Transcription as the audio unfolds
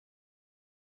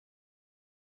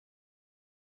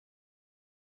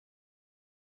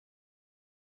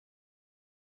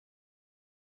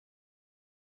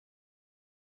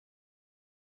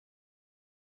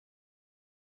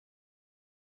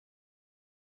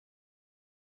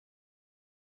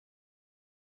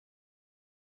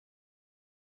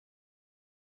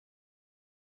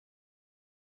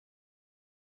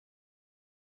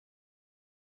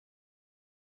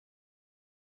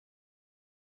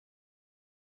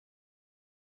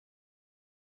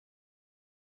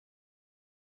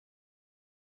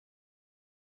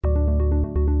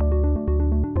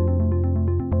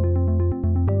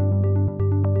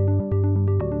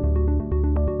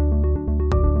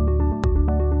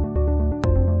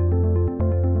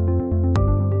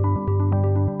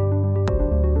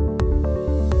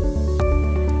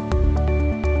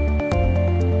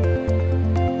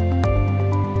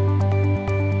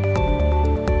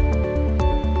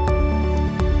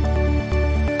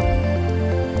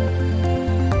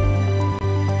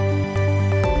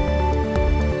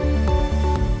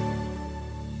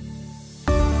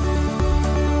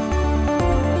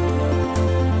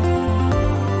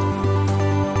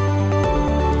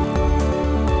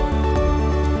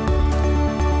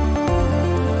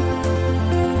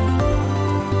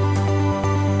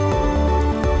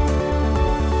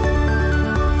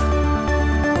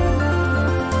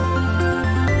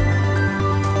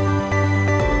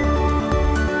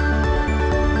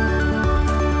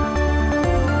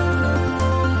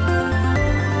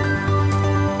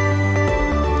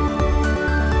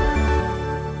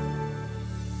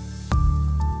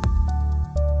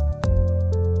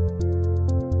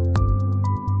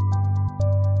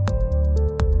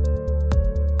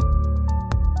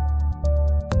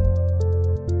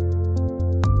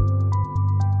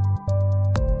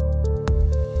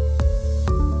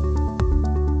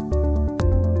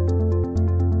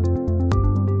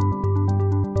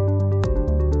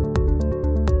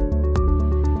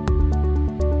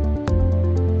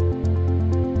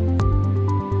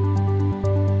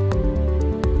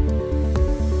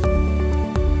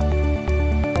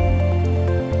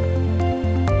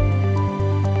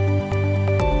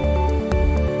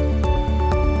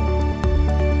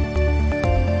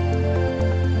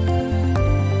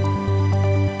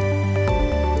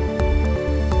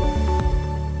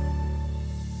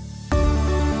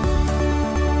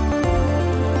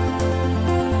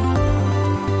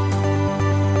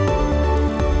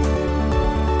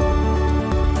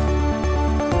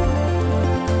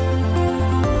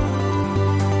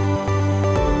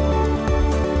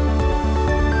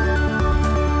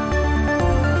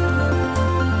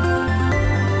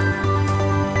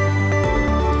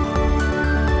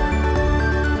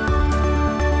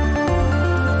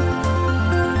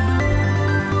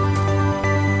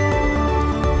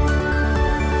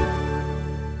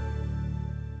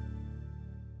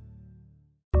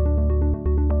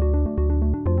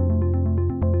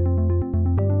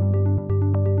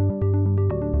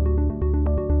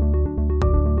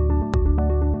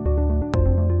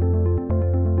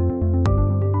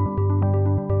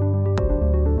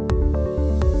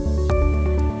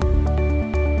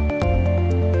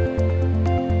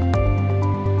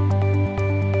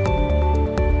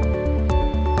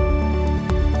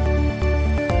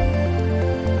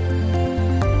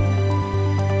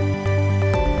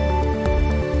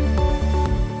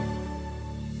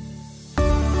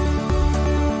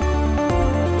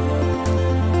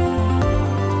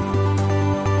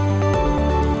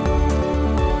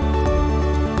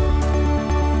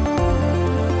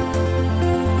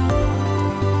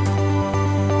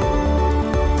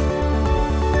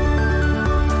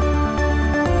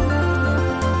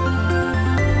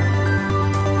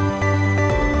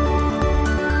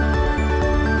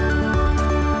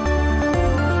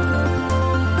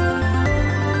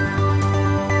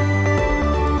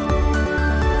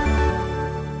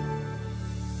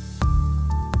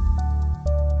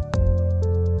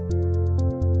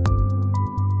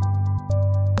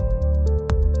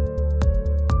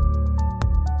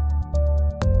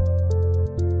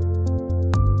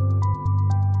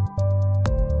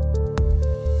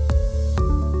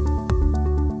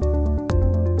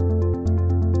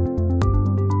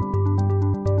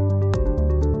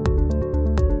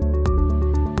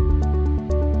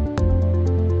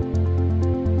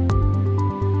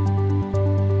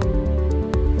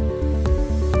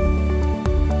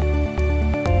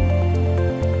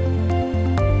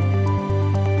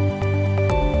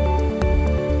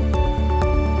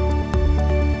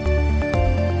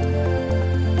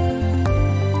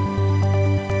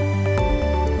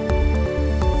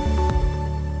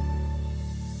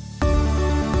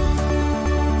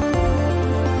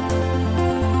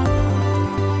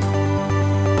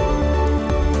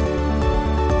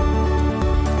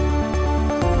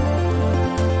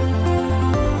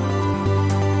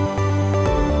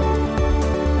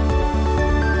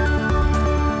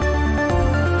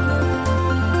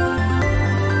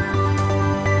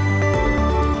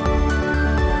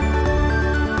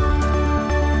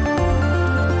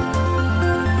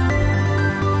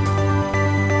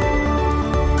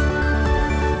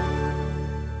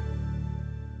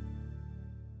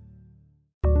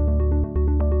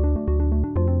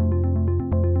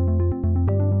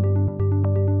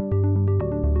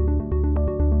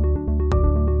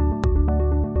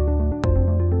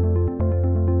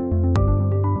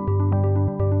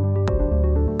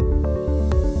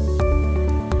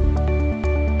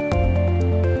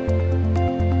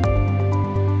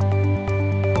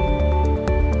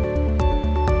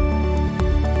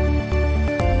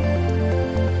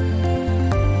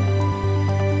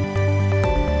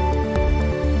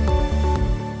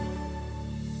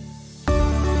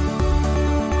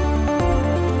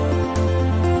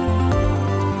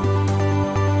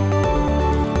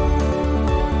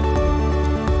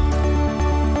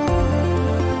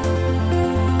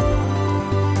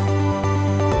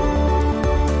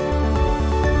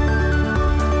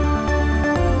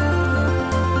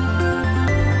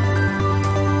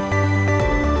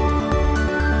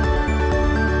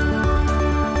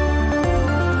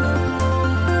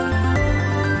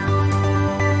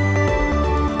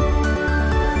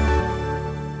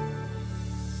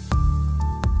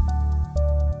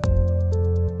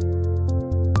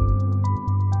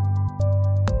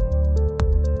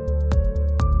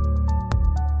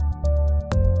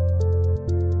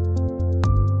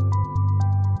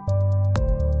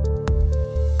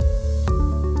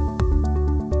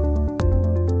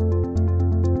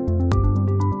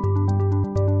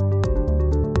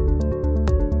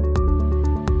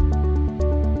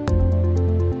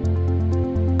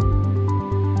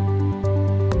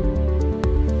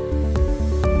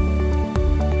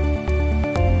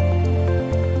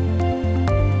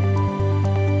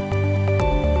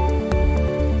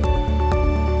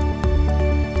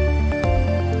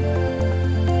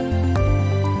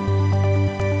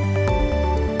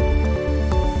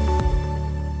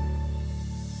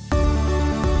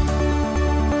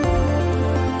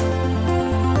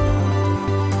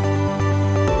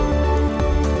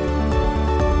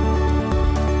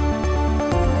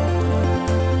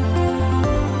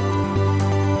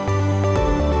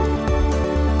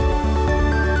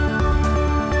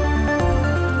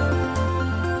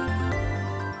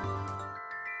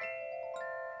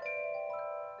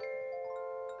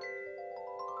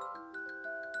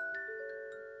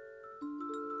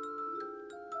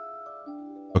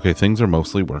Okay, things are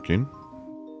mostly working,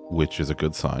 which is a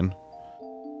good sign.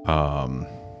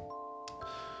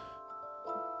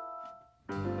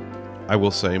 I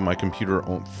will say my computer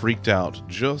freaked out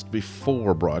just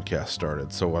before broadcast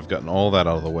started, so I've gotten all that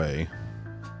out of the way.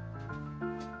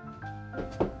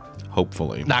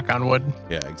 Hopefully. Knock on wood.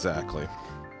 Yeah, exactly.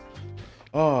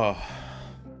 Oh.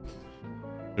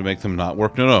 To make them not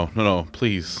work? No,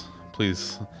 please.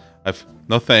 Please.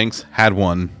 No thanks. Had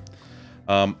one.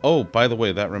 Oh, by the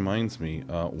way, that reminds me,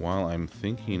 while I'm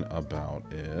thinking about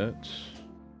it...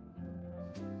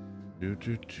 Let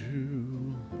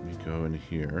me go in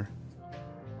here.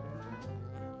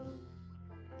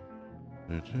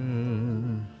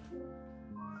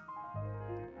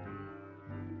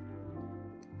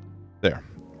 There.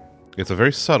 It's a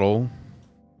very subtle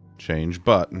change,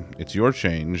 but it's your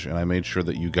change, and I made sure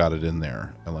that you got it in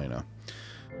there, Elena.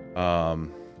 Oh,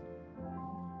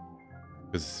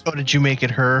 did you make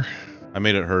it her? I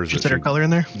made it hers. Just set her color in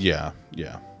there? Yeah.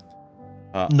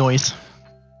 Noise.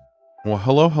 Well,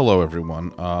 hello,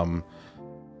 everyone.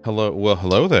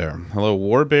 Hello there. Hello,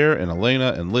 Warbear and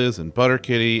Elena and Liz and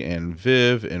Butterkitty and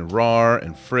Viv and Rar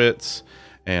and Fritz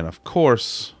and, of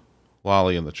course,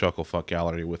 Lolly in the Chucklefuck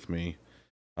Gallery with me.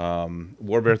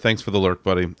 Warbear, thanks for the lurk,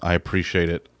 buddy. I appreciate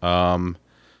it.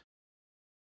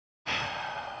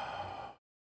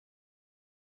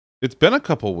 It's been a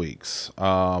couple weeks.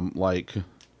 Like,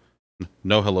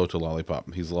 no hello to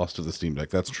Lollipop. He's lost to the Steam Deck.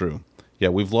 That's true. Yeah,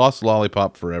 we've lost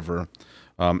Lollipop forever.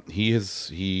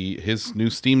 His new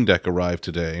Steam Deck arrived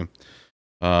today.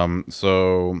 And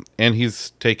he's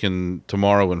taken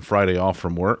tomorrow and Friday off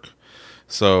from work.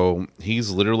 So he's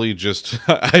literally just,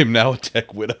 I'm now a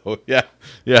tech widow.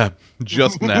 Yeah,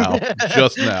 just now.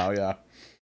 Yeah.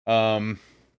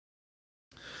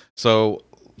 So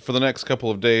for the next couple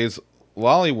of days,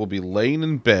 Lolly will be laying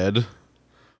in bed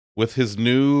with his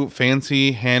new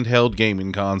fancy handheld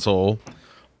gaming console,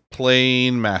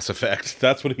 playing Mass Effect.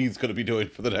 That's what he's going to be doing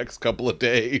for the next couple of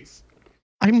days.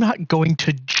 I'm not going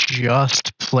to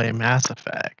just play Mass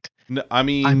Effect. No, I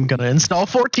mean, I'm going to install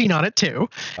 14 on it too,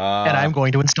 and I'm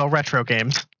going to install retro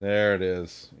games. There it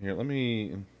is. Here, let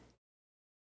me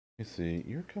see.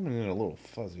 You're coming in a little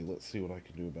fuzzy. Let's see what I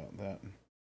can do about that.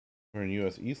 We're in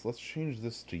US East. Let's change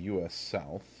this to US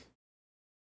South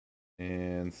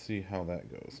and see how that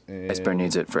goes. And... Iceberg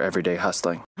needs it for everyday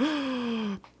hustling.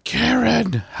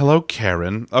 Karen! Hello,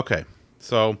 Karen. Okay,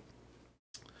 so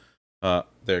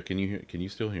there. Can you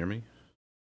still hear me?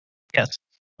 Yes.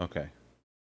 Okay.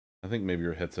 I think maybe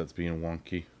your headset's being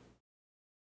wonky.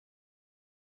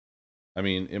 I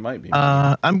mean, it might be.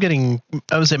 I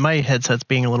would say my headset's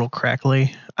being a little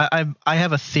crackly. I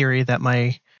have a theory that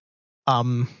my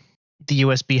the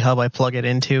USB hub I plug it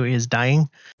into is dying.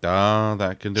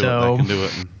 That can do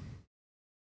it.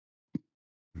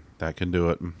 That can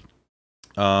do it.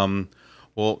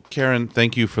 Well, Karen,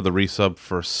 thank you for the resub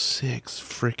for 6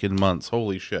 freaking months.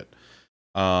 Holy shit.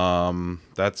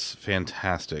 That's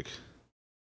fantastic.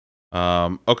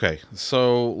 Okay,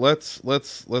 so let's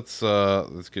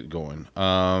get going.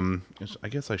 I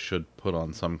guess I should put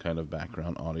on some kind of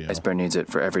background audio. Iceberg needs it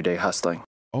for everyday hustling.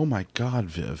 Oh my god,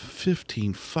 Viv.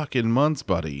 15 fucking months,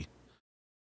 buddy.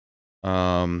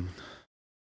 Let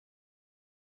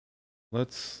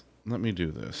me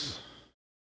do this.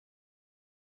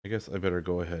 I guess I better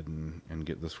go ahead and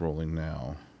get this rolling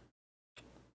now.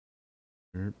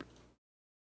 Derp.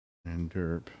 And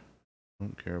derp.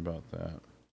 Don't care about that.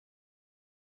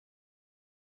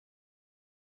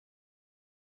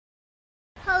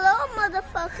 Hello,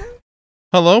 motherfucker.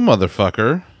 Hello,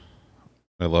 motherfucker.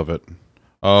 I love it.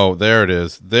 Oh, there it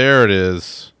is. There it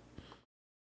is.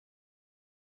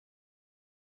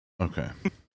 Okay.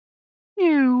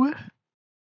 You.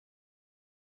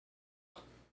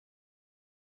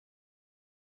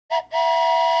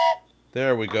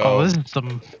 There we go. Oh, this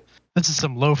is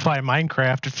some lo-fi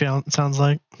Minecraft. It sounds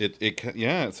like.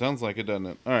 Yeah, it sounds like it, doesn't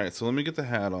it? All right, so let me get the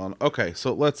hat on. Okay,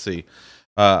 so let's see.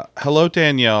 Hello,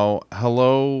 Danielle.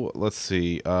 Hello. Let's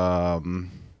see.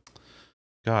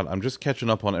 God, I'm just catching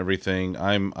up on everything.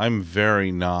 I'm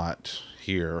very not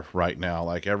here right now.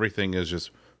 Like everything is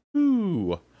just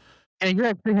ooh. And you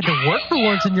actually had to work for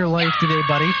once in your life today,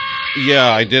 buddy. Yeah,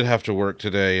 I did have to work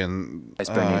today, and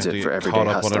Iceberg needs it for everyday caught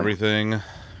up hustling. on everything.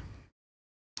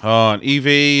 Oh, an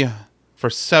EV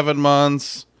for 7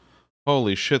 months.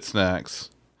 Holy shit snacks.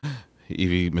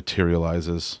 EV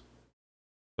materializes.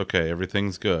 Okay,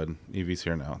 everything's good. EV's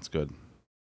here now. It's good.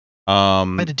 I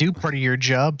had to do part of your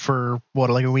job for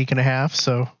like a week and a half,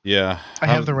 so yeah, I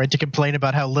have the right to complain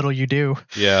about how little you do.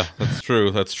 Yeah, that's true.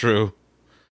 That's true.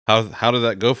 How did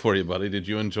that go for you, buddy? Did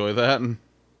you enjoy that?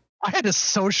 I had to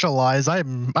socialize.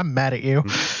 I'm mad at you.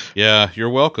 Yeah, you're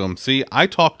welcome. See, I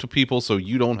talk to people so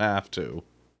you don't have to.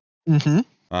 Mm-hmm.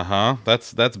 Uh-huh.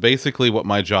 That's basically what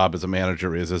my job as a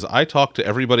manager is I talk to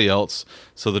everybody else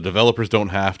so the developers don't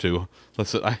have to.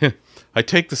 Listen, I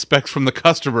take the specs from the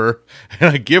customer and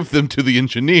I give them to the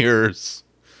engineers.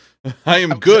 I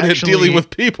am good at dealing with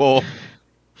people.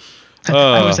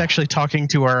 I was actually talking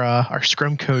to our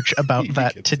scrum coach about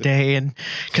that today, and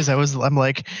because I was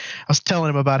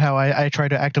telling him about how I try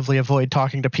to actively avoid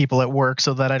talking to people at work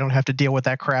so that I don't have to deal with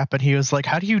that crap. And he was like,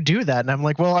 "How do you do that?" And I'm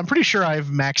like, "Well, I'm pretty sure I've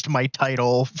maxed my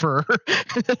title for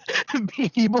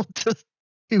being able to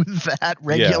do that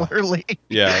regularly."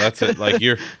 Yeah, that's it. Like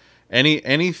you're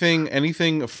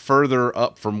anything further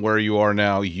up from where you are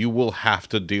now, you will have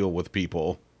to deal with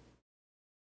people.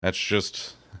 That's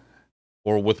just.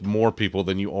 Or with more people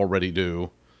than you already do.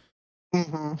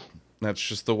 Mm-hmm. That's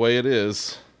just the way it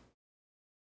is.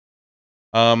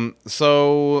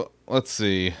 So let's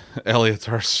see. Elliot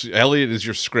is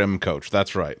your scrum coach.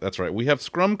 That's right. We have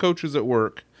scrum coaches at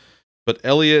work, but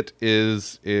Elliot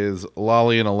is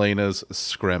Lolly and Elena's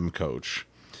scrum coach.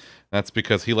 That's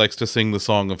because he likes to sing the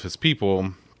song of his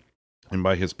people, and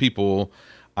by his people,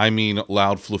 I mean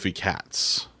loud, fluffy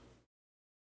cats.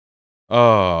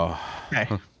 Oh.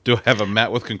 Okay. Do I have a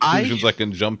mat with conclusions I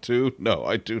can jump to? No,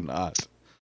 I do not.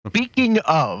 Speaking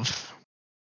of,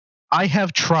 I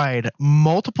have tried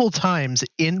multiple times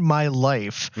in my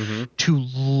life to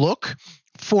look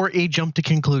for a jump to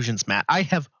conclusions mat. I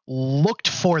have looked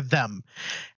for them,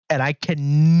 and I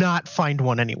cannot find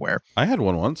one anywhere. I had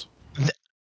one once.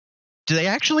 Do they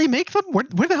actually make them?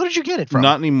 Where the hell did you get it from?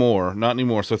 Not anymore.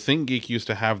 So ThinkGeek used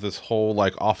to have this whole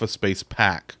like Office Space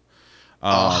pack.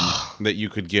 That you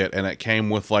could get, and it came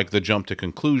with like the jump to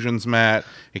conclusions mat.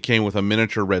 It came with a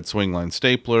miniature red swing line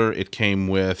stapler. It came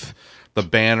with the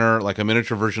banner, like a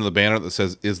miniature version of the banner that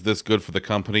says, "Is this good for the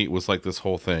company?" It was like this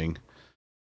whole thing.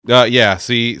 Yeah.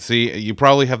 See, you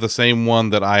probably have the same one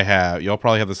that I have. Y'all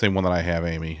probably have the same one that I have,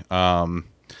 Amy. But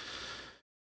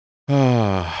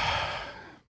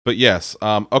yes.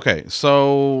 Okay.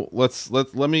 So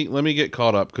let me get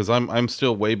caught up because I'm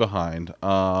still way behind.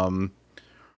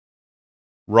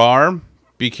 RAR,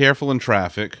 be careful in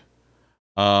traffic.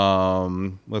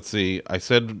 Let's see. I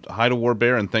said hi to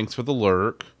Warbear and thanks for the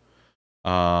lurk.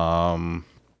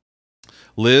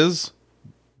 Liz,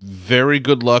 very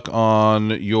good luck on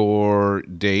your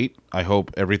date. I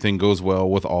hope everything goes well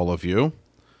with all of you.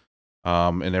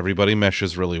 And everybody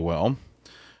meshes really well.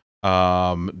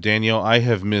 Danielle, I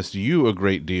have missed you a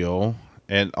great deal.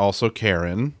 And also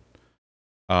Karen.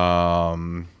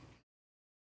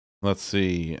 Let's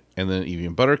see. And then Evie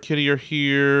and Butterkitty are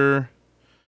here.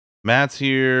 Matt's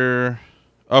here.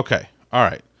 Okay. All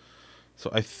right.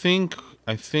 So I think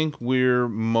we're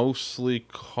mostly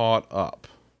caught up.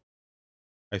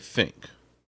 I think.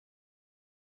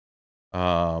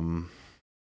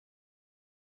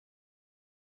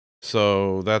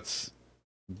 So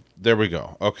there we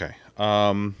go. Okay.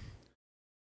 So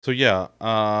yeah,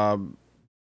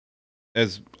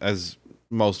 as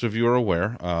most of you are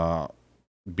aware,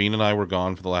 Bean and I were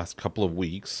gone for the last couple of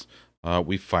weeks.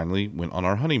 We finally went on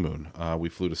our honeymoon. We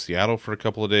flew to Seattle for a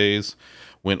couple of days,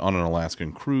 went on an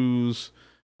Alaskan cruise,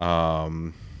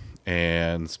 and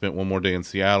spent one more day in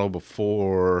Seattle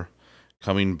before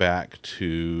coming back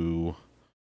to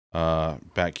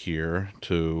back here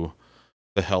to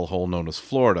the hellhole known as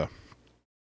Florida.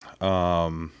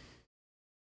 Elena,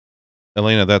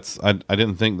 I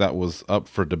didn't think that was up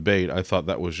for debate. I thought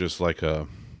that was just like I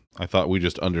thought we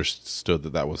just understood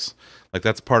that was like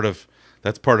that's part of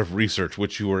research,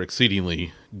 which you were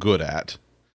exceedingly good at.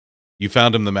 You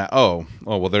found him the map. Oh,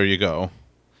 well, there you go.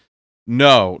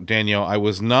 No, Danielle, I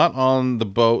was not on the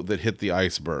boat that hit the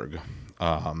iceberg.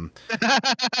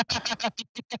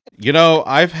 You know,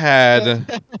 I've had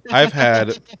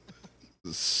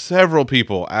several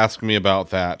people ask me about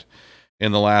that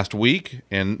in the last week,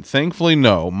 and thankfully,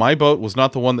 no, my boat was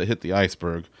not the one that hit the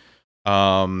iceberg.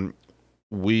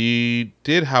 We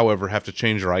did, however, have to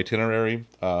change our itinerary.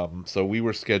 So we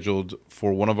were scheduled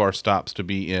for one of our stops to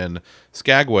be in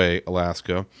Skagway,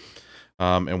 Alaska.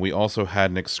 And we also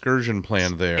had an excursion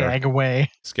planned there. Skagway.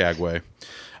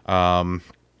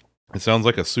 It sounds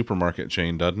like a supermarket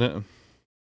chain, doesn't it?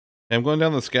 Hey, I'm going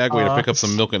down the Skagway to pick up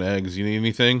some milk and eggs. You need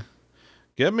anything?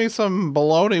 Get me some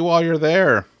bologna while you're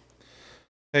there.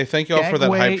 Hey, thank you all for that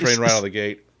hype train right out of the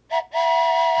gate.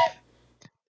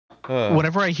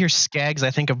 Whenever I hear Skags,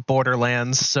 I think of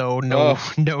Borderlands. So no,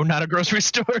 not a grocery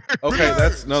store. Okay,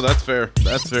 that's fair.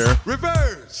 That's fair.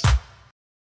 Reverse.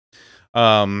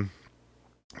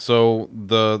 So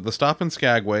the stop in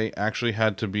Skagway actually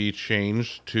had to be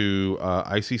changed to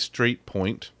Icy Strait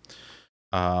Point,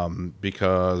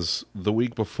 because the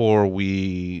week before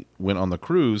we went on the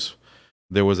cruise,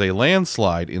 there was a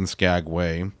landslide in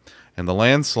Skagway, and the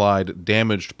landslide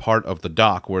damaged part of the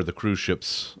dock where the cruise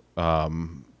ships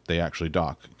they actually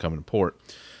dock, come in port.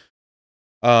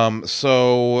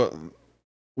 So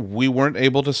we weren't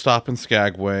able to stop in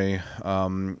Skagway.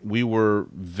 We were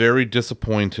very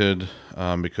disappointed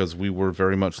because we were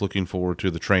very much looking forward to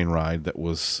the train ride that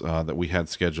was that we had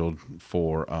scheduled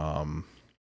for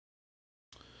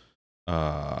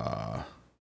that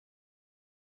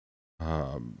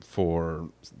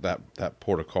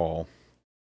port of call.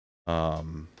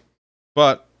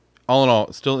 But all in all,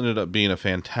 it still ended up being a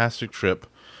fantastic trip.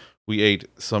 We ate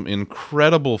some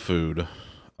incredible food.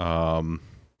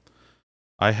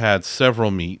 I had several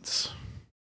meats.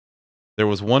 There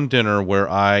was one dinner where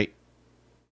I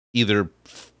either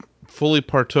fully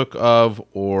partook of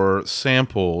or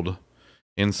sampled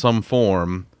in some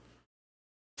form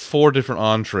 4 different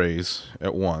entrees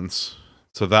at once.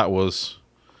 So that was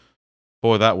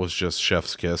just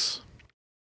chef's kiss.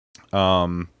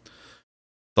 The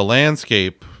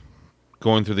landscape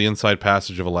going through the Inside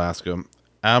Passage of Alaska,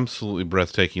 absolutely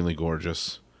breathtakingly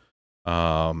gorgeous.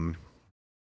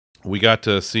 We got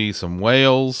to see some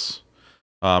whales.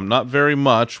 Not very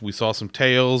much. We saw some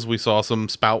tails. We saw some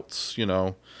spouts.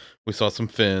 We saw some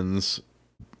fins.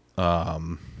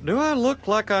 Do I look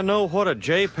like I know what a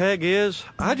JPEG is?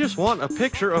 I just want a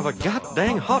picture of a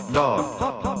goddamn hot dog.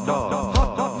 Hot dog.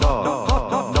 Hot dog.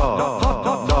 Hot dog.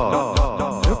 Hot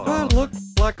dog. Do I look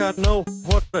like I know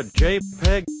what a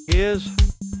JPEG is?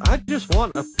 I just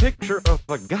want a picture of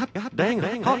a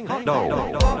goddamn hot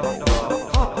dog.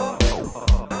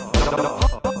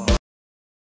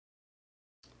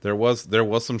 There was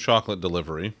some chocolate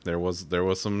delivery. There was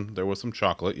some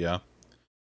chocolate, yeah.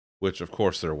 Which of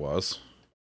course there was.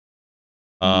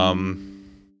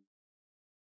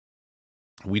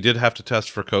 We did have to test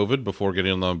for COVID before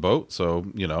getting on the boat, so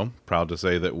proud to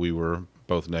say that we were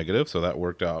both negative, so that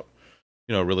worked out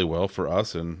really well for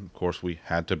us, and of course we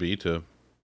had to be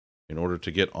in order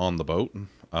to get on the boat.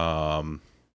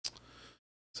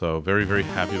 So very, very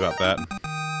happy about that.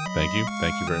 Thank you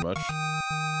very much.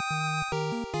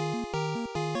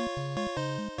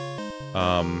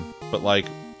 But like,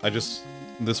 this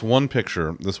one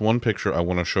picture I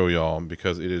want to show y'all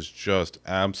because it is just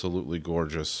absolutely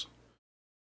gorgeous.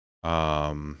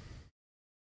 Let's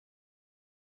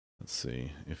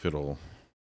see if it'll.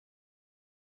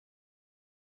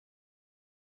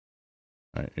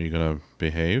 All right, are you gonna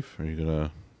behave? Are you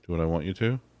gonna do what I want you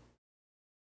to?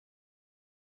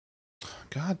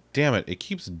 God damn it! It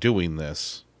keeps doing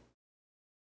this.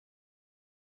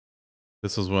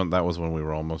 That was when we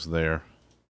were almost there.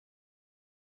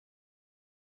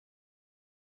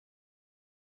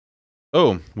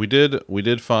 Oh, we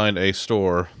did find a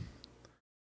store.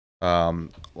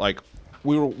 Like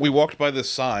we walked by this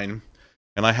sign,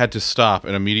 and I had to stop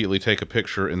and immediately take a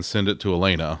picture and send it to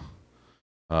Elena,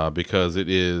 because it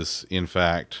is in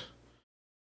fact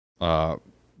the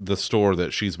store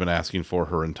that she's been asking for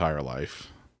her entire life,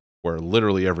 where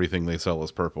literally everything they sell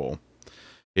is purple.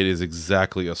 It is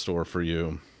exactly a store for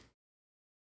you.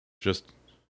 Just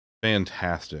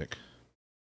fantastic.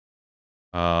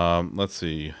 Let's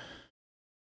see.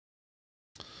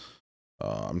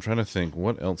 I'm trying to think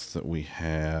what else that we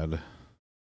had.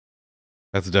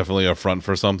 That's definitely a front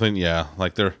for something. Yeah,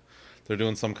 like they're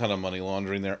doing some kind of money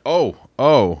laundering there.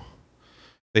 Oh,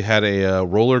 they had a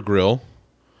roller grill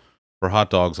for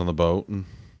hot dogs on the boat.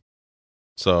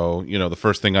 So, the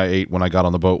first thing I ate when I got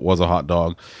on the boat was a hot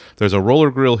dog. There's a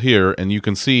roller grill here, and you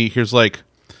can see here's like,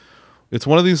 it's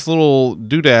one of these little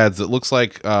doodads that looks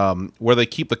like where they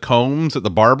keep the combs at the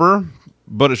barber,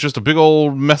 but it's just a big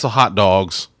old mess of hot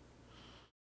dogs.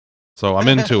 So I'm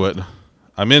into it.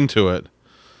 I'm into it.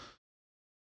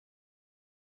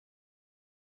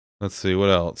 Let's see, what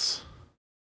else?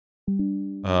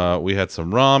 We had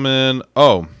some ramen.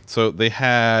 Oh, so they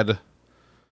had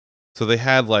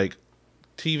like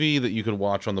TV that you could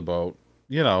watch on the boat.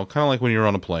 Kind of like when you're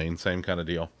on a plane, same kind of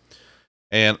deal.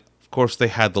 And of course, they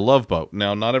had the Love Boat.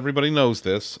 Now, not everybody knows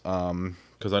this,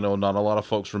 because I know not a lot of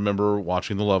folks remember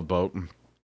watching the Love Boat.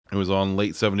 It was on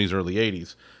late 70s, early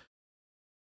 80s.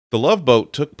 The Love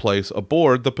Boat took place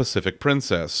aboard the Pacific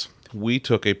Princess. We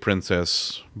took a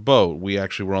Princess boat. We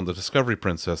actually were on the Discovery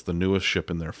Princess, the newest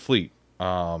ship in their fleet.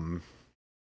 And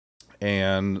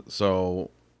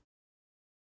so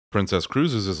Princess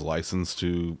Cruises is licensed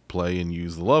to play and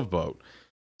use the Love Boat.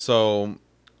 So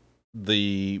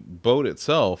the boat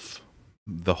itself,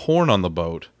 the horn on the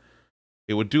boat,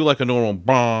 it would do like a normal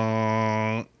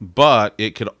bong, but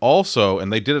it could also,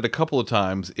 and they did it a couple of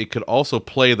times, it could also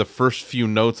play the first few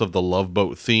notes of the Love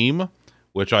Boat theme,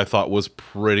 which I thought was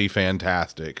pretty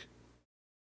fantastic.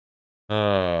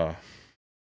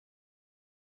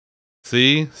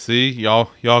 See,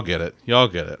 y'all get it. Y'all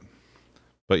get it.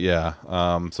 But yeah,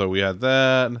 so we had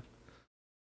that.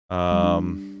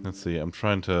 Let's see. I'm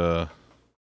trying to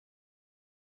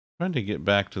get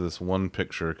back to this one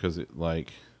picture because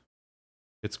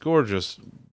it's gorgeous,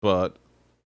 but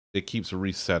it keeps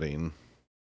resetting.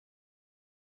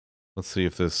 Let's see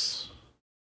if this.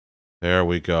 There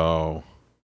we go.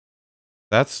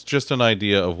 That's just an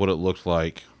idea of what it looked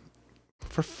like.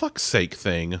 For fuck's sake,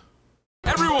 thing.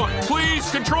 Everyone,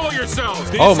 please control yourselves.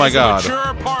 This oh my God! Is a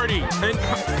mature party. And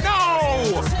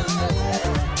no.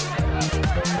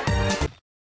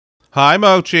 Hi,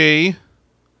 Mochi.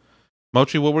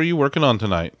 Mochi, what were you working on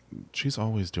tonight? She's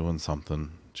always doing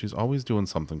something. She's always doing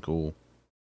something cool.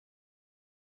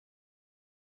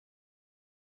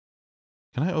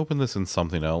 Can I open this in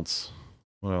something else?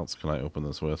 What else can I open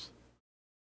this with?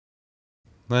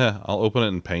 I'll open it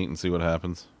in Paint and see what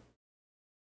happens.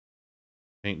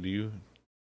 Paint, do you?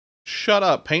 Shut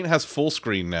up. Paint has full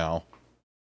screen now.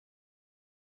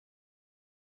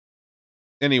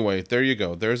 Anyway, there you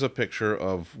go. There's a picture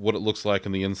of what it looks like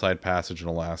in the Inside Passage in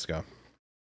Alaska.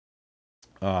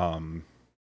 Working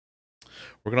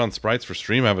on sprites for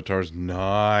stream avatars.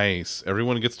 Nice.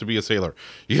 Everyone gets to be a sailor.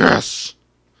 Yes!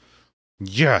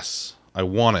 Yes! I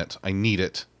want it. I need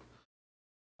it.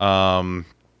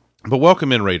 But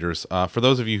welcome in, Raiders. For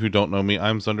those of you who don't know me,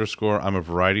 I'm Zunderscore. I'm a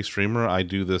variety streamer. I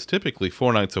do this typically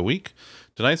 4 nights a week.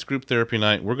 Tonight's group therapy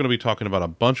night. We're going to be talking about a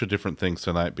bunch of different things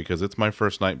tonight because it's my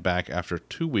first night back after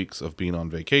 2 weeks of being on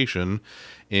vacation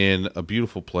in a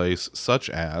beautiful place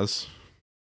such as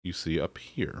you see up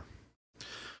here.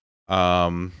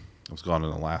 I was gone in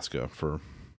Alaska for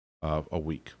a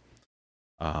week.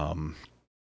 And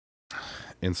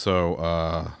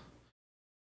so...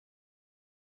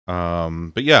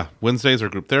 but yeah, Wednesdays are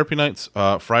group therapy nights.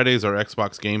 Fridays are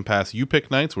Xbox Game Pass You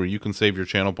Pick nights where you can save your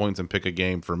channel points and pick a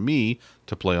game for me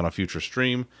to play on a future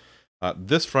stream.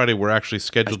 This Friday, we're actually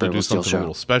scheduled to do something a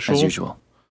little special. As usual.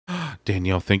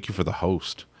 Danielle, thank you for the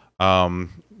host.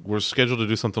 We're scheduled to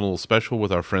do something a little special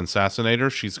with our friend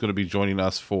Sassinator. She's going to be joining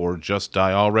us for Just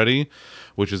Die Already,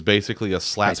 which is basically a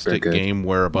slapstick game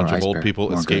where a bunch of old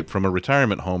people escape from a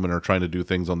retirement home and are trying to do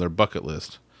things on their bucket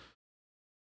list.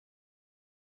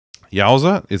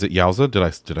 Yowza? Is it Yowza?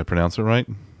 Did I pronounce it right?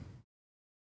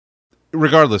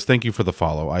 Regardless, thank you for the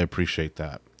follow. I appreciate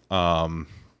that.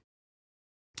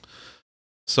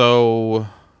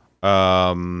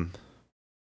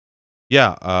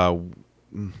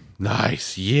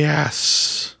 Nice.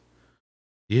 Yes.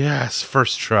 Yes,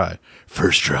 first try.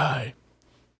 First try.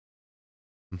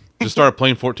 Just started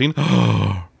playing 14.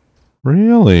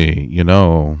 Really? You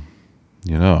know.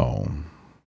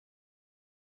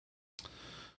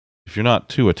 If you're not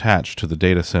too attached to the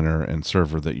data center and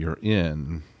server that you're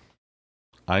in,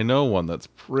 I know one that's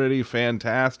pretty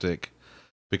fantastic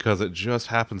because it just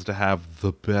happens to have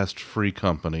the best free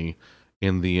company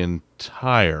in the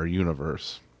entire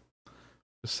universe.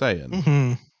 Just saying.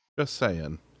 Mm-hmm. Just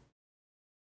saying.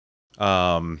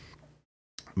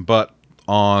 But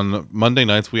on Monday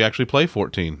nights, we actually play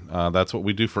 14. That's what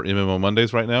we do for MMO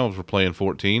Mondays right now, is we're playing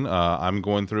 14. I'm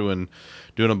going through and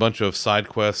doing a bunch of side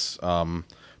quests,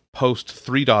 post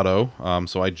 3.0.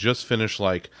 So I just finished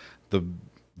like the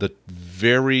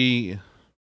very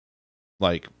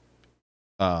like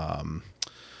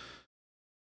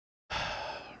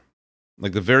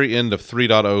the very end of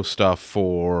 3.0 stuff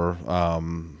for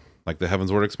like the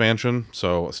Heavensward expansion.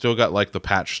 So still got like the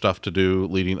patch stuff to do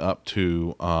leading up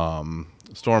to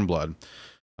Stormblood,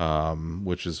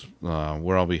 which is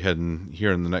where I'll be heading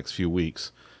here in the next few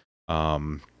weeks.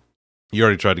 You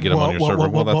already tried to get him on your server.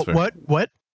 Well, that's fair. What?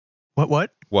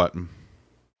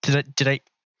 Did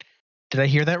I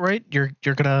hear that right? You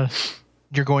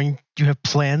have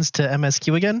plans to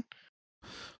MSQ again?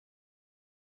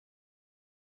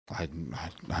 I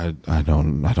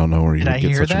don't know where you would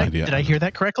get such an idea. Did I hear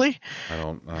that correctly? I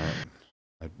don't.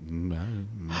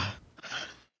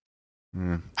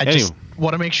 I just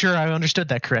want to make sure I understood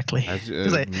that correctly.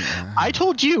 I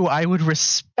told you I would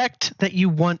respect that you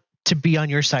want to be on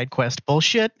your side quest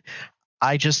bullshit.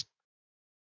 I just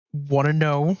want to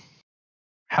know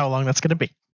how long that's going to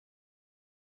be.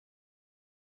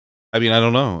 I mean, I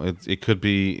don't know. It could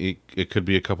be it could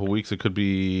be a couple weeks. It could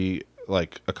be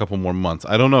like a couple more months.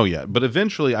 I don't know yet. But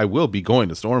eventually, I will be going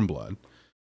to Stormblood.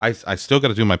 I still got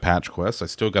to do my patch quests. I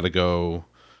still got to go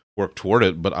work toward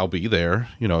it. But I'll be there,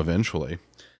 eventually.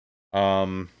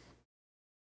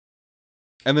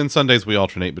 And then Sundays we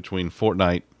alternate between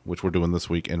Fortnite, which we're doing this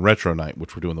week, and Retro Night,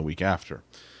 which we're doing the week after.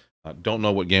 Don't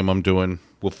know what game I'm doing.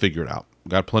 We'll figure it out.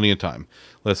 Got plenty of time.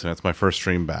 Listen, it's my first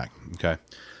stream back. Okay.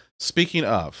 Speaking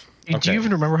of, do you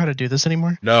even remember how to do this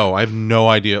anymore? No, I have no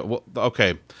idea. Well,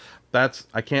 okay,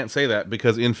 I can't say that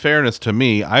because, in fairness to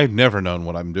me, I've never known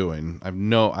what I'm doing.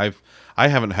 I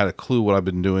haven't had a clue what I've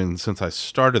been doing since I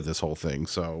started this whole thing.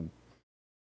 So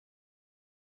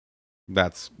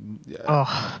that's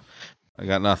I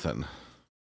got nothing.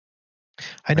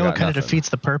 I know it kind of defeats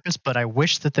the purpose, but I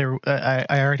wish that I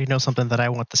already know something that I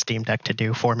want the Steam Deck to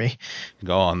do for me.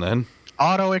 Go on then.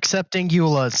 Auto accepting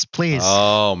EULAs, please.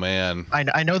 Oh man,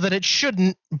 I know that it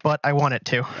shouldn't, but I want it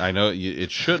to. I know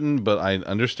it shouldn't, but I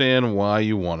understand why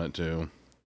you want it to.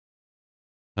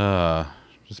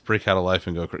 Just break out of life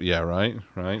and go. Yeah, right.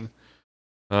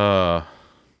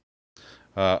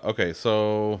 Okay,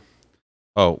 so,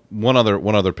 one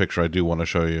other picture I do want to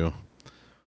show you.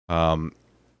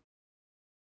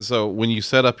 So when you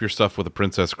set up your stuff with a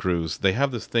Princess Cruise, they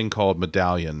have this thing called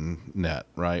Medallion Net,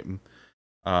 right?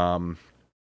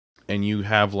 And you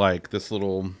have like this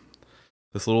little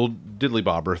diddly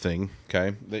bobber thing,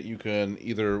 okay, that you can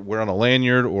either wear on a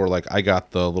lanyard or like I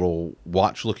got the little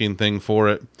watch looking thing for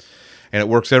it, and it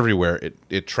works everywhere.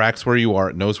 It tracks where you are.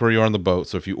 It knows where you are on the boat.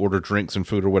 So if you order drinks and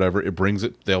food or whatever,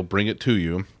 they'll bring it to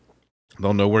you.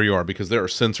 They'll know where you are because there are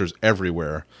sensors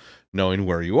everywhere knowing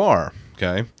where you are,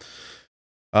 okay?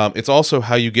 It's also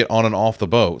how you get on and off the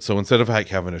boat. So instead of like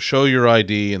having to show your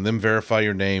ID and then verify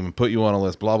your name and put you on a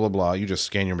list, blah, blah, blah, you just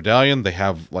scan your medallion. They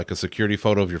have like a security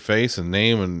photo of your face and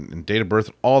name and date of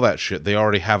birth, all that shit. They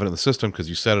already have it in the system because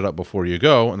you set it up before you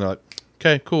go. And they're like,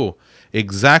 okay, cool.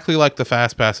 Exactly like the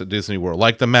Fast Pass at Disney World,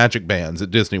 like the Magic Bands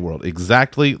at Disney World.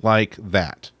 Exactly like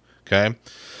that, okay?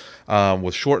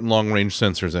 With short and long range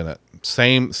sensors in it.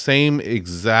 Same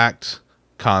exact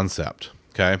concept,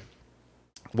 okay?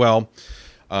 Well,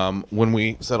 when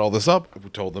we set all this up, we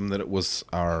told them that it was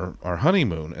our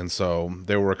honeymoon. And so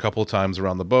there were a couple of times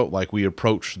around the boat, like we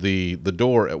approached the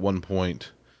door at one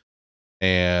point,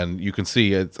 and you can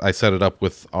see I set it up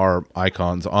with our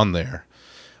icons on there.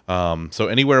 So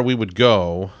anywhere we would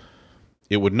go,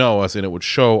 it would know us and it would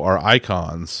show our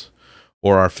icons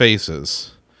or our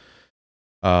faces.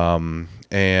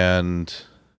 And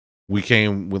we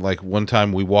came with like one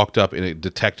time we walked up and it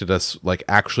detected us like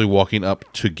actually walking up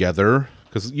together.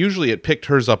 Because usually it picked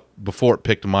hers up before it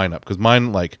picked mine up. Because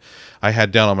mine, like, I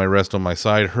had down on my wrist on my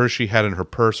side. Hers she had in her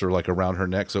purse or, like, around her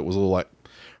neck. So it was a little, like,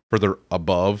 further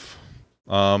above.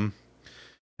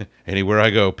 Anywhere I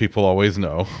go, people always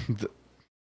know.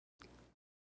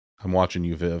 I'm watching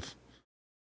you, Viv.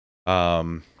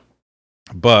 But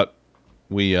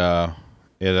we, at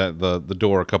the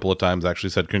door a couple of times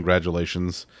actually said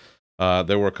congratulations.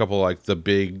 There were a couple like the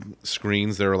big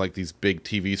screens. There were like these big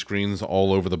TV screens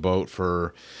all over the boat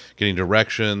for getting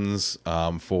directions,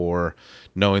 for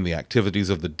knowing the activities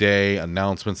of the day,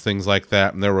 announcements, things like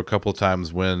that. And there were a couple of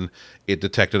times when it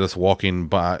detected us walking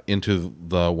by into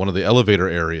one of the elevator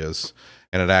areas,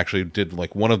 and it actually did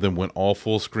like one of them went all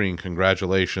full screen.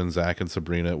 Congratulations, Zach and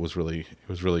Sabrina. It was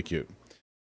really cute.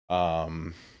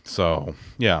 So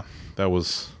yeah, that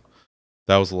was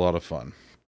a lot of fun.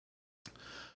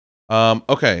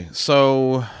 Okay,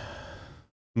 so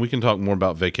we can talk more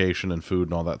about vacation and food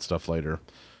and all that stuff later.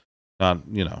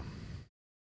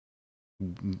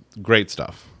 Great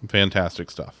stuff.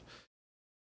 Fantastic stuff.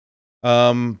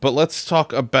 But let's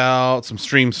talk about some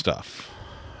stream stuff.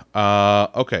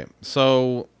 Okay,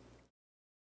 so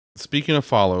speaking of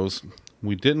follows,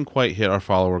 we didn't quite hit our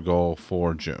follower goal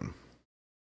for June.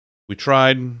 We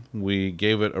tried, we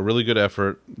gave it a really good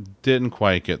effort, didn't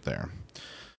quite get there.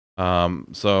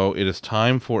 So it is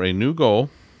time for a new goal.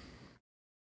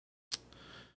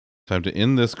 Time to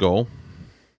end this goal.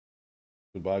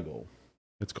 Goodbye goal.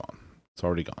 It's gone. It's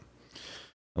already gone.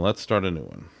 And let's start a new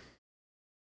one.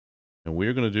 And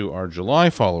we're going to do our July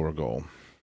follower goal.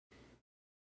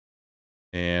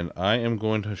 And I am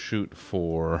going to shoot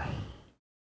for...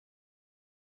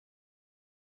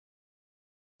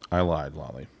 I lied,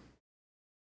 Lolly.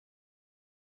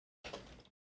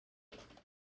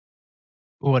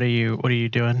 What are you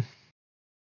doing?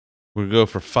 We'll go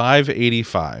for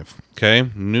 585. Okay,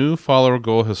 new follower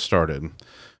goal has started.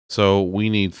 So we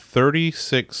need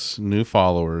 36 new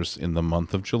followers in the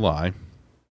month of July,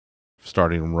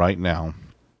 starting right now,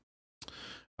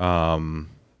 in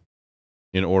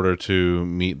order to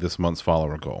meet this month's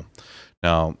follower goal.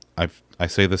 Now, I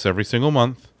say this every single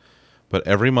month, but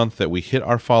every month that we hit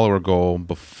our follower goal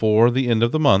before the end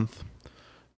of the month,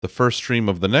 the first stream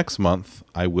of the next month,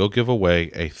 I will give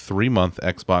away a 3-month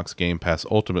Xbox Game Pass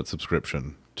Ultimate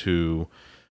subscription to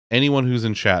anyone who's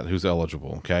in chat who's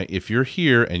eligible. Okay, if you're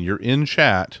here and you're in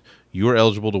chat, you are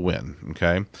eligible to win.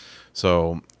 Okay,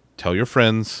 so tell your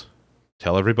friends,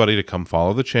 tell everybody to come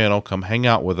follow the channel, come hang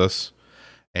out with us,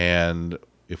 and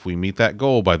if we meet that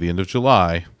goal by the end of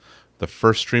July, the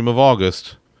first stream of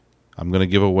August, I'm going to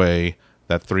give away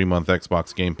that 3-month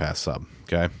Xbox Game Pass sub.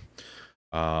 Okay.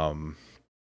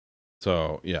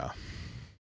 So yeah,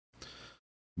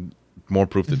 more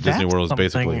proof that Disney World is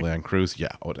basically Land Cruise.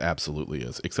 Yeah, it absolutely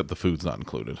is. Except the food's not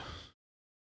included.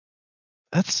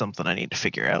 That's something I need to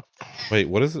figure out. Wait,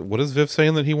 what is it? What is Viv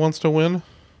saying that he wants to win?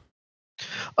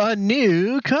 A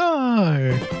new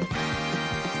car.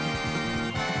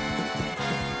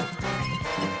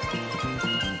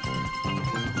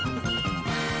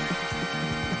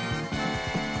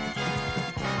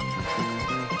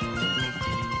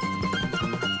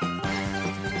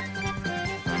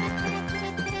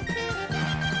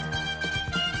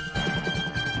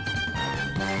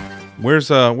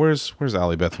 Where's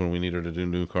Allie Beth when we need her to do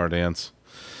new car dance?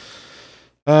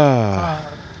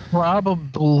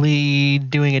 Probably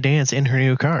doing a dance in her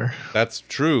new car. That's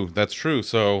true. That's true.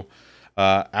 So,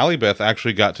 Allie Beth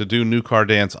actually got to do new car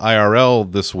dance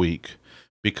IRL this week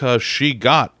because she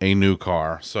got a new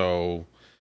car. So,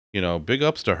 you know, big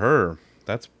ups to her.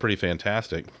 That's pretty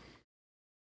fantastic.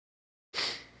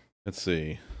 Let's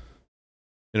see.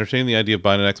 Entertaining the idea of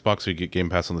buying an Xbox so you get Game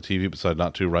Pass on the TV, besides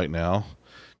not to right now.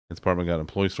 Its department got an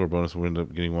employee store bonus. We ended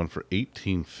up getting one for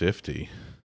 $18.50.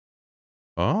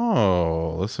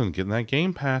 Oh, listen, getting that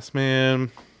Game Pass,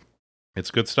 man.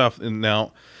 It's good stuff. And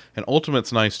now, and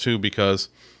Ultimate's nice too because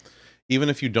even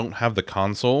if you don't have the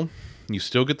console, you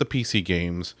still get the PC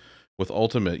games. With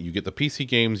Ultimate, you get the PC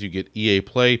games, you get EA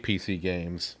Play PC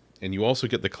games, and you also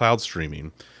get the cloud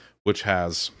streaming, which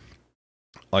has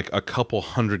like a couple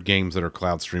hundred games that are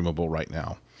cloud streamable right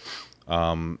now.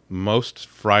 Most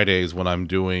Fridays when I'm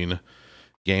doing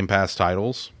Game Pass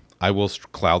titles, I will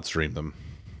cloud stream them.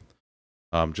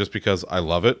 Just because I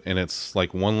love it, and it's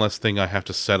like one less thing I have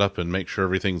to set up and make sure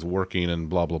everything's working and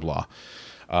blah, blah, blah.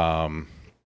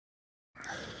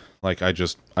 Like I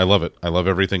love it. I love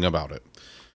everything about it.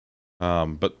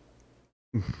 But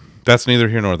that's neither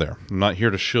here nor there. I'm not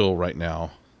here to shill right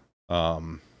now.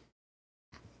 Oh,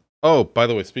 by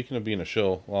the way, speaking of being a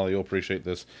shill, Lolly, you'll appreciate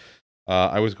this.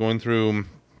 I was going through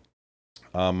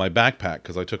my backpack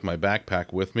because I took my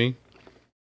backpack with me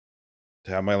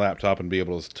to have my laptop and be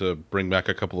able to bring back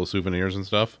a couple of souvenirs and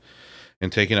stuff. And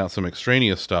taking out some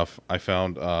extraneous stuff, I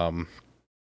found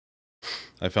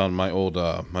my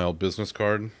old business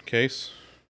card case.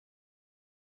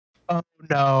 Oh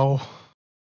no!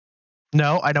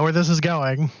 No, I know where this is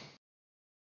going.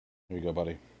 Here you go,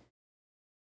 buddy.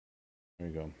 There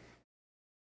you go.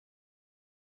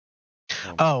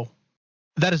 Oh,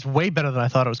 that is way better than I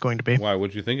thought it was going to be. Why?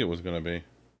 What'd you think it was going to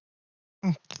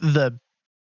be? The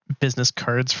business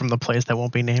cards from the place that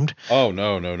won't be named. Oh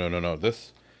no.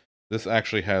 This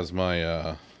actually has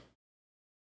my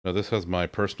this has my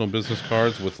personal business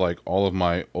cards with like all of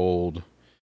my old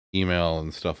email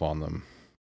and stuff on them.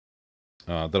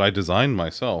 That I designed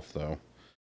myself though.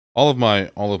 All of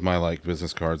my like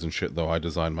business cards and shit though I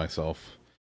designed myself.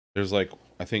 There's like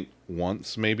I think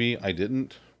once maybe I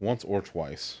didn't, once or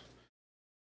twice.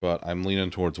 But I'm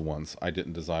leaning towards once. I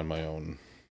didn't design my own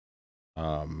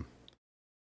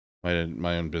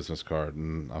my own business card,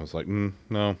 and I was like,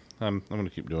 no, I'm going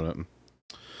to keep doing it.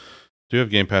 Do you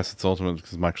have Game Pass? It's Ultimate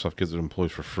because Microsoft gives it to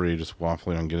employees for free, just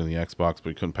waffling on getting the Xbox, but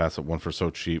you couldn't pass it one for so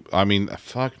cheap. I mean,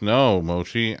 fuck no,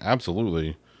 Mochi.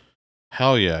 Absolutely.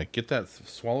 Hell yeah. Get that,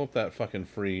 swallow up that fucking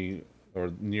free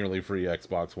or nearly free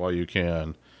Xbox while you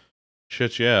can.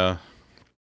 Shit, yeah.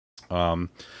 All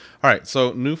right,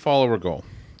 so new follower goal.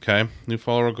 Okay, new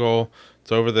follower goal.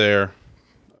 It's over there.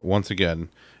 Once again,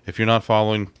 if you're not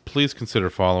following, please consider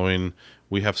following.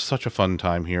 We have such a fun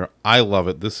time here. I love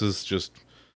it. This is just,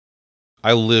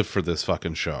 I live for this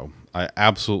fucking show. I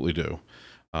absolutely do.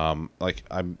 Like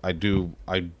I do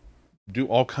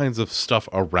all kinds of stuff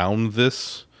around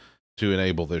this to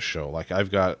enable this show. Like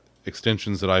I've got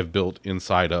extensions that I've built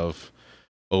inside of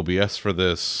OBS for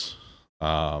this.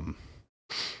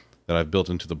 That I've built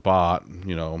into the bot,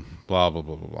 you know, blah blah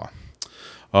blah blah blah.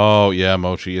 Oh yeah,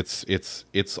 Mochi,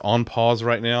 it's on pause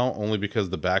right now only because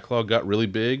the backlog got really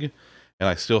big, and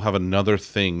I still have another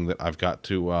thing that I've got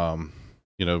to,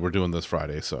 you know, we're doing this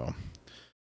Friday, so.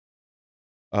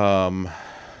 You're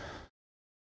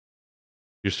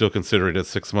still considering it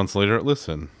 6 months later.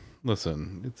 Listen,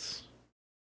 it's,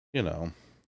 you know.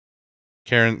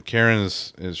 Karen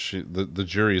is she the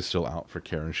jury is still out for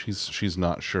Karen. She's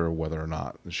not sure whether or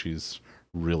not she's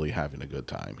really having a good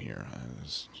time here. I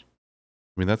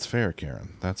mean that's fair,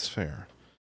 Karen. That's fair.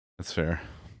 That's fair.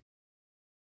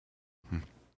 You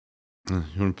want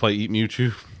to play Eat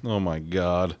Mewtwo? Oh my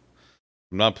god.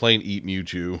 I'm not playing Eat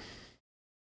Mewtwo.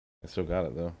 I still got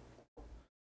it though.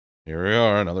 Here we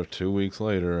are, another 2 weeks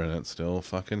later, and it's still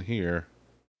fucking here.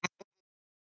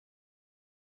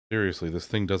 Seriously, this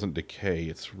thing doesn't decay.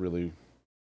 It's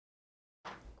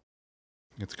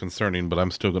concerning, but I'm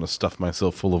still gonna stuff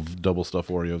myself full of double stuffed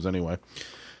Oreos anyway.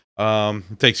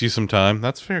 It takes you some time.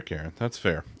 That's fair, Karen. That's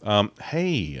fair.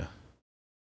 Hey.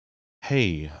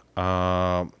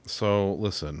 So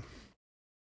listen.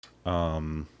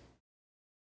 All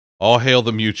hail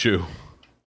the Mewtwo.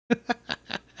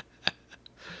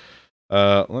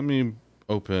 Let me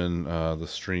open the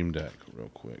Stream Deck real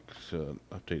quick to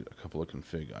update a couple of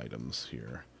config items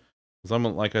here. Because I'm,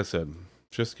 like I said,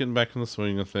 just getting back in the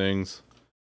swing of things.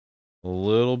 A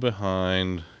little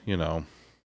behind, you know.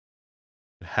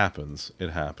 It happens. It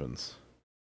happens.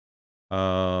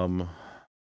 Let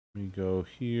me go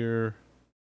here.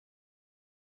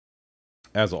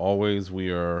 As always, we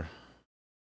are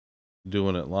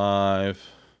doing it live.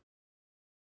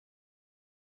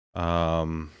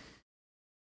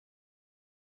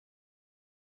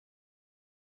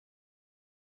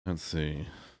 Let's see.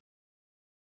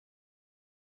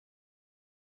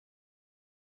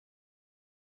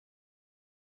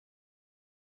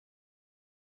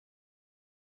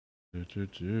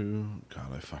 God,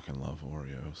 I fucking love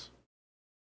Oreos.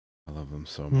 I love them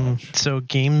so much. So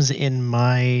games in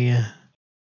my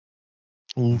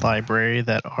library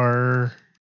that are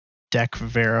deck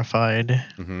verified.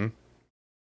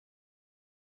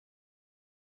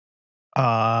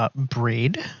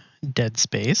 Braid, Dead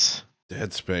Space.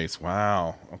 Dead Space,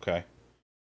 wow. Okay.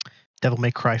 Devil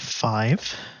May Cry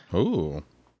 5. Ooh.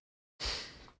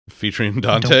 Featuring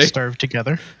Dante. Don't Starve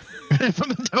Together.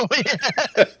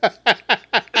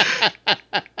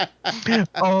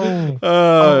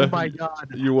 Oh my god.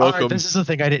 You're welcome. Right, this is the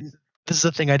thing I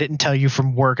didn't tell you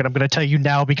from work, and I'm going to tell you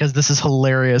now because this is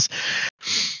hilarious.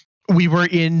 We were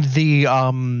in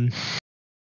the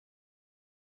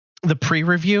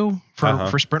pre-review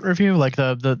for sprint review, like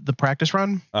the practice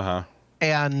run.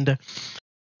 And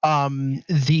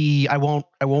I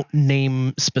won't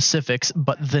name specifics,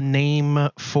 but the name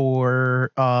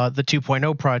for the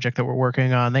 2.0 project that we're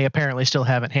working on, they apparently still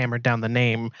haven't hammered down the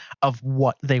name of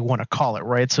what they want to call it,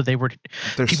 right? So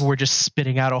people were just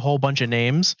spitting out a whole bunch of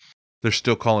names. They're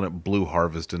still calling it Blue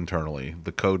Harvest internally,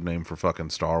 the code name for fucking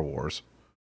Star Wars.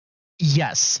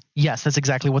 Yes, that's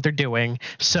exactly what they're doing.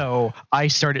 So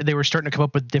they were starting to come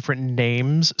up with different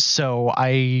names. So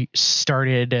I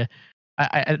started,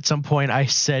 at some point I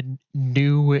said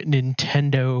new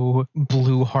Nintendo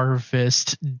Blue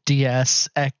Harvest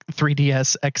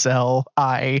 3DS XL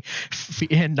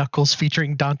and Knuckles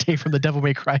featuring Dante from the Devil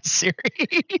May Cry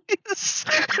series.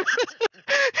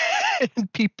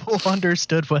 And people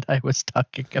understood what I was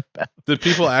talking about. Did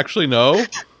people actually know?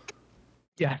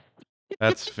 Yeah.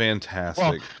 That's fantastic.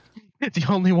 Well, the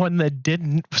only one that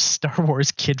didn't was Star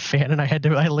Wars kid fan, and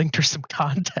I linked her some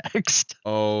context.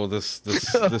 Oh, this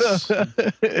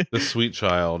sweet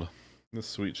child. This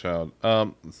sweet child.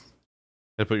 I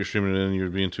put your streaming in, you're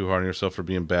being too hard on yourself for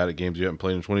being bad at games you haven't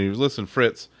played in 20 years. Listen,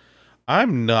 Fritz,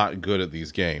 I'm not good at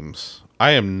these games.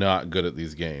 I am not good at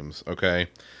these games, okay?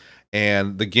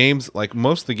 And the games, like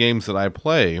most of the games that I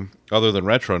play, other than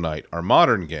Retro Night, are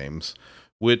modern games,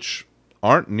 which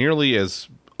aren't nearly as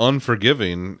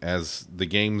unforgiving as the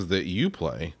games that you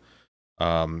play.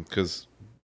 Because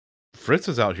Fritz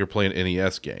is out here playing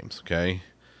NES games, okay?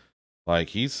 Like,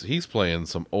 he's playing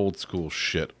some old school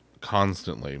shit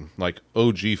constantly, like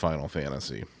OG Final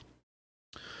Fantasy.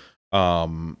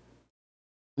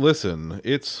 Listen,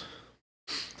 it's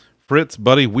Fritz,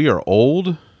 buddy, we are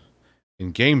old,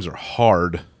 and games are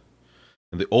hard.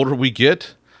 And the older we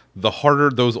get, the harder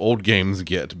those old games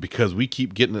get, because we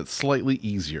keep getting it slightly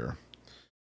easier.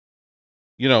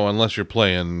 You know, unless you're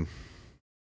playing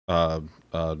a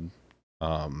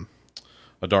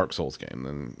Dark Souls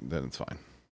game, then it's fine.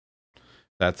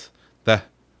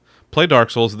 Play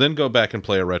Dark Souls, then go back and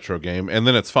play a retro game, and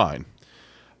then it's fine.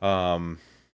 But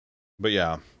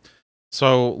yeah.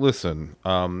 So listen,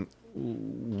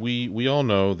 we all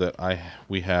know that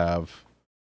we have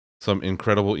some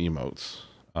incredible emotes.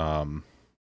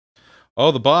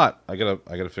 Oh, the bot! I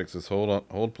gotta fix this. Hold on,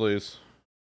 hold please.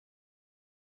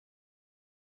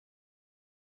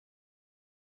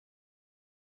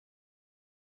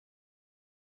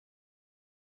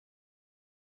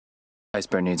 Ice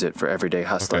Bear needs it for everyday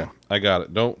hustling. Okay, I got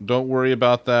it. Don't worry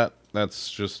about that.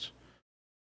 That's just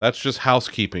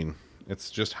housekeeping. It's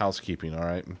just housekeeping, all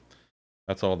right?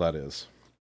 That's all that is.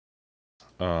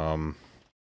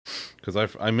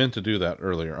 Because I meant to do that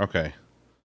earlier. Okay.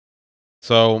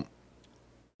 So,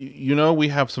 we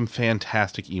have some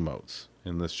fantastic emotes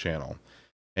in this channel.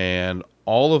 And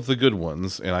all of the good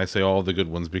ones, and I say all of the good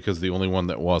ones because the only one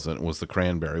that wasn't was the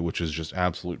cranberry, which is just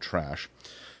absolute trash.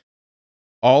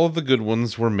 All of the good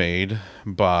ones were made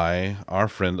by our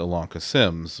friend Alonka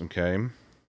Sims, okay?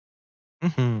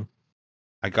 Mm-hmm.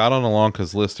 I got on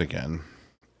Alonka's list again,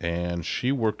 and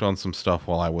she worked on some stuff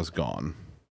while I was gone.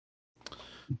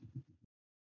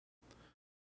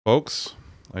 Folks,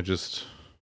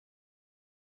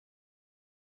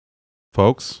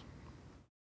 Folks,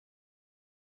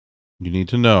 you need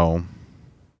to know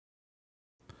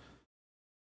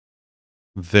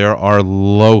there are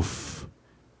loaf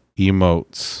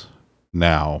emotes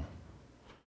now.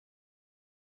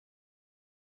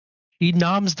 He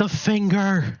noms the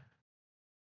finger.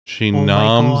 She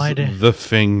noms the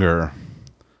finger.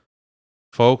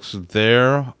 Folks,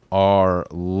 there are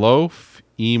loaf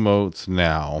emotes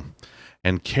now,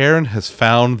 and Karen has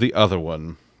found the other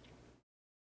one.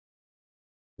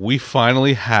 We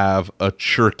finally have a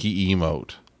Chirky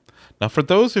emote. Now, for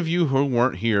those of you who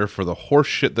weren't here for the horse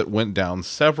shit that went down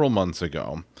several months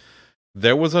ago,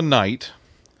 there was a night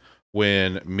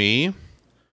when me,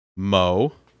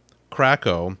 Mo,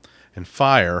 Krakow, and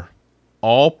Fire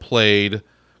all played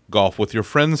golf with your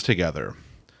friends together.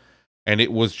 And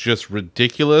it was just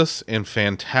ridiculous and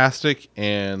fantastic,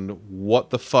 and what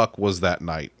the fuck was that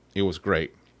night? It was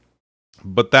great.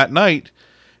 But that night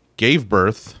gave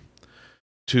birth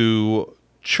to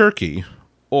Chirky,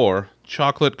 or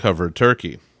chocolate-covered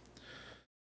turkey.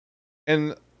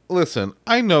 And listen,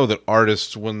 I know that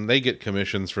artists, when they get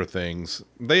commissions for things,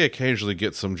 they occasionally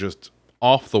get some just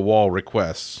off-the-wall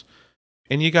requests.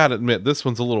 And you gotta admit, this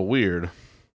one's a little weird.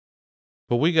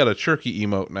 But we got a Chirky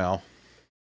emote now.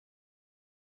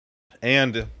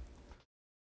 And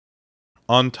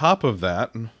on top of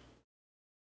that,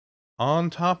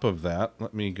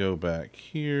 let me go back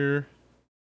here.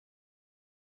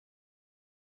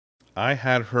 I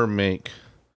had her make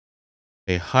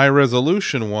a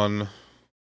high-resolution one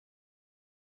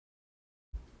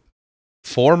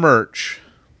for merch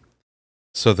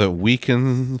so that we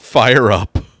can fire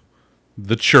up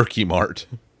the Chirky Mart.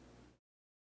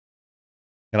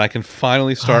 And I can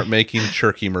finally start making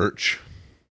Chirky merch.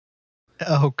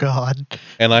 Oh, God.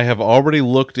 And I have already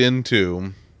looked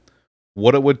into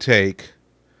what it would take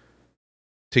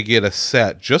to get a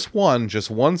set, just one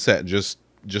set, just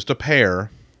a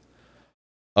pair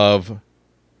of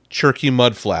Chirky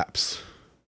mud flaps.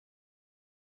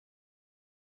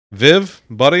 Viv,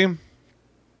 buddy,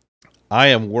 I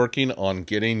am working on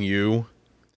getting you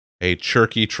a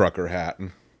Chirky trucker hat.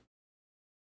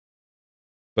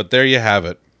 But there you have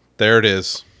it. There it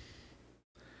is.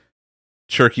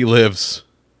 Chirky lives.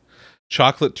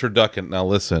 Chocolate turducken. Now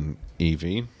listen,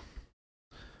 Evie.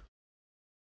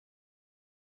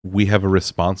 We have a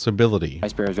responsibility.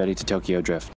 Ice Bear is ready to Tokyo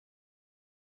Drift.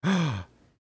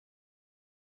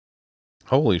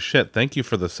 Holy shit, thank you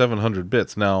for the 700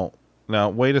 bits. Now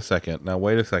wait a second.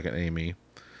 Amy.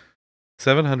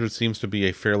 700 seems to be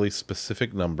a fairly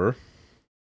specific number.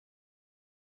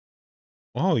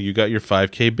 Oh, you got your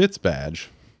 5K bits badge.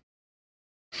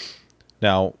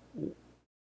 Now,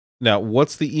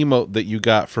 what's the emote that you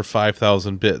got for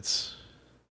 5,000 bits?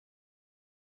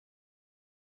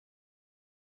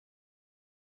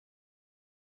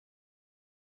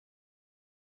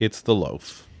 It's the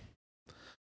loaf.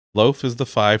 Loaf is the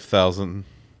 5,000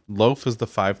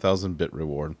 bit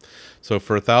reward. So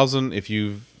for 1,000, if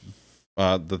you've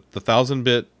the 1,000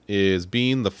 bit is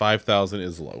bean, the 5,000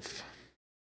 is loaf.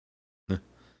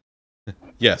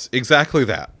 Yes, exactly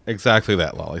that. Exactly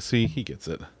that, Lolly. See, he gets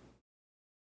it.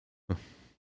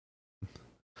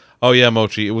 Oh yeah,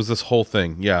 Mochi, it was this whole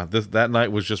thing. Yeah, that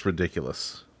night was just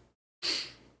ridiculous.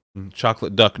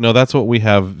 Chocolate duck. No, that's what we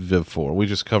have Viv for. We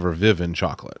just cover Viv in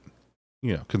chocolate.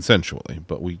 You know, consensually,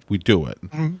 but we do it.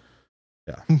 Mm-hmm.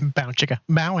 Yeah. Bow chicka.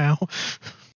 Bow wow.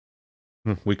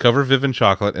 We cover Viv in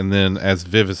chocolate, and then as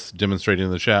Viv is demonstrating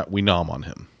in the chat, we nom on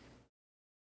him.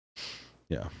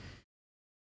 Yeah.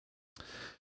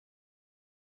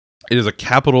 It is a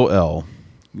capital L.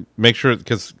 Make sure,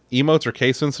 because emotes are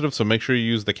case sensitive, so make sure you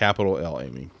use the capital L,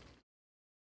 Amy.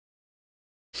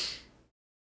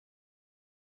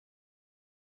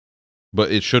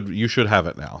 But you should have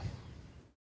it now.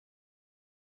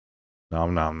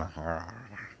 Nom nom.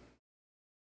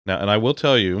 Now, and I will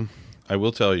tell you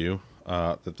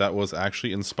that was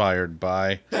actually inspired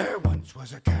by. There once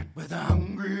was a cat with a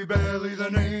hungry belly. The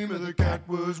name of the cat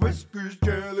was Whiskers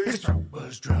Jelly. His throat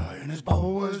was dry and his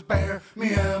bowl was bare.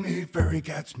 Meow, me furry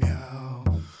cats meow.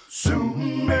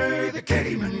 Soon may the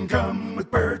cavemen come with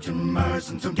birds and mice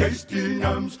and some tasty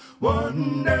nums.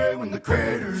 One day when the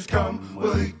critters come,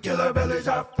 we'll eat till our bellies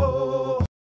are full.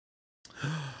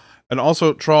 And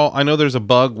also, Troll, I know there's a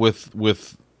bug with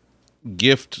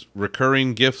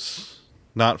recurring gifts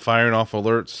not firing off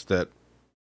alerts that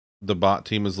the bot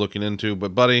team is looking into.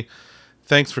 But, buddy,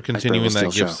 thanks for continuing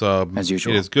that gift sub. As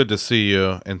usual. It is good to see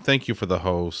you, and thank you for the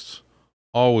host.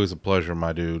 Always a pleasure,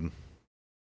 my dude.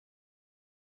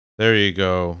 There you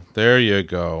go. There you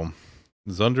go.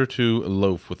 Zunder2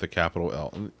 Loaf with a capital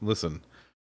L. Listen,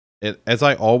 as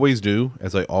I always do,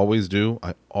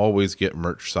 I always get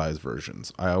merch size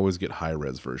versions. I always get high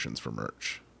res versions for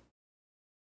merch.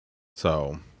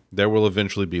 So there will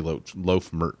eventually be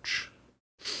loaf merch.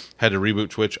 Had to reboot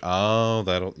Twitch. Oh,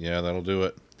 that'll do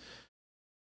it.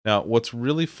 Now, what's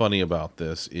really funny about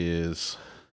this is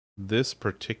this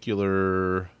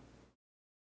particular.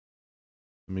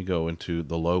 Let me go into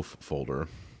the loaf folder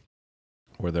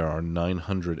where there are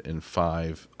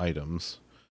 905 items.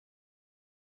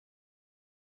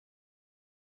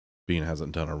 Bean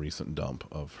hasn't done a recent dump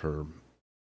of her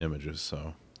images,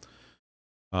 so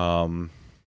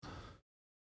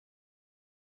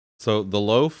so the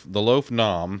loaf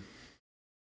nom.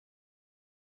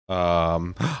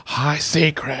 High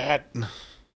secret.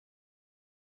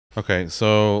 Okay,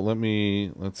 so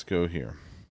let's go here.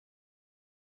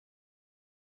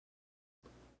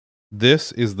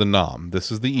 This is the nom.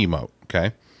 This is the emote,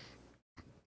 okay?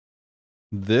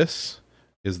 This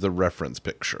is the reference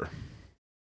picture.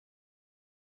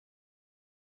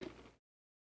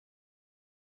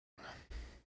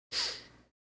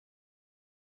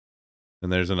 And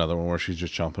there's another one where she's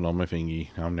just chomping on my fingy.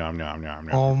 Nom nom nom nom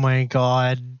nom. Oh my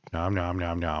god. Nom nom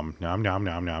nom nom nom nom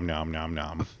nom nom nom nom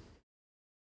nom.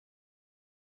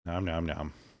 Nom nom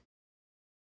nom.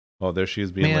 Oh, there she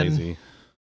is being lazy.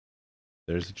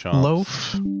 There's the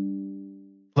chomps.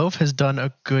 Loaf has done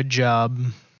a good job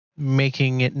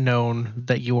making it known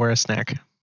that you are a snack.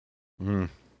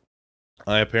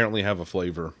 I apparently have a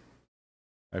flavor.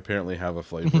 Probably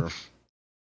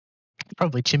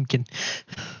Chimkin.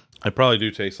 I probably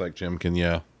do taste like Chimkin,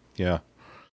 yeah.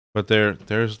 But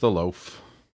there's the loaf.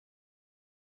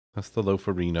 That's the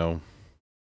loaferino.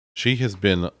 She has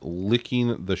been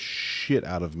licking the shit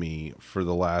out of me for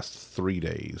the last 3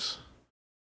 days.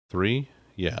 3?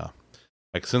 Yeah.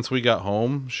 Like, since we got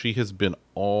home, she has been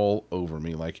all over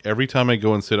me. Like, every time I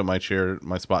go and sit at my chair,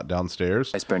 my spot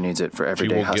downstairs, Iceberg needs it for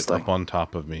everyday she will hustling. get up on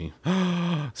top of me.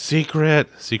 Secret,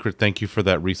 thank you for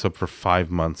that resub for 5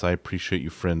 months. I appreciate you,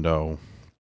 friendo.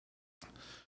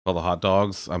 All the hot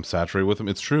dogs, I'm saturated with them.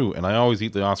 It's true, and I always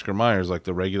eat the Oscar Mayers, like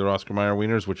the regular Oscar Mayer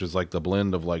wieners, which is like the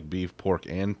blend of like beef, pork,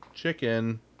 and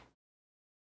chicken.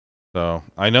 So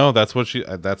I know that's what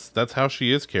that's how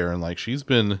she is, Karen. Like she's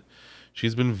been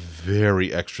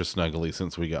very extra snuggly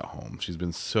since we got home. She's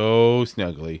been so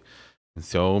snuggly, and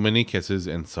so many kisses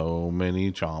and so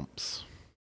many chomps.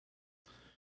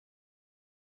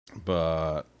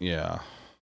 But yeah,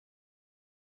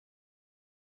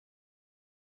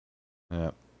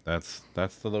 that's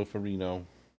the loaferino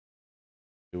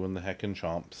doing the heckin'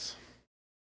 chomps,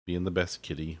 being the best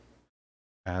kitty,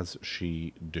 as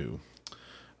she do.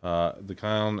 The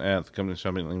clown at the company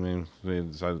shopping they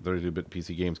decided 32-bit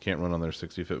PC games can't run on their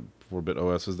 64-bit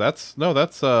OSs. That's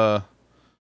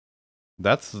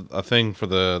a thing for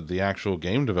the actual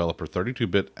game developer.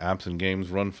 32-bit apps and games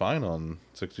run fine on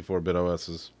 64-bit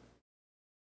OSs.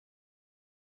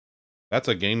 That's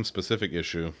a game-specific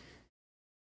issue.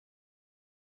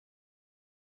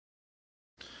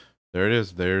 There it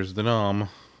is. There's the nom.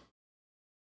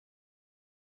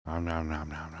 Nom nom nom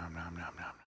nom nom nom nom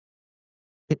nom.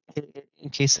 In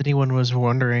case anyone was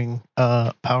wondering,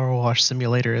 Power Wash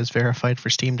Simulator is verified for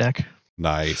Steam Deck.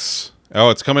 Nice. Oh,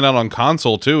 it's coming out on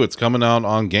console too. It's coming out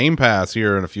on Game Pass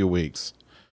here in a few weeks.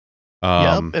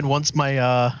 Yep, and once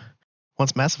Mass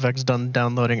Effect's done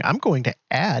downloading, I'm going to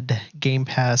add Game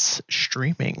Pass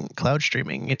streaming, cloud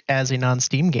streaming, as a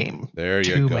non-Steam game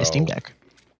to my Steam Deck.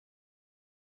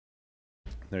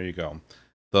 There you go.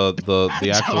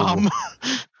 The actual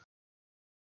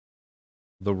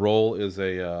the role is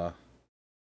a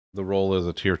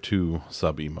tier 2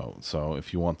 sub emote. So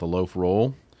if you want the loaf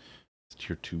roll, it's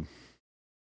tier 2.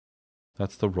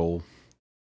 That's the roll.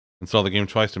 Install the game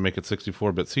twice to make it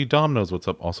 64-bit. See, Dom knows what's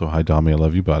up. Also, hi Dommy, I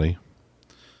love you, buddy.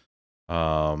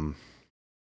 But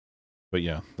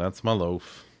yeah, that's my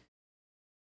loaf.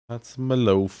 That's my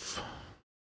loaf.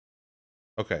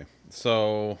 Okay,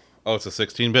 so it's a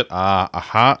 16-bit.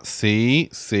 Aha. See,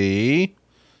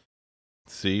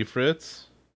 Fritz.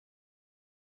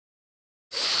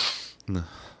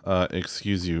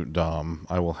 excuse you, Dom.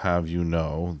 I will have you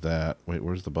know that. Wait,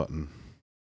 where's the button?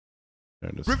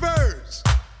 There it is. Reverse!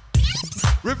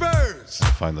 Reverse!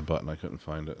 Find the button. I couldn't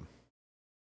find it.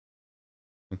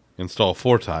 Install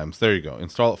 4 times. There you go.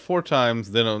 Install it 4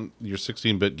 times. Then on your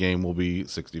 16-bit game will be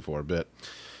 64-bit.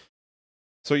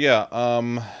 So yeah,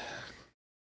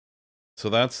 so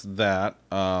that's that.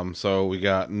 So we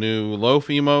got new loaf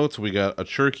emotes. We got a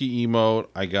turkey emote.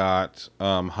 I got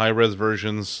high-res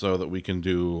versions so that we can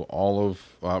do all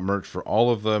of merch for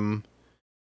all of them.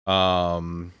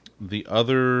 The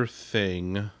other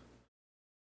thing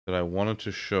that I wanted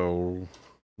to show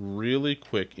really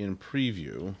quick in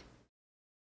preview.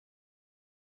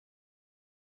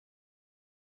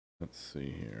 Let's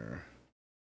see here.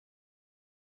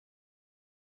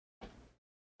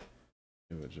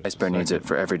 Iceberg needs it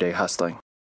for everyday hustling.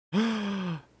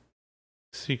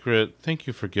 Secret, thank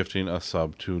you for gifting a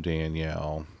sub to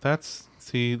Danielle. That's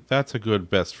a good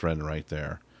best friend right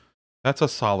there. That's a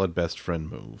solid best friend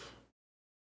move.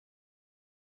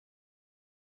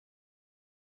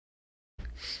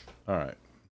 All right.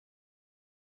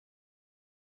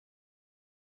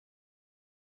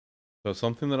 So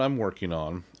something that I'm working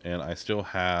on, and I still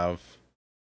have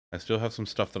some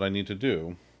stuff that I need to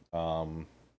do.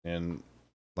 And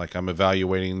like I'm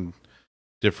evaluating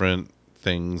different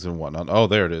things and whatnot. Oh,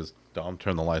 there it is. Dom,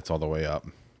 turn the lights all the way up.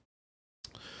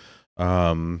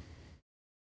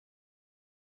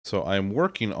 So I'm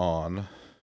working on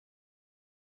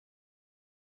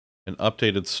an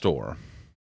updated store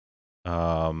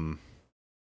that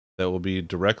will be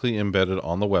directly embedded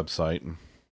on the website.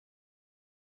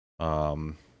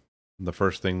 The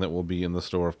first thing that will be in the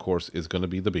store, of course, is going to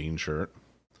be the bean shirt.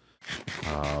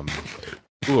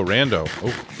 Ooh, a rando. Oh,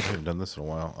 I haven't done this in a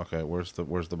while. Okay, where's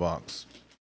the box?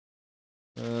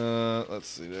 Let's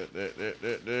see.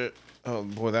 Oh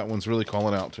boy, that one's really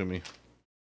calling out to me.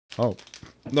 Oh,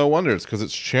 no wonder. It's because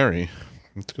it's cherry.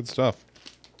 It's good stuff.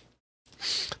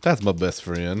 That's my best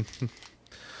friend.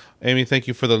 Amy, thank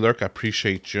you for the lurk. I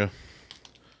appreciate you.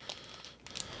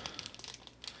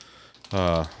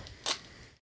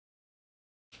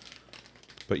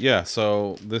 But yeah,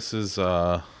 so this is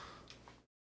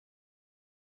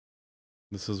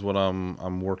what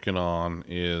I'm working on,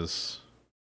 is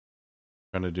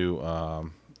trying to do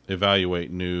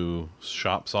evaluate new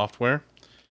shop software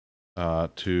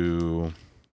to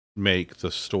make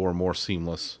the store more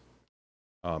seamless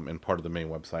and part of the main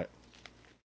website.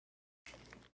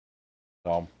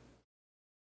 So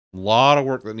a lot of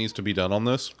work that needs to be done on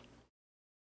this,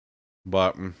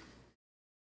 but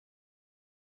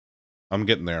I'm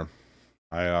getting there.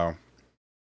 Yeah,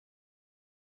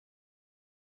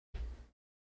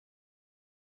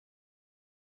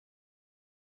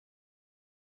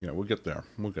 we'll get there.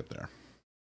 We'll get there.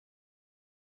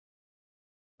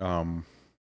 Of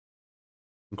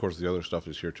course, the other stuff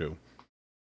is here too.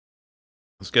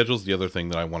 The schedule's the other thing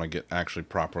that I want to get actually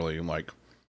properly, like,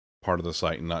 part of the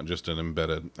site and not just an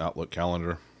embedded Outlook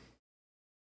calendar.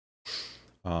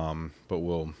 But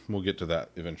we'll get to that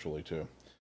eventually too.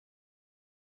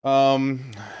 I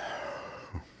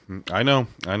know,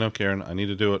 Karen. I need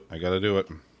to do it. I gotta do it.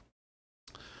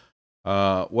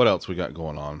 What else we got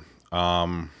going on?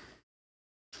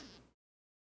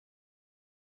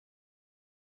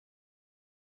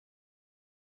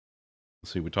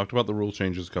 Let's see. We talked about the rule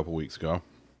changes a couple weeks ago.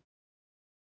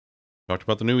 Talked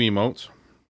about the new emotes.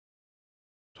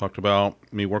 Talked about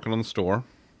me working on the store.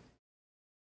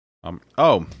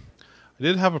 Oh, I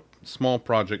did have a small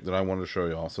project that I wanted to show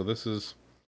y'all. So this is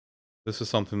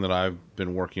something that I've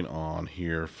been working on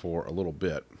here for a little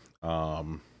bit.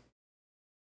 So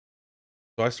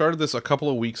I started this a couple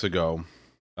of weeks ago,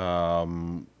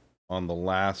 on the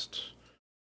last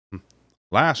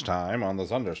time on the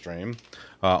zunderstream,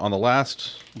 on the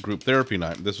last group therapy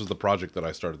night. This was the project that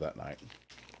I started that night.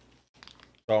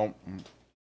 So,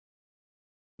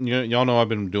 y'all know I've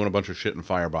been doing a bunch of shit in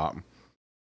Firebot.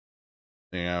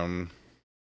 And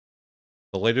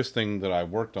the latest thing that I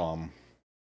worked on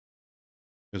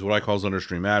is what I call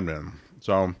zunderstream admin.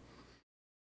 So,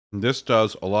 this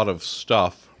does a lot of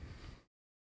stuff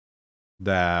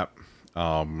that,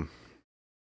 the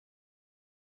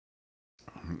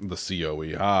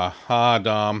COE. Ha,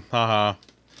 Dom. Ha.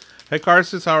 Hey,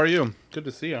 Carsis, how are you? Good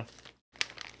to see you.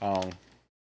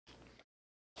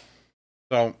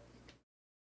 So,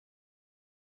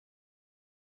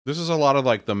 this is a lot of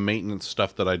like the maintenance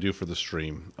stuff that I do for the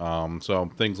stream. So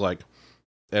things like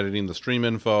editing the stream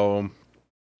info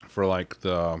for like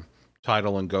the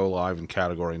title and go live and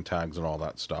category and tags and all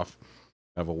that stuff.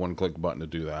 I have a one-click button to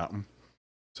do that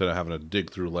instead of having to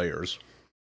dig through layers.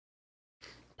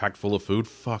 Packed full of food?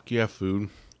 Fuck yeah, food.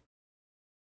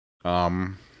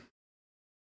 Things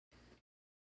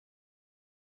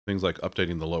like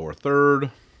updating the lower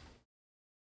third,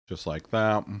 just like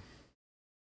that.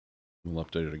 We'll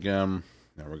update it again.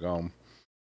 There we go.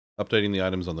 Updating the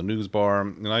items on the news bar.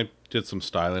 And I did some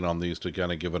styling on these to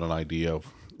kind of give it an idea of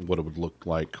what it would look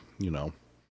like, you know,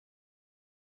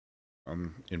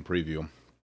 in preview.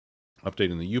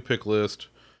 Updating the U-pick list,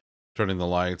 turning the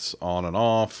lights on and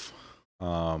off,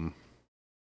 a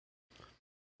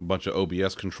bunch of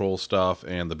OBS control stuff,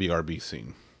 and the BRB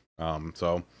scene.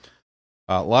 So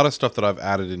a lot of stuff that I've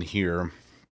added in here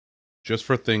just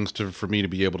for things for me to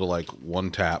be able to, like, one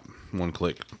tap, one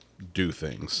click, do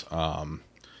things.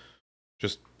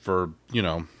 Just for, you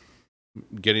know,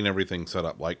 getting everything set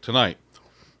up. Like tonight,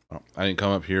 I didn't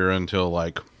come up here until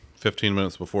like 15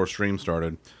 minutes before stream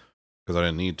started because I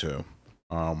didn't need to.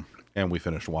 And we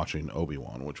finished watching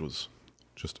Obi-Wan, which was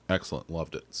just excellent.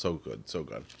 Loved it. So good. So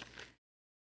good.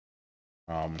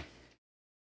 But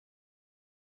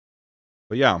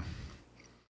yeah.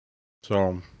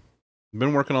 So,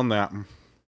 been working on that.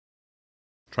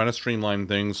 Trying to streamline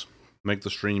things. Make the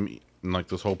stream, like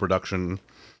this whole production,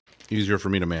 easier for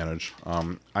me to manage.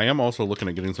 I am also looking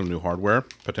at getting some new hardware,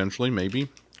 potentially, maybe.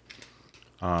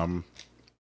 I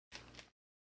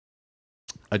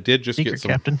did just secret get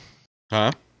some... Captain.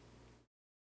 Huh?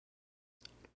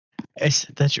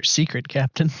 That's your secret,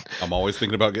 Captain. I'm always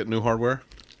thinking about getting new hardware.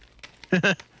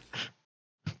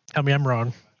 Tell me I'm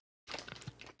wrong.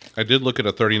 I did look at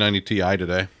a 3090 Ti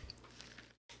today.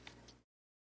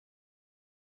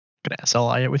 Gonna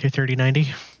SLI it with your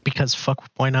 3090 because fuck,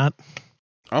 why not?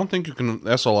 I don't think you can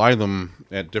SLI them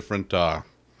at different. I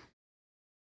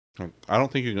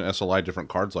don't think you can SLI different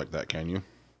cards like that. Can you?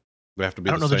 They have to be.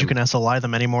 I don't know that you can SLI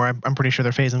them anymore. I'm pretty sure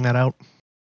they're phasing that out.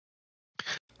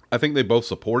 I think they both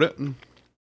support it.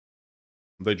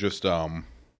 They just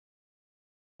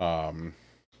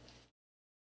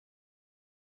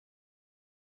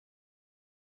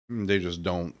they just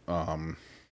don't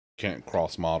can't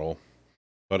cross model.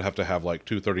 So I'd have to have like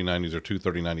two 3090s or two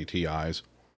 3090 Ti's.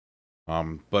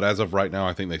 But as of right now,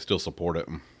 I think they still support it.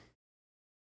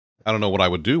 I don't know what I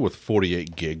would do with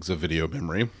 48 gigs of video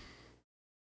memory.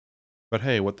 But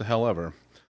hey, what the hell ever.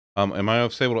 Am I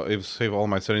able to save all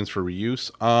my settings for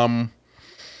reuse?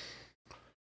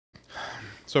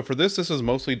 So for this is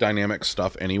mostly dynamic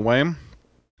stuff anyway,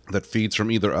 that feeds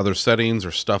from either other settings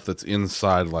or stuff that's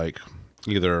inside, like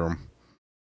either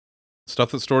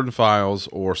stuff that's stored in files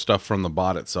or stuff from the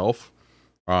bot itself.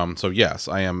 So yes,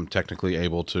 I am technically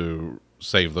able to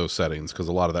save those settings because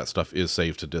a lot of that stuff is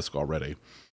saved to disk already.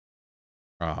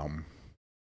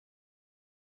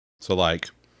 So like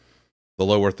the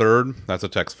lower third, that's a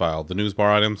text file. The news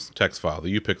bar items, text file. The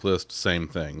U-pick list, same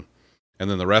thing. And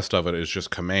then the rest of it is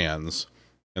just commands.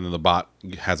 And then the bot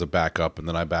has a backup, and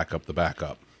then I back up the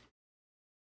backup.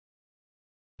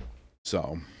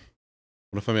 So,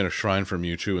 what if I made a shrine for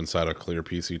Mewtwo inside a clear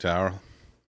PC tower?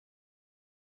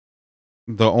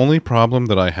 The only problem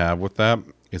that I have with that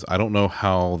is I don't know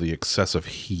how the excessive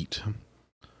heat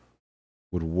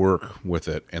would work with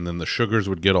it, and then the sugars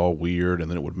would get all weird, and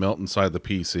then it would melt inside the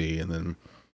PC, and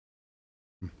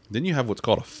then you have what's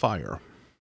called a fire.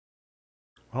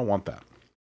 I don't want that.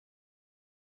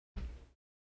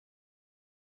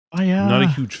 I'm not a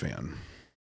huge fan.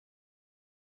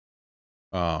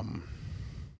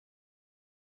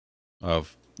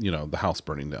 Of, you know, the house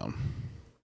burning down.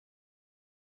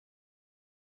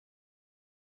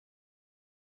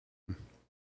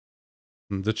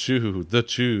 The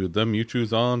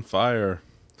Mewtwo's on fire.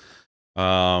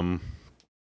 But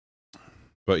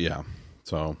yeah,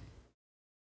 so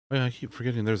oh yeah, I keep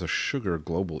forgetting there's a sugar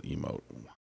global emote.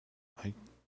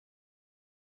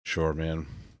 Sure, man.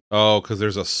 Oh, because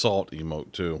there's a salt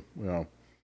emote too. Yeah,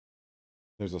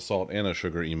 there's a salt and a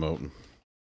sugar emote.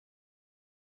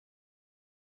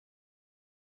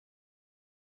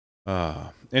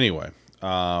 Anyway,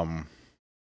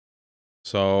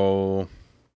 so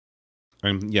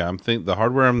the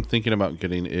hardware I'm thinking about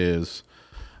getting is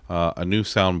a new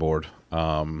soundboard.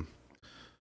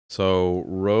 So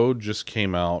Rode just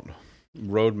came out.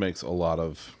 Rode makes a lot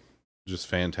of just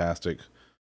fantastic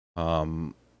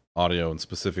audio and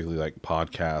specifically like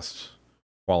podcast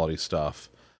quality stuff.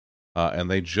 And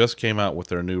they just came out with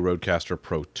their new Rodecaster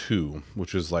Pro 2,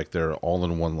 which is like their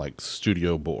all-in-one like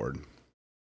studio board.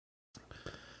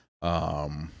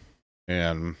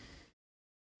 And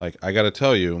like I gotta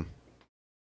tell you,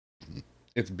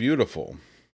 it's beautiful.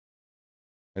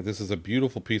 Like, this is a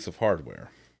beautiful piece of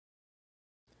hardware.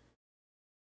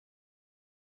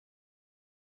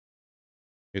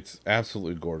 It's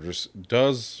absolutely gorgeous.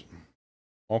 Does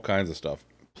all kinds of stuff.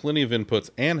 plenty of inputs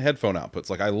and headphone outputs.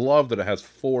 Like, I love that it has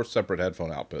 4 separate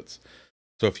headphone outputs.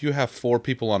 So if you have 4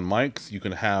 people on mics, you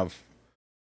can have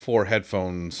 4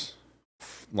 headphones,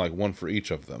 like one for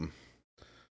each of them.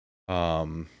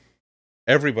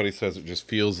 Everybody says it just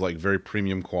feels like very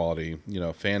premium quality, you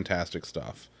know, fantastic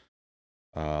stuff.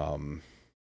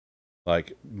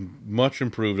 Like, much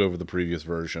improved over the previous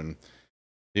version.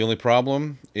 The only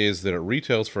problem is that it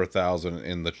retails for $1,000,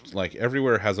 and like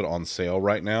everywhere has it on sale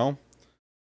right now,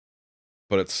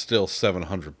 but it's still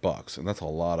 $700, and that's a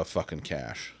lot of fucking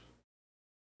cash.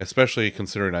 Especially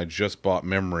considering I just bought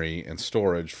memory and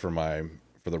storage for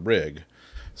the rig.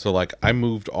 So like, I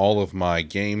moved all of my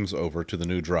games over to the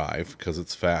new drive because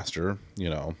it's faster, you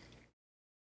know.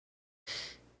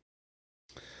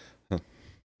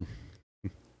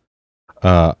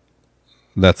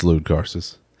 That's Lude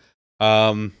Garces.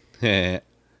 But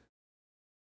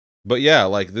yeah,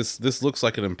 like this looks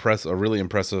like a really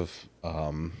impressive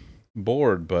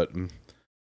board, but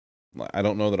I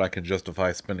don't know that I can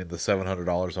justify spending the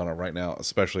 $700 on it right now,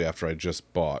 especially after I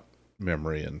just bought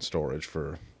memory and storage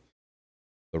for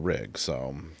the rig.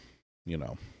 So, you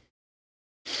know,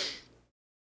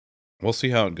 we'll see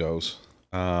how it goes.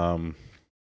 We'll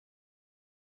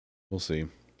see.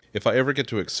 If I ever get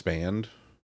to expand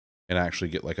and actually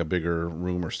get like a bigger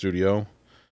room or studio,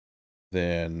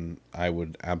 then I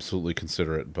would absolutely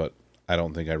consider it, but I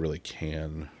don't think I really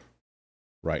can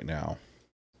right now.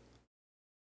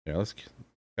 Yeah,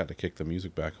 got to kick the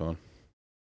music back on.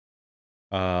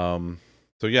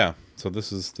 So yeah, so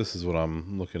this is what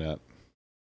I'm looking at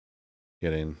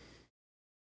getting.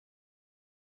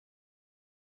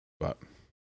 But,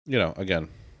 you know, again,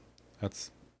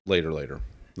 that's later.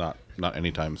 Not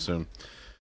anytime soon.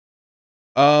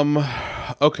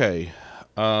 Okay.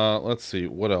 Let's see,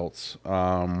 what else?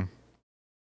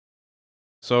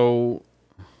 So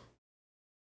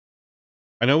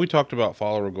I know we talked about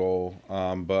follower goal,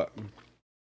 but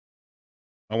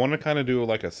I want to kind of do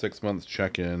like a 6-month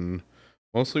check-in,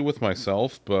 mostly with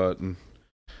myself, but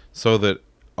so that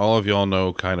all of y'all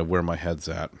know kind of where my head's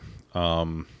at.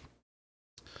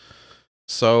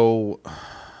 So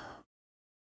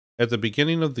at the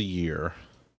beginning of the year,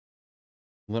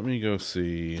 let me go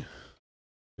see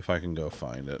if I can go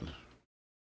find it.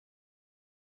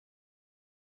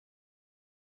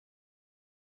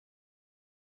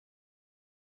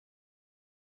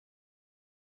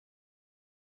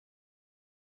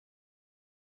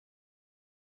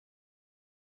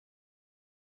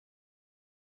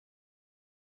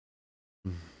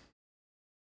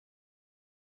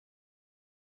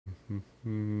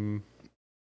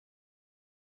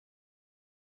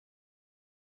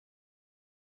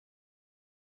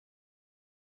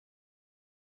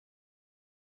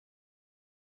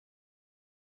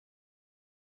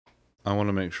 I want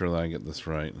to make sure that I get this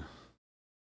right.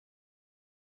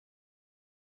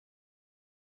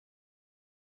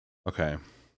 Okay.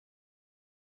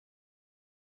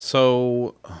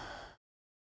 So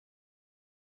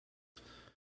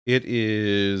it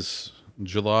is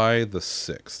July the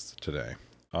 6th today.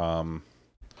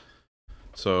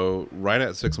 So right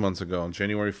at 6 months ago, on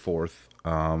January 4th,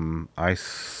 I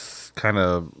kind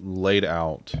of laid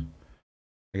out,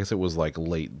 I guess it was like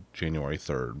late January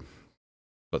 3rd,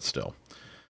 but still.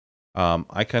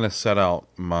 I kind of set out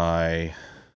my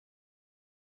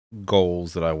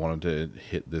goals that I wanted to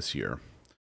hit this year.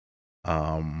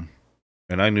 And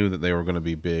I knew that they were going to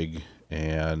be big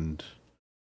and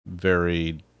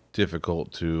very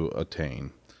difficult to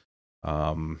attain.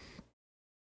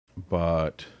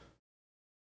 But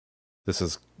this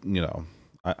is, you know,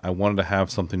 I wanted to have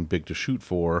something big to shoot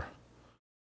for,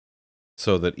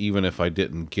 so that even if I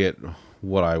didn't get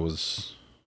what I was,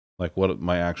 like what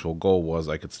my actual goal was,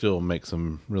 I could still make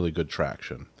some really good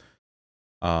traction.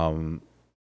 I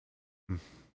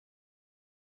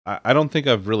don't think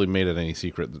I've really made it any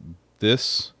secret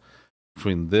that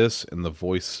between this and the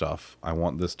voice stuff, I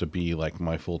want this to be like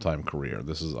my full-time career.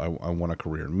 I want a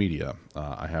career in media.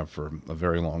 I have for a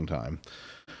very long time.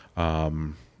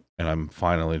 And I'm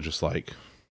finally just like,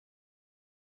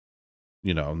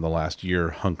 you know, in the last year,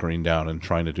 hunkering down and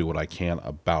trying to do what I can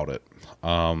about it.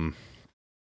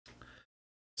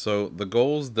 So the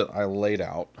goals that I laid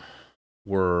out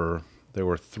there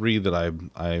were 3 that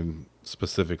I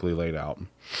specifically laid out.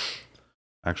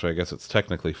 Actually, I guess it's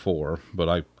technically 4, but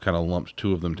I kind of lumped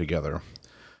 2 of them together.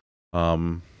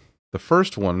 The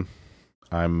first one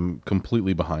I'm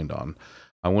completely behind on.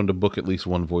 I wanted to book at least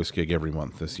 1 voice gig every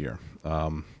month this year.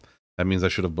 That means I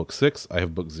should have booked 6. I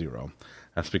have booked 0.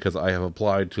 That's because I have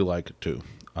applied to like 2.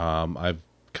 I've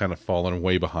kind of fallen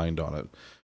way behind on it.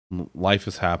 Life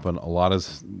has happened. A lot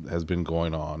has been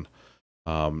going on.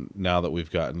 Now that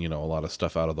we've gotten, a lot of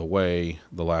stuff out of the way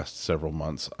the last several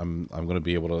months, I'm going to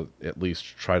be able to at least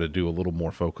try to do a little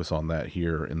more focus on that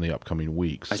here in the upcoming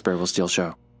weeks. Iceberg will still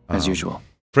show, as usual.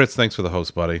 Fritz, thanks for the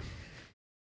host, buddy.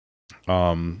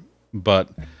 But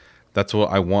that's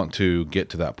what I want to get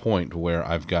to, that point where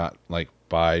I've got, like,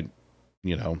 by,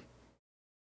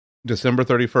 December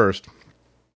 31st,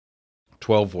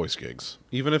 12 voice gigs.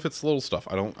 Even if it's little stuff,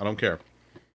 I don't care.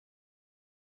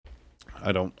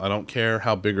 I don't care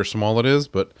how big or small it is,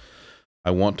 but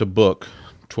I want to book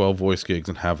 12 voice gigs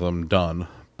and have them done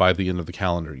by the end of the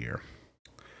calendar year.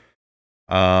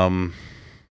 Pay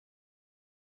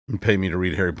me to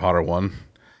read Harry Potter 1.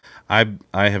 I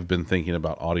have been thinking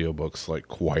about audiobooks like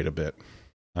quite a bit.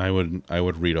 I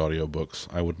would read audiobooks.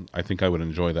 I think I would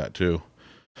enjoy that too.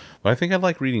 But I think I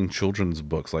like reading children's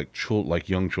books, like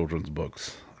young children's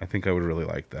books. I think I would really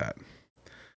like that.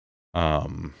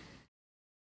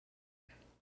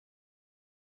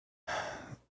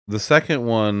 The second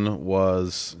one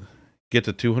was get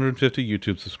to 250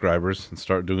 YouTube subscribers and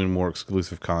start doing more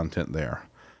exclusive content there.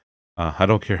 I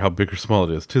don't care how big or small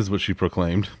it is. 'Tis what she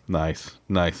proclaimed. Nice,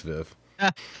 Viv.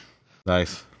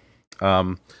 Nice.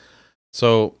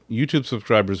 So YouTube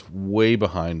subscribers way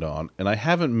behind on, and I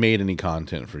haven't made any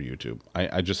content for YouTube.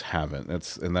 I just haven't.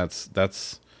 That's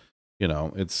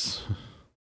it's.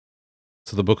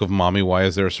 So the book of Mommy, why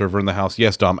is there a server in the house?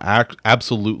 Yes, Dom,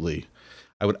 absolutely.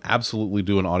 I would absolutely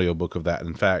do an audiobook of that.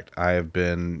 In fact, I have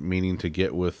been meaning to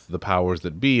get with the powers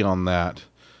that be on that,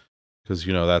 because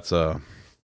that's a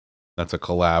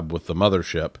collab with the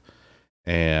mothership,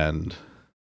 and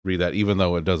read that, even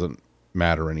though it doesn't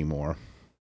matter anymore.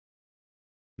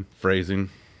 Phrasing.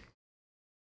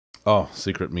 Oh,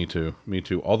 secret, me too.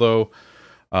 Although,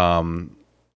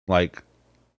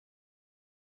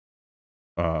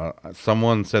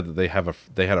 someone said that they had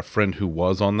a friend who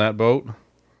was on that boat.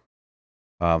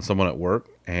 Someone at work,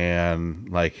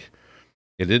 and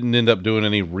it didn't end up doing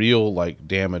any real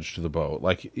damage to the boat.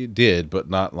 It did, but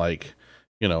not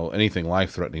anything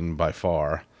life-threatening by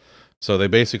far. So they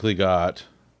basically got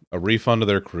a refund of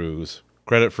their cruise,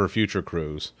 credit for a future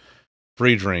cruise,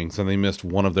 free drinks, and they missed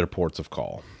one of their ports of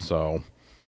call. So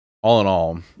all in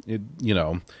all, it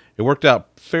worked out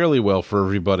fairly well for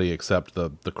everybody except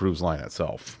the cruise line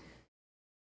itself.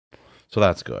 So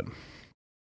that's good.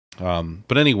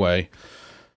 But anyway,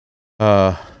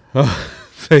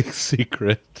 fake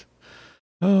secret.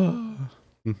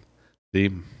 See,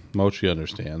 Mochi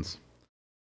understands.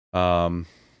 Dan's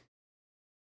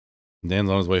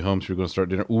on his way home, so you're going to start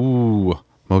dinner. Ooh,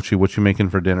 Mochi, what you making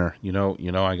for dinner?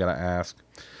 I gotta ask.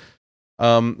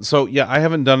 So yeah, I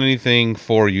haven't done anything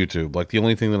for YouTube. The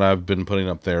only thing that I've been putting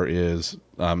up there is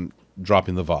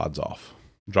dropping the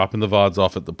VODs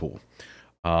off at the pool.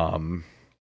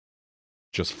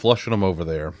 Just flushing them over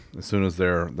there as soon as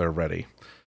they're ready.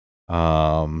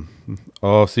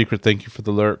 Oh, secret, thank you for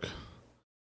the lurk.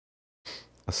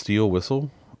 A steel whistle?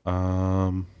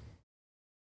 I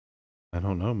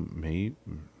don't know, mate.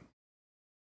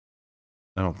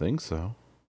 I don't think so.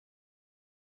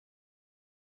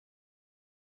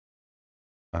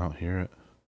 I don't hear it.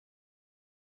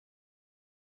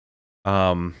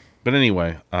 But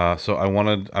anyway, so I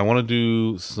want to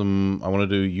do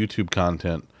YouTube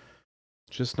content.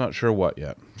 Just not sure what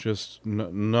yet. Just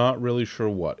not really sure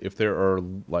what. If there are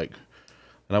and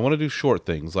I want to do short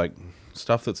things,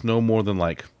 stuff that's no more than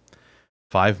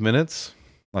 5 minutes.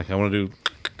 I want to do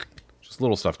just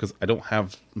little stuff, because I don't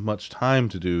have much time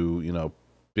to do,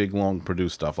 big, long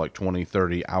produced stuff, 20,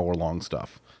 30 hour long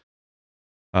stuff.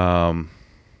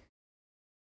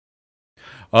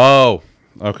 Oh,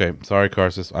 okay. Sorry,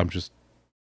 Carsus. I'm just,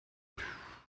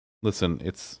 listen,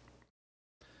 it's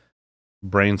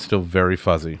brain's still very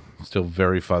fuzzy.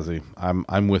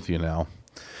 I'm with you now.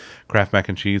 Kraft mac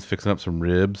and cheese, fixing up some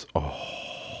ribs. Oh,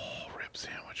 rib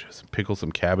sandwiches. Pickle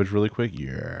some cabbage really quick.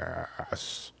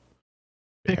 Yes.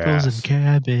 Pickles and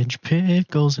cabbage.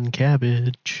 Pickles and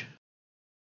cabbage.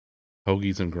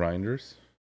 Hoagies and grinders.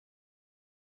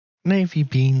 Navy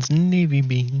beans.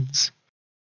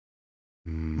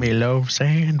 Meatloaf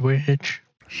sandwich.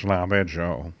 Slabby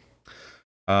Joe.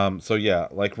 So yeah,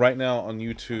 right now on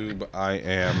YouTube, I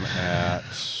am at,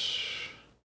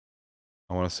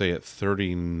 I want to say at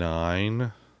 39.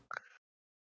 Let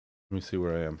me see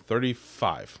where I am.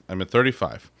 35. I'm at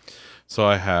 35. So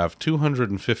I have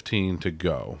 215 to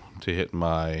go to hit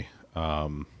my,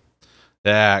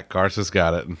 Garces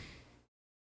got it.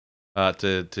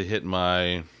 To hit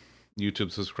my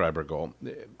YouTube subscriber goal.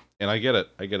 And I get it.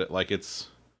 It's,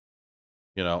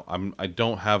 I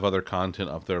don't have other content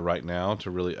up there right now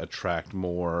to really attract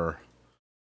more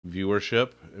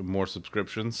viewership, more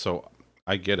subscriptions. So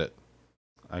I get it.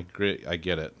 I agree. I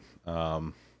get it.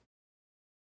 What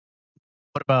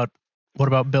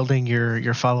about building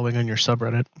your following on your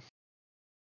subreddit?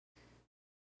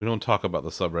 We don't talk about the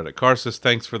subreddit. Karsus,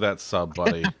 thanks for that sub,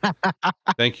 buddy.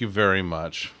 Thank you very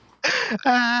much.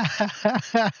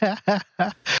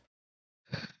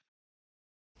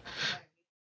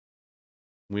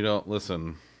 We don't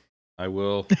listen. I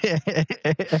will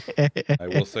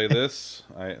say this.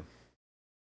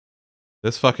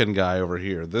 This fucking guy over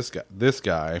here, this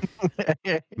guy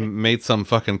made some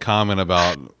fucking comment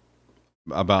about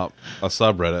a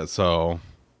subreddit, so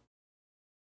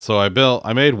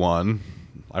I made one.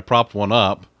 I propped one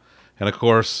up, and of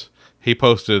course, he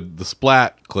posted the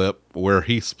splat clip where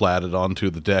he splatted onto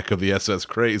the deck of the SS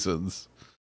Crazens.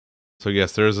 So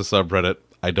yes, there is a subreddit.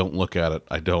 I don't look at it.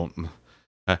 I don't.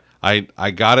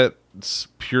 I got it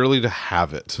purely to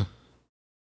have it.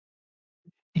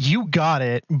 You got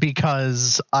it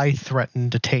because I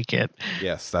threatened to take it.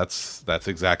 Yes, that's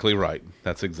exactly right.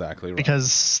 That's exactly right.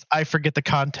 Because I forget the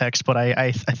context, but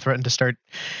I threatened to start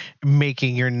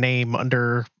making your name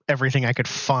under everything I could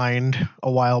find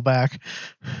a while back.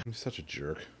 You're such a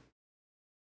jerk.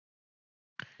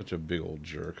 Such a big old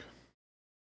jerk.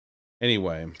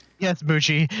 Anyway. Yes,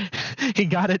 Moochie. He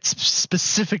got it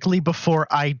specifically before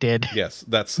I did. Yes,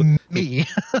 that's me.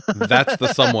 That's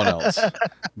the someone else.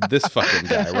 This fucking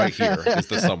guy right here is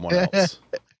the someone else.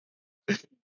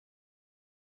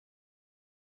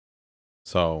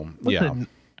 So, yeah.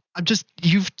 I'm just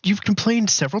you've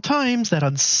complained several times that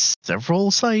on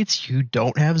several sites you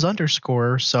don't have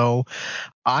Zunderscore, so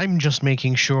I'm just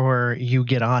making sure you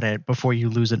get on it before you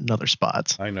lose it in other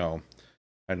spots. I know.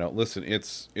 Listen,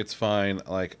 it's fine.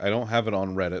 Like, I don't have it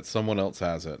on Reddit. Someone else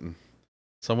has it.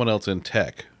 Someone else in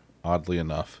tech, oddly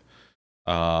enough.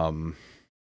 God,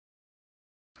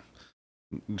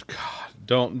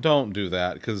 don't do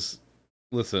that, because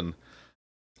listen,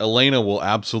 Elena will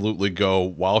absolutely go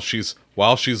while she's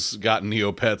got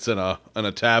Neopets in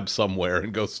a tab somewhere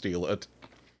and go steal it.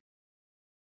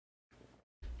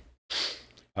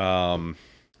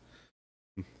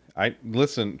 I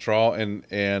listen, Trawl,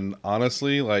 and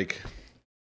honestly, like,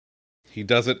 he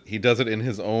does it in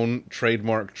his own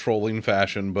trademark trolling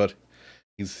fashion, but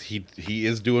he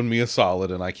is doing me a solid,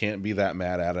 and I can't be that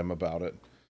mad at him about it.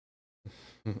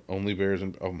 Only bears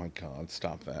and oh my god,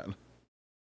 stop that.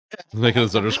 Making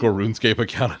this underscore RuneScape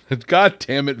account. God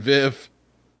damn it, Viv.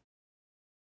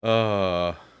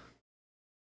 God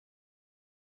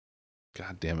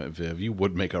damn it, Viv. You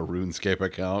would make a RuneScape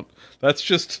account. That's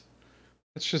just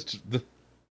the.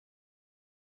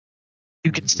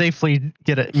 You could safely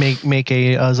make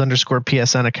a Zunderscore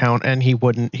PSN account, and he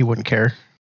wouldn't care.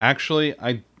 Actually,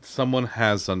 someone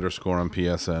has Zunderscore on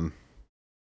PSN.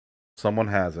 Someone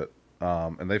has it,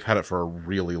 and they've had it for a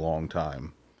really long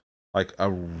time, like a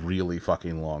really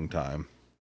fucking long time.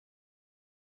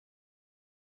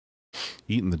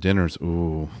 Eating the dinners.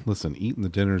 Ooh, listen, eating the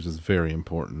dinners is very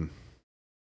important.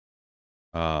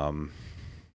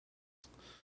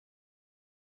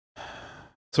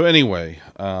 So anyway,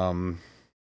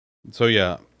 so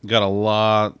yeah, got a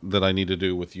lot that I need to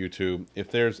do with YouTube. If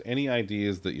there's any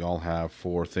ideas that y'all have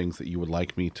for things that you would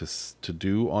like me to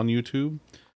do on YouTube,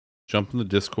 jump in the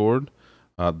Discord.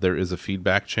 There is a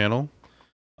feedback channel.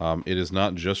 It is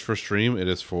not just for stream. It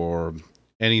is for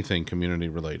anything community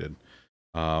related.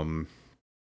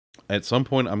 At some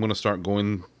point, I'm going to start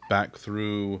going back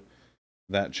through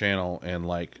that channel and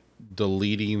like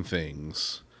deleting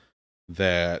things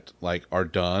that like are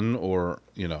done, or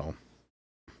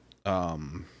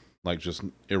like just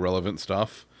irrelevant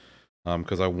stuff,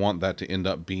 because I want that to end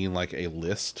up being like a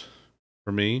list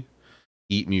for me.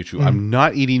 Eat Mewtwo. I'm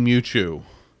not eating Mewtwo.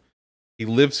 He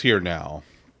lives here now.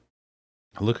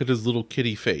 Look at his little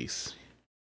kitty face.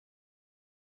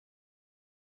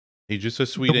 He's just a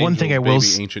sweet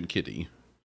ancient kitty.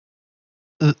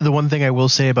 The one thing I will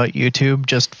say about YouTube,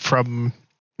 just from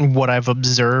what I've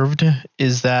observed,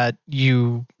 is that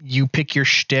you pick your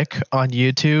shtick on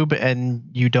YouTube and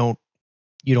you don't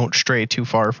stray too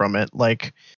far from it.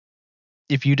 Like,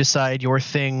 if you decide your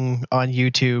thing on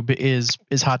YouTube is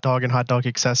hot dog and hot dog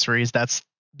accessories, that's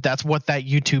what that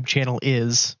YouTube channel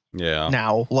is. Yeah.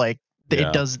 Now, like,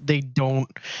 they don't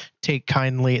take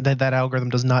kindly, that algorithm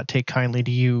does not take kindly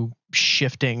to you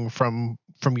shifting from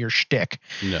your shtick.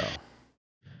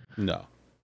 No.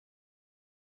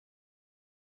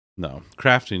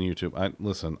 Crafting YouTube.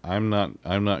 Listen, I'm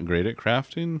not great at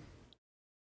crafting,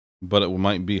 but it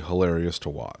might be hilarious to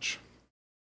watch.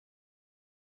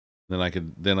 Then I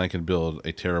could build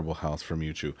a terrible house for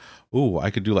Mewtwo. Ooh, I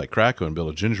could do like Krako and build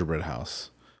a gingerbread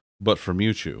house, but for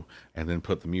Mewtwo, and then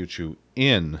put the Mewtwo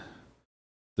in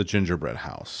the gingerbread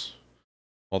house.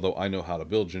 Although I know how to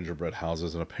build gingerbread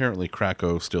houses, and apparently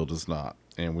Krakow still does not.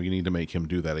 And we need to make him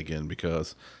do that again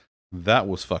because that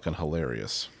was fucking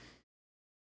hilarious.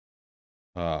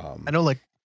 I know, like,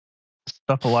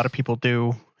 stuff a lot of people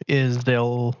do is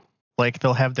they'll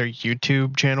have their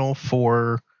YouTube channel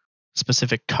for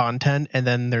specific content, and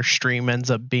then their stream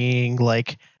ends up being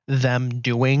like them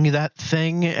doing that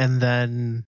thing, and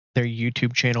then their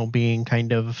YouTube channel being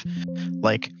kind of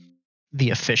like the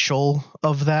official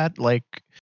of that. Like,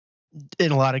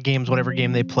 in a lot of games, whatever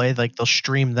game they play, like, they'll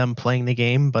stream them playing the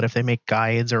game, but if they make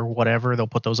guides or whatever, they'll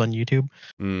put those on YouTube.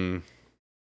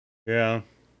 Yeah.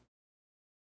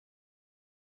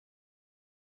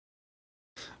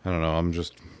 I don't know. I'm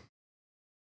just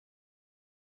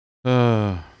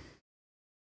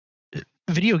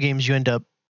video games, you end up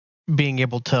being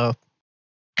able to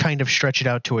kind of stretch it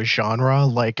out to a genre,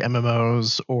 like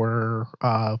MMOs or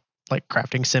like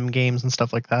crafting sim games and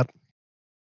stuff like that.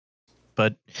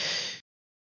 But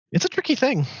it's a tricky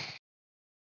thing.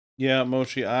 Yeah,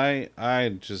 Mochi, I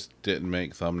just didn't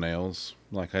make thumbnails.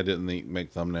 Like, I didn't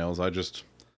make thumbnails.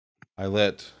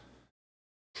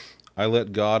 I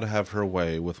let God have her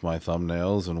way with my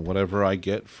thumbnails, and whatever I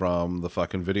get from the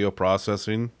fucking video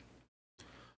processing,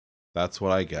 that's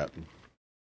what I get.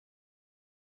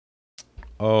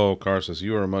 Oh, Karsus,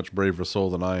 you are a much braver soul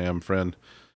than I am, friend.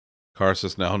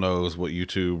 Karsus now knows what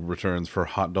YouTube returns for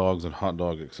hot dogs and hot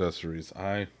dog accessories.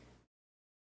 I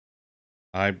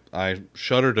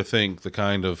shudder to think the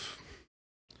kind of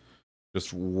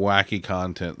just wacky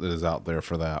content that is out there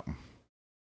for that.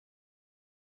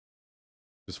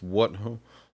 Just what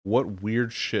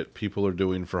weird shit people are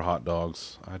doing for hot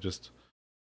dogs. I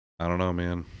don't know,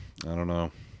 man. I don't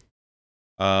know.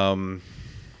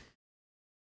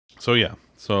 So yeah.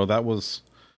 So that's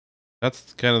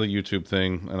kind of the YouTube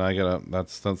thing, and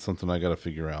that's something I gotta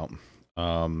figure out.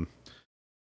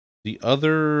 The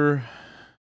other,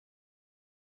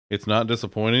 it's not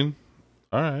disappointing.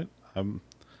 All right.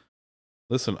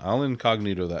 Listen, I'll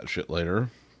incognito that shit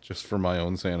later, just for my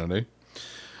own sanity.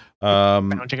 Yeah,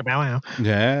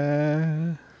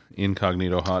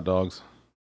 incognito hot dogs.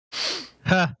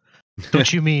 Huh.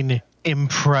 Don't you mean in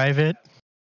private?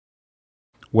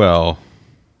 Well,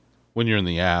 when you're in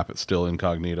the app, it's still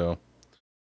incognito.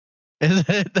 Is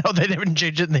it? No, they didn't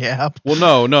change it in the app.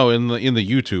 Well, no, in the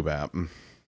YouTube app,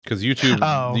 because the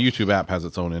YouTube app has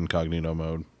its own incognito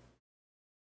mode.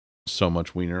 So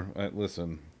much wiener.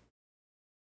 Listen,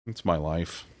 it's my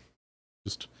life.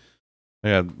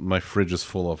 My fridge is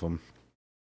full of them.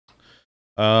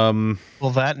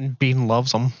 Well, that and Bean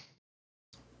loves them.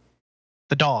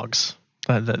 The dogs,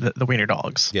 the wiener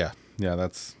dogs. Yeah,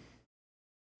 that's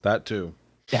that too.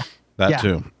 Yeah, that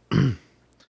too.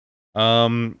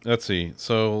 Let's see.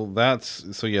 So that's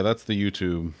the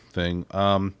YouTube thing.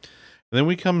 And then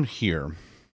we come here.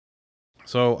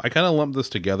 So I kind of lumped this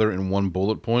together in one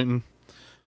bullet point.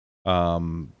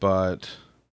 But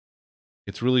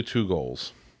it's really two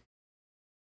goals.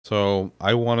 So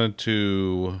I wanted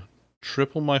to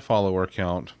triple my follower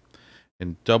count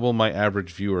and double my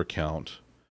average viewer count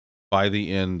by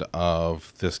the end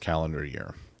of this calendar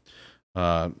year.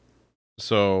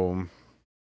 So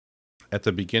at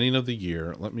the beginning of the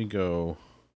year, let me go,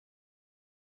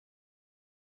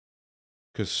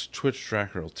 because Twitch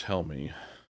Tracker will tell me.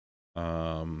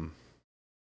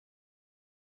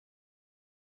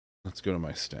 Let's go to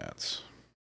my stats.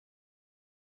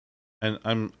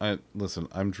 And listen,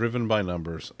 I'm driven by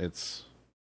numbers. It's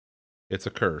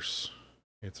a curse.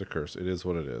 It's a curse. It is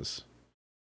what it is.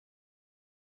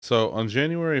 So on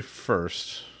January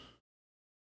 1st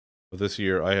of this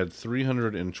year, I had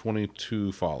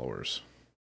 322 followers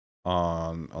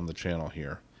on the channel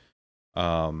here.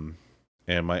 And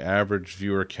my average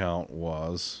viewer count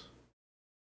was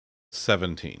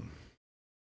 17.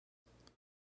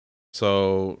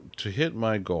 So to hit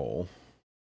my goal,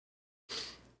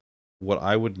 what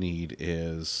I would need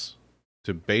is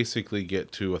to basically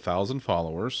get to 1,000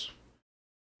 followers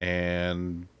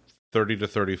and 30 to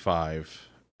 35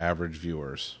 average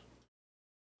viewers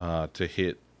to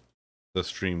hit the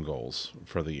stream goals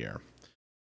for the year.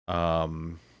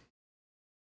 Now,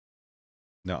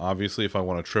 obviously, if I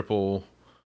want to triple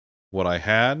what I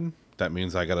had, that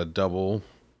means I got to double.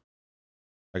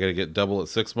 I got to get double at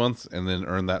 6 months and then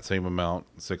earn that same amount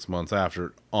 6 months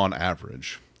after on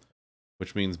average,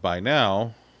 which means by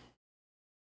now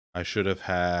I should have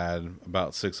had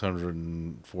about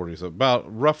 640, so about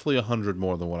roughly 100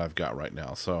 more than what I've got right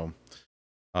now. So,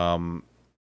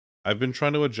 I've been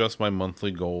trying to adjust my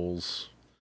monthly goals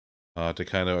to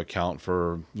kind of account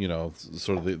for,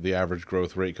 sort of the average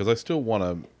growth rate, because I still want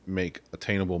to make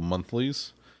attainable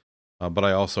monthlies. But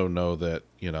I also know that,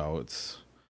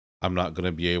 I'm not going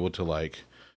to be able to like,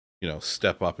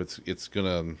 step up. It's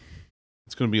going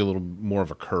to be a little more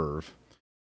of a curve.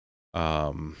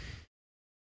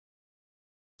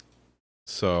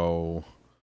 So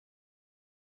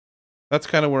that's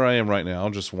kind of where I am right now,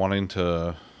 just wanting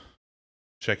to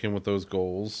check in with those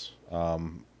goals.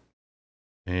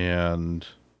 And,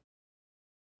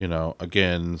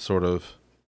 again, sort of,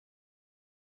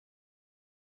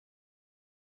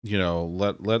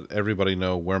 let everybody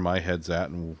know where my head's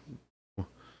at, and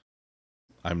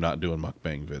I'm not doing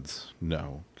mukbang vids.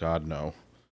 No, God, no.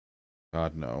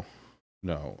 God, no.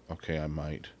 No. Okay, I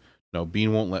might. No,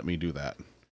 Bean won't let me do that.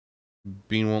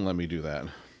 Bean won't let me do that.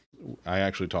 I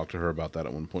actually talked to her about that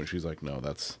at one point. She's like, no,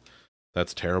 that's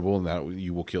terrible, and that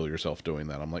you will kill yourself doing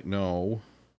that. I'm like, no.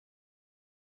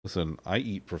 Listen, I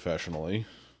eat professionally.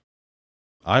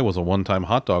 I was a one-time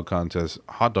hot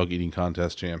dog eating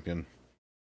contest champion.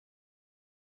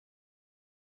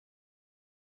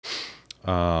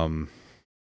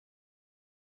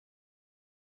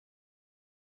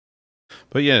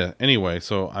 But yeah, anyway,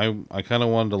 so I kind of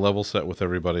wanted to level set with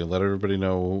everybody, let everybody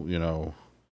know,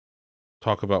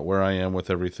 talk about where I am with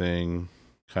everything,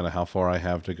 kind of how far I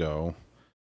have to go.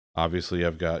 Obviously,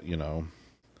 I've got,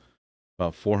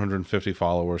 about 450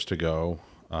 followers to go,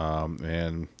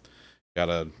 and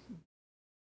gotta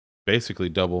basically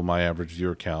double my average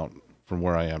viewer count from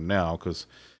where I am now, because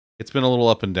it's been a little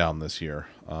up and down this year.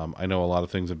 I know a lot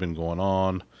of things have been going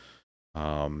on.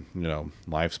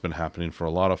 Life's been happening for a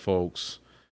lot of folks.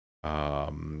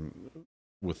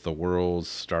 With the world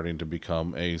starting to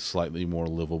become a slightly more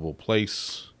livable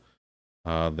place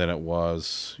than it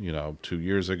was, 2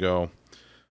 years ago.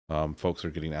 Folks are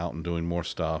getting out and doing more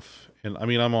stuff. And I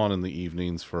mean, I'm on in the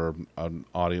evenings for an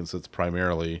audience that's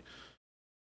primarily,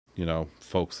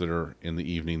 folks that are in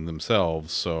the evening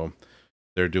themselves. So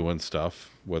they're doing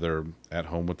stuff, whether at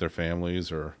home with their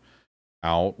families or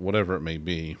out, whatever it may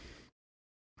be.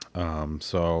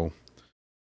 So,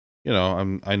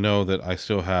 I know that I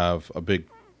still have a big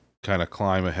kind of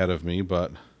climb ahead of me,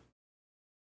 but,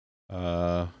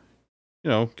 again,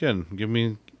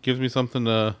 gives me something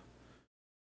to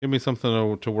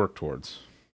work towards.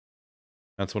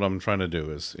 That's what I'm trying to do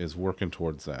is working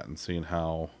towards that and seeing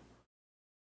how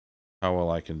well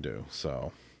I can do.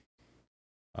 So,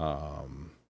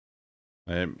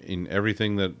 in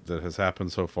everything that has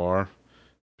happened so far,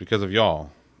 because of y'all,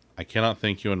 I cannot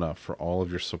thank you enough for all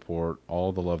of your support,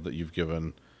 all the love that you've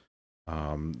given.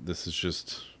 This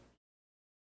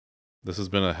has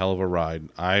been a hell of a ride.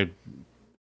 I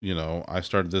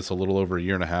started this a little over a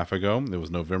year and a half ago. It was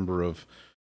November of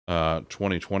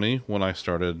 2020 when I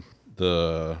started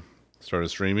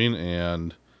streaming,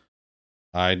 and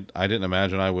I didn't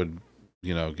imagine I would,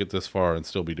 get this far and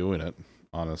still be doing it,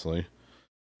 honestly.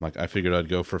 Like, I figured I'd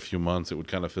go for a few months, it would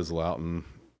kind of fizzle out, and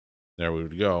there we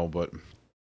would go, but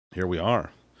here we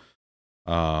are.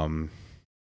 The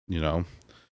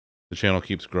channel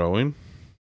keeps growing.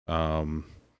 Y'all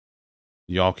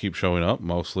keep showing up,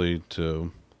 mostly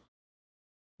to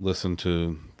listen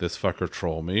to this fucker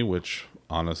troll me, which,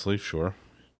 honestly, sure.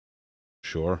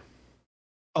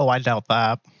 Oh, I doubt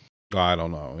that. I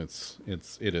don't know.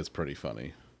 It is pretty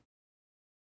funny.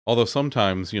 Although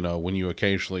sometimes, when you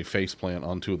occasionally faceplant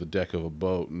onto the deck of a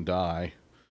boat and die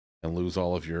and lose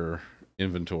all of your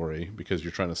inventory because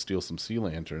you're trying to steal some sea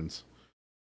lanterns,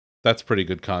 that's pretty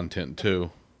good content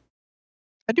too.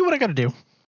 I do what I gotta do.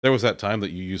 There was that time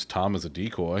that you used Tom as a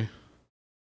decoy.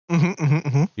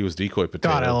 Mm-hmm. He was decoy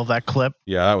potato. God, I love that clip.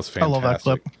 Yeah, that was fantastic. I love that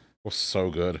clip. It was so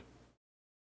good.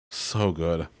 So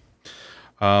good.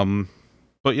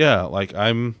 But yeah, like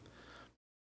I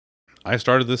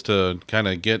started this to kind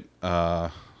of get,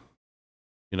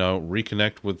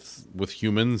 reconnect with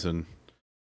humans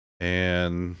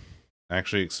and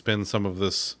actually expend some of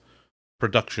this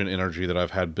production energy that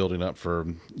I've had building up for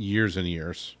years and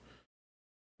years.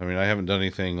 I mean, I haven't done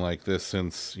anything like this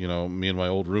since, me and my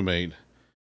old roommate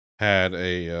had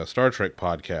a Star Trek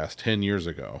podcast 10 years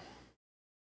ago.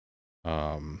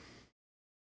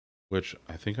 Which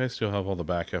I think I still have all the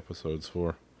back episodes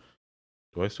for.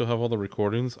 Do I still have all the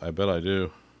recordings? I bet I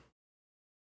do.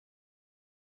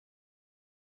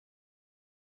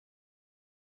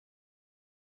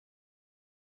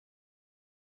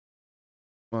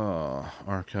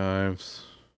 Archives.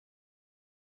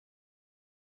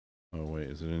 Oh, wait,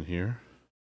 is it in here?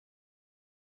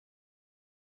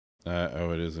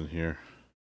 Oh, it is in here.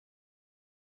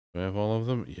 Do I have all of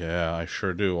them? Yeah, I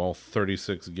sure do. All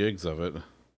 36 gigs of it.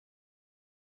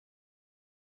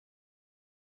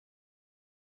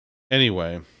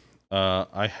 Anyway,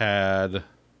 I had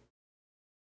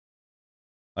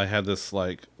this,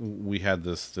 like, we had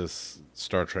this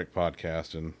Star Trek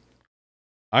podcast, and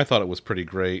I thought it was pretty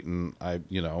great, and I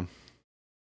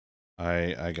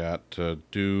got to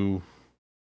do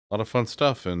a lot of fun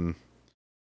stuff, and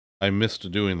I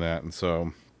missed doing that, and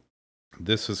so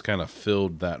this has kind of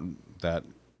filled that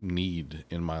need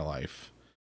in my life,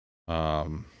 as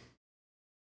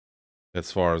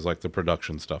far as like the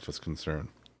production stuff is concerned.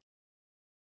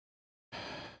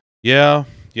 Yeah,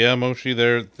 Moshi,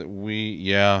 that's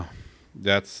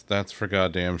for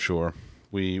goddamn sure.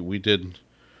 We did.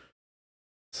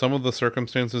 Some of the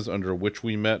circumstances under which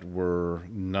we met were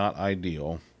not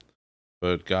ideal,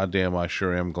 but goddamn, I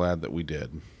sure am glad that we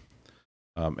did.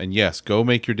 And yes, go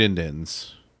make your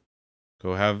din-dins.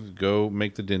 Go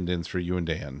make the din-dins for you and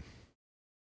Dan.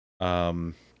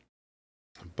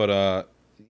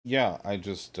 Yeah, I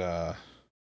just,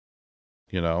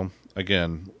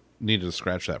 again, needed to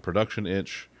scratch that production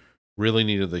itch. Really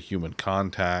needed the human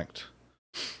contact.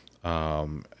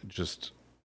 Just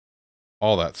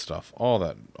all that stuff, all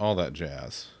that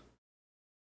jazz.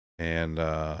 And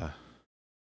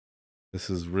this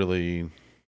has really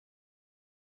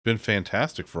been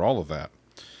fantastic for all of that.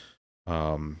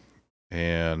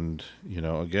 And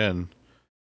again,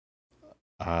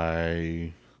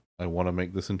 I want to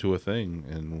make this into a thing,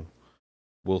 and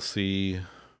we'll see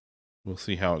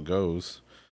how it goes.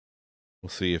 We'll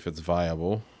see if it's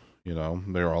viable.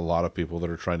 There are a lot of people that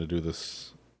are trying to do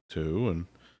this too, and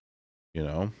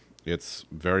it's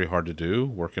very hard to do,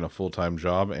 working a full-time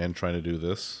job and trying to do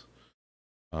this.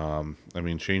 I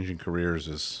mean, changing careers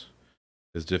is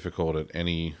difficult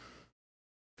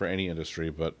for any industry,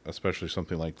 but especially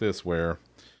something like this where,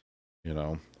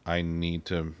 I need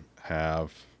to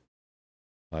have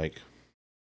like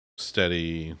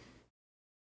steady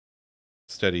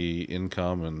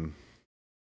income and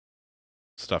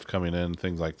stuff coming in,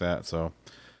 things like that. So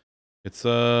it's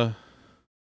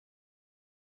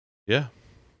yeah,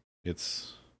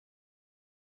 it's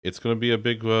going to be a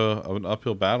big of an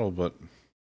uphill battle, but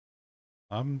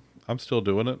I'm still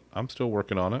doing it. I'm still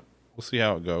working on it. We'll see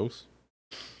how it goes.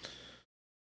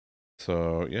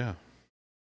 So yeah,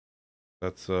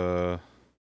 that's about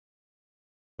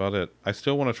it. I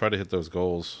still want to try to hit those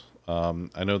goals.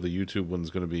 I know the YouTube one's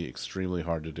going to be extremely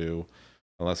hard to do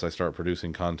unless I start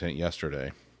producing content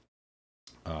yesterday.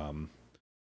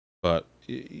 But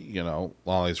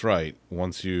Lolly's right.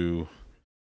 Once you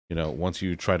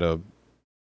try to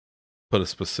put a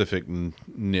specific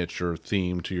niche or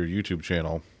theme to your YouTube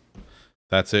channel,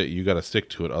 that's it. You got to stick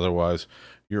to it. Otherwise,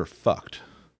 you're fucked.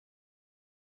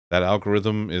 That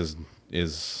algorithm is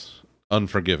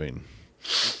unforgiving.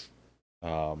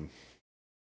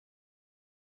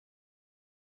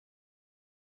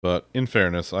 But in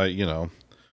fairness,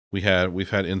 we've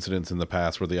had incidents in the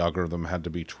past where the algorithm had to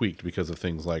be tweaked because of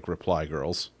things like reply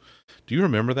girls. Do you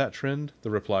remember that trend,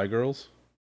 the reply girls?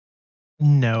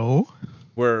 No.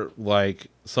 Where like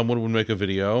someone would make a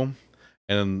video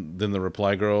and then the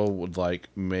reply girl would like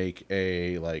make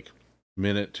a like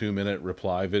 2-minute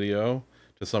reply video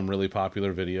to some really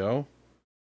popular video.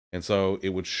 And so it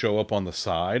would show up on the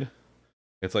side.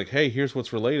 It's like, hey, here's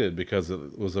what's related, because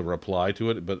it was a reply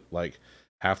to it, but like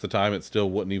half the time it still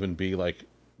wouldn't even be like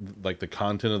the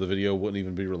content of the video wouldn't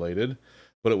even be related.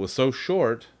 But it was so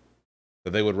short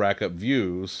that they would rack up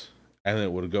views and then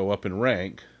it would go up in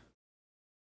rank.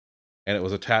 And it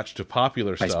was attached to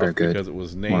popular stuff because it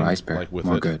was named like with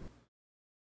it. Good.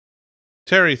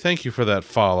 Terry, thank you for that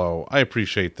follow. I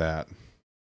appreciate that.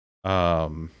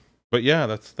 But yeah,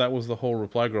 that was the whole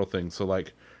reply girl thing. So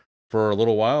like for a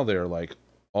little while there, like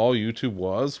all YouTube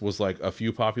was like a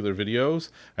few popular videos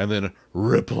and then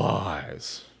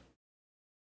replies.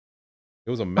 It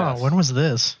was a mess. Oh, when was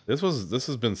this? This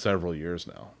has been several years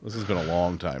now. This has been a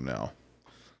long time now.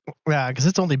 Yeah, because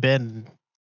it's only been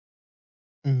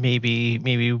maybe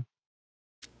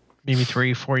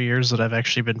 3-4 years that I've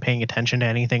actually been paying attention to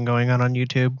anything going on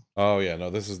YouTube. Oh yeah, no,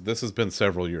 this has been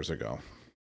several years ago.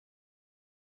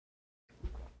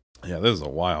 Yeah, this is a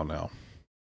while now.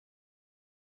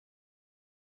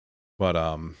 But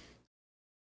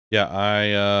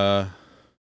yeah,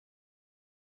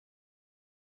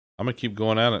 I'm gonna keep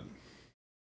going at it.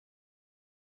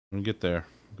 I'm gonna get there.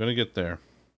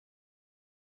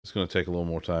 It's gonna take a little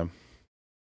more time.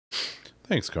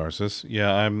 Thanks, Garces.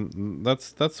 Yeah,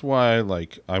 that's why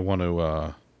like I want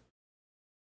to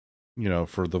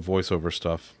for the voiceover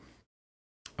stuff,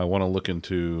 I want to look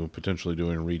into potentially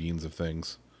doing readings of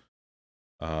things.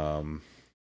 Because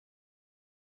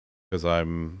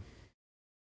I'm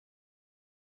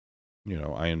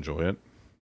I enjoy it.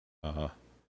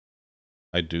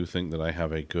 I do think that I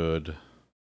have a good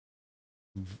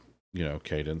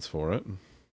cadence for it.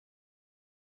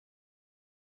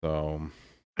 So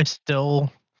I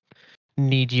still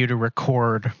need you to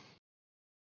record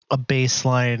a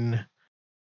baseline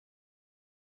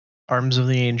Arms of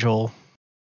the Angel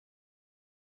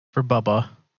for Bubba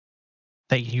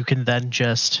that you can then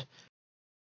just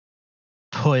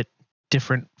put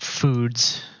different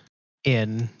foods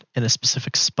in a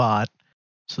specific spot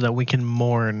so that we can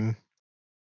mourn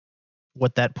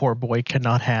what that poor boy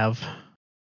cannot have.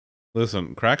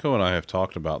 Listen, Krakow and I have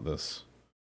talked about this.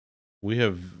 We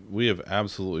have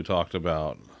absolutely talked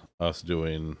about us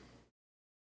doing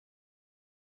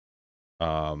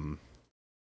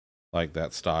like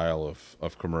that style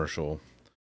of commercial.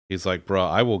 He's like, bro,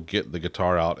 I will get the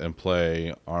guitar out and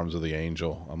play Arms of the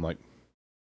Angel. I'm like,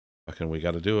 fucking, we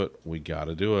got to do it. We got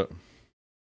to do it.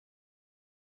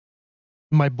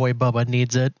 My boy Bubba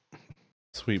needs it.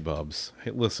 Sweet Bubs.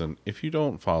 Hey, listen, if you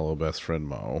don't follow Best Friend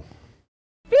Mo,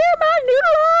 Feel my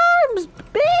noodle arms,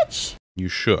 bitch! you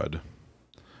should.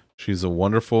 She's a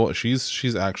wonderful,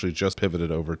 she's actually just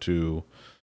pivoted over to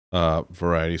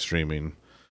variety streaming.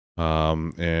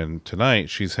 And tonight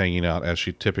she's hanging out as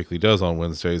she typically does on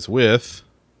Wednesdays with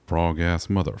frog ass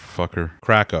motherfucker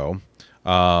Krakow.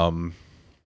 And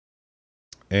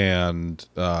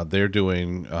they're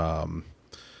doing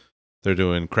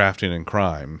crafting and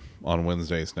crime on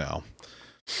Wednesdays now.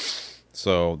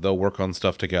 So they'll work on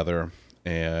stuff together,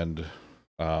 and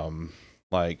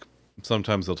like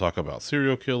sometimes they'll talk about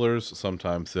serial killers,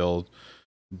 sometimes they'll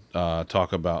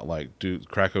talk about like, dude,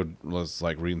 Krakow was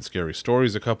like reading scary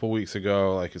stories a couple weeks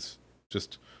ago. Like, it's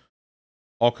just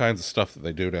all kinds of stuff that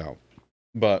they do now.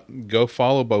 But go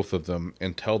follow both of them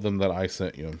and tell them that I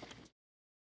sent you.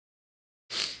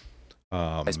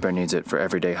 Ice Bear needs it for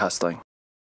everyday hustling.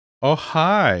 Oh,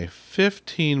 hi.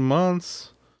 15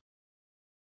 months.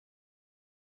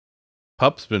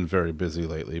 Pup's been very busy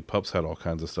lately. Pup's had all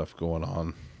kinds of stuff going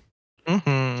on.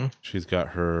 Mm-hmm. She's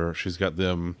got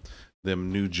them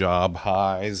new job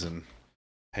highs and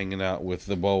hanging out with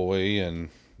the boy and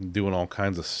doing all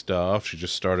kinds of stuff. She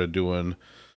just started doing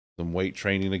some weight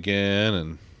training again,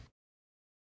 and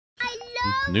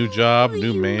new job,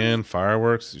 new man,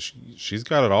 fireworks. She's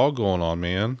got it all going on,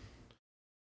 man.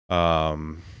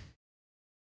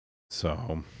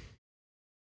 So,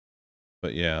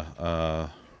 but yeah,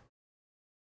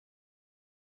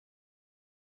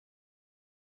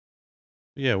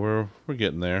 yeah, we're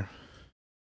getting there.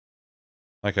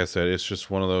 Like I said, it's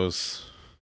just one of those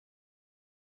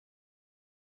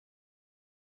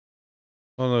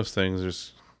things.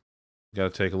 Just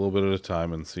got to take a little bit at a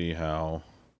time and see how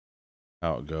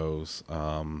it goes.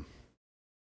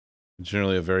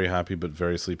 Generally a very happy but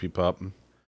very sleepy pup.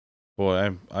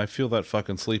 Boy, I feel that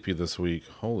fucking sleepy this week.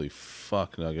 Holy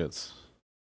fuck, nuggets.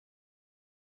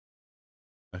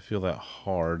 I feel that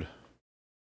hard.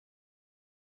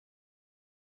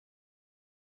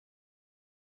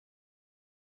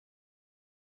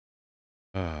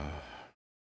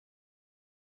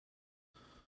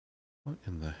 What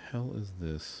in the hell is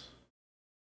this?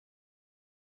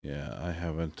 Yeah, I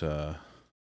haven't,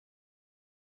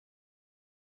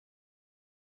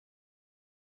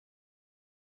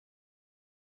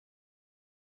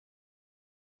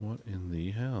 what in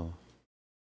the hell?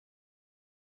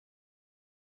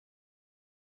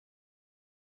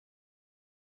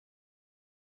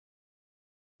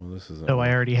 Well, this is. So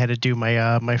I already had to do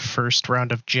my my first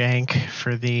round of jank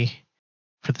for the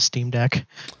Steam Deck.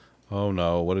 Oh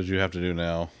no! What did you have to do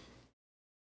now?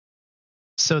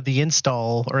 So the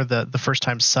install, or the first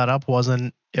time setup,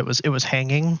 wasn't. It was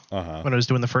hanging when I was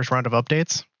doing the first round of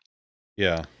updates.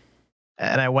 Yeah.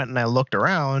 And I went and I looked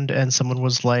around, and someone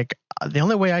was like, the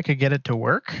only way I could get it to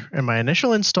work in my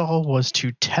initial install was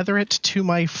to tether it to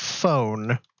my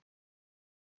phone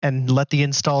and let the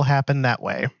install happen that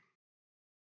way.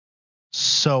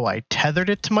 So I tethered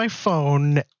it to my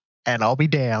phone, and I'll be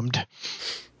damned.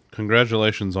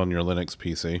 Congratulations on your Linux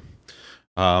PC.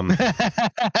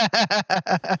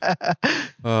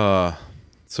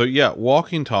 So yeah,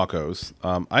 walking tacos.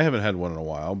 I haven't had one in a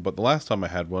while, but the last time I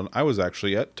had one, I was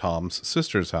actually at Tom's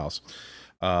sister's house.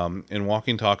 In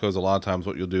walking tacos, a lot of times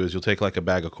what you'll do is you'll take like a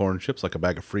bag of corn chips, like a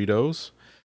bag of Fritos,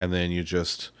 and then you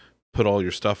just put all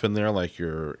your stuff in there, like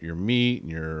your meat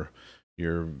and your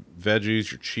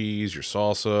veggies, your cheese, your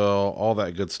salsa, all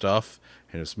that good stuff,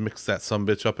 and just mix that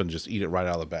sumbitch up and just eat it right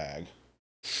out of the bag.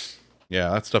 Yeah,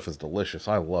 that stuff is delicious.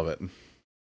 I love it.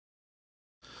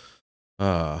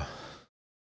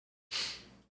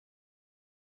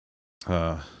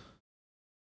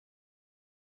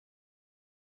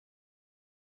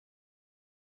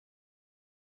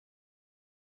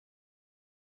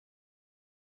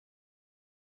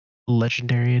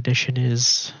 Legendary edition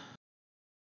is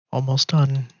almost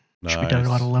done. Nice. Should be done in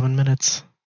about 11 minutes.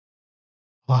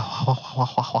 Wah, wah, wah,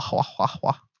 wah, wah, wah, wah,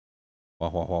 wah. Wah,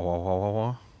 wah, wah, wah, wah, wah,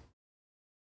 wah.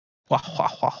 Wah, wah,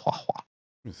 wah, wah, wah.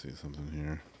 Let me see something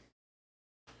here.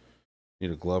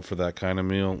 Need a glove for that kind of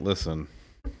meal? Listen,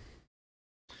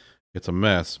 it's a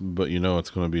mess, but you know it's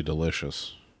going to be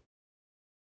delicious.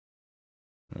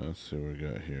 Let's see what we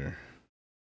got here.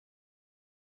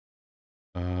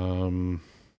 I'm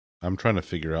trying to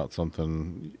figure out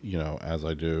something, you know, as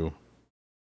I do.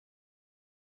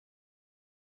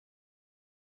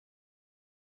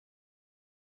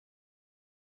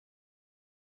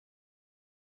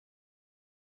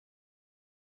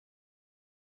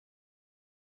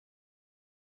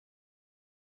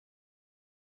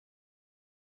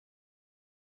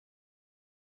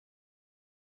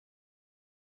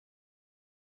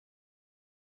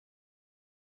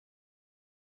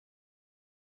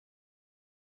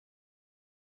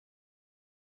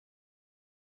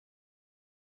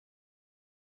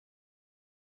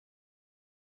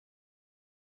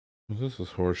 This is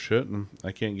horse shit, and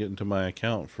I can't get into my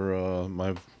account for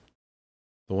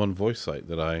the one voice site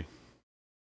that I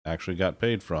actually got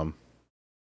paid from.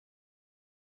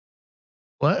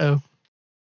 Uh-oh.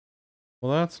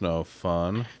 Well, that's no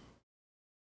fun.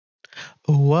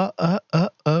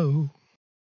 Uh-oh.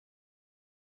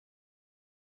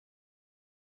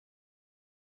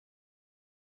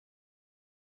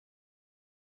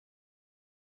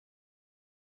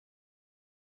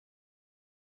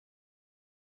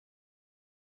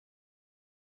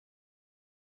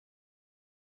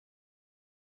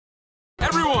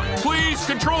 Everyone, please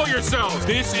control yourselves.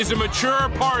 This is a mature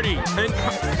party. And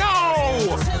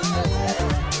no!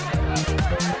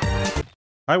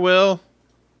 Hi, Will.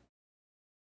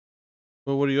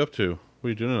 Well, what are you up to? What are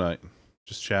you doing tonight?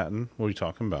 Just chatting? What are you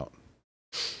talking about?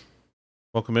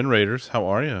 Welcome in, Raiders. How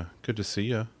are you? Good to see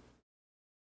you.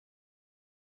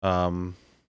 Hi,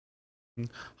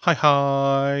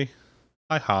 hi.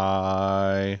 Hi,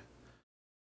 hi.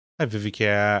 Hi,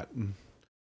 Vivicat.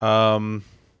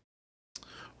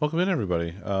 Welcome in,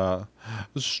 everybody.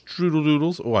 Strudel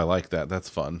Doodles. Oh, I like that. That's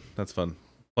fun. That's fun.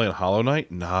 Playing Hollow Knight?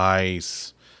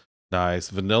 Nice. Nice.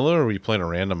 Vanilla, or are you playing a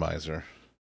randomizer?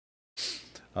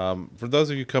 For those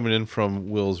of you coming in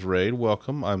from Will's Raid,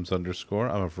 welcome. I'm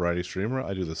Zunderscore. I'm a variety streamer.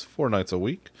 I do this 4 nights a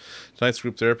week. Tonight's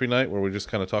group therapy night, where we just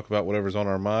kind of talk about whatever's on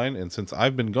our mind. And since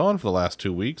I've been gone for the last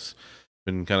 2 weeks,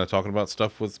 been kind of talking about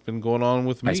stuff what's been going on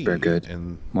with me. Ice bear good.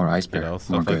 And more ice bear. You know, stuff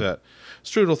more like good. that.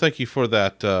 Strudel, thank you for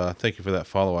that. Thank you for that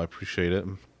follow. I appreciate it.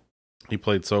 He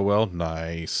played so well.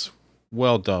 Nice.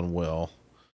 Well done, Will.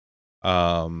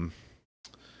 And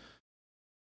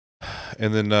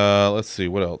then let's see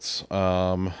what else.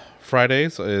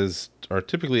 Fridays are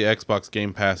typically Xbox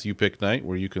Game Pass You Pick night,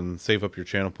 where you can save up your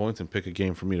channel points and pick a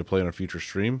game for me to play on a future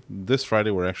stream. This Friday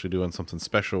we're actually doing something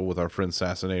special with our friend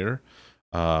Assassinator.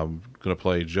 Gonna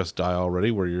play Just Die Already,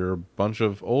 where you're a bunch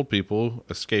of old people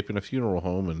escaping a funeral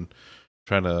home and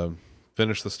trying to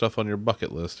finish the stuff on your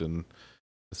bucket list, and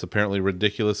it's apparently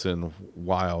ridiculous and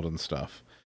wild and stuff.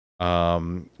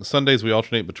 Sundays we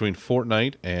alternate between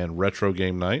Fortnite and Retro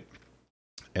Game Night.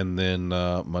 And then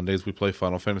Mondays we play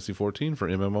Final Fantasy XIV for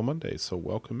MMO Mondays. So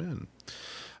welcome in.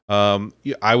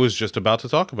 Yeah, I was just about to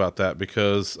talk about that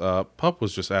because Pup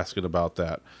was just asking about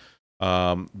that.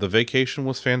 The vacation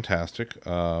was fantastic.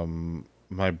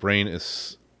 My brain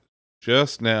is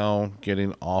just now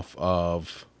getting off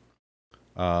of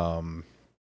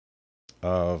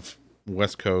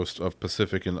West Coast of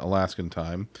Pacific and Alaskan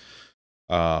time.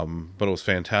 But it was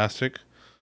fantastic.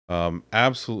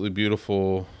 Absolutely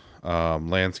beautiful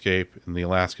landscape in the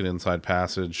Alaskan Inside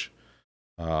Passage.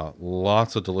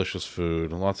 Lots of delicious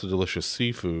food, lots of delicious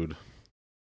seafood.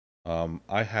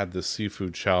 I had this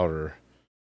seafood chowder,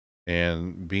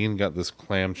 and Bean got this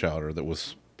clam chowder that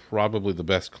was probably the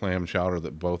best clam chowder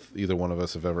that either one of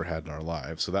us have ever had in our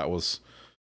lives. So that was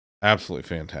absolutely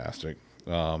fantastic.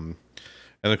 And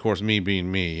of course, me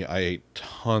being me, I ate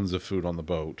tons of food on the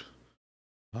boat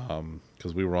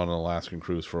because we were on an Alaskan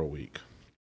cruise for a week.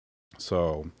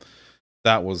 So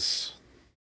it was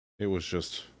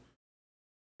just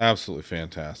absolutely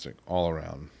fantastic all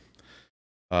around.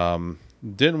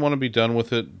 Didn't want to be done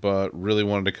with it, but really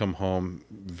wanted to come home.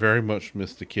 Very much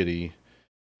missed the kitty,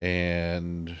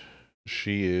 and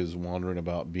she is wandering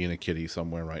about being a kitty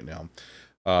somewhere right now.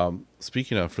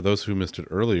 Speaking of, for those who missed it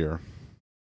earlier,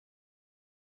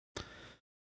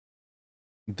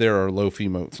 there are loaf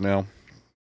emotes now.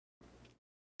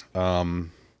 The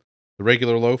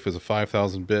regular loaf is a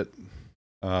 5,000 bit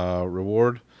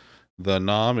reward. The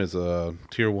nom is a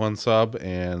tier 1 sub,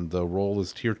 and the roll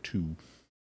is tier 2.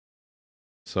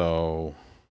 So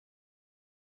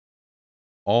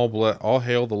all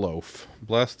hail the loaf.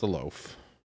 Bless the loaf.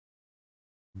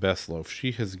 Best Loaf.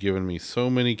 She has given me so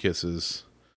many kisses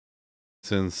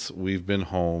since we've been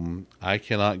home. I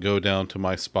cannot go down to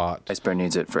my spot. Ice Bear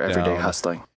needs it for everyday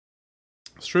hustling.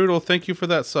 Strudel, thank you for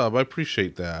that sub. I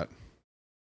appreciate that.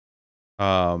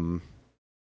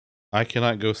 I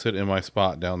cannot go sit in my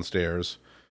spot downstairs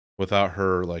without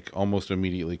her like almost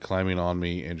immediately climbing on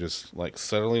me and just like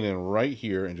settling in right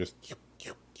here and just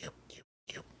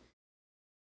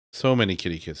so many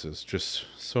kitty kisses. Just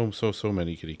so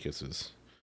many kitty kisses.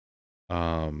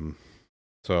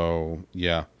 So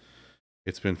yeah,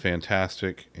 it's been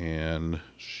fantastic, and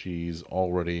she's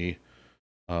already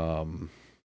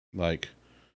like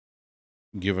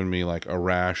given me like a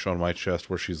rash on my chest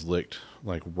where she's licked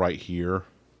like right here.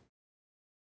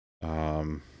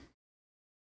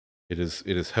 It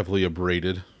is heavily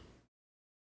abraded.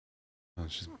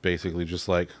 She's basically just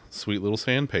like sweet little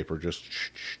sandpaper, just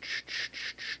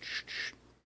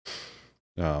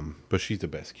but she's the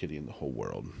best kitty in the whole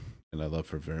world, and I love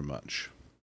her very much.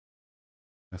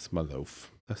 That's my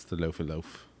loaf. That's the loafy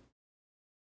loaf.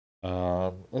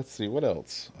 Let's see what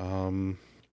else.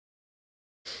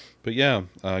 But yeah,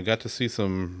 I got to see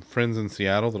some friends in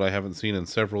Seattle that I haven't seen in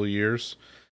several years.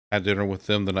 Had dinner with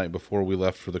them the night before we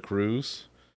left for the cruise.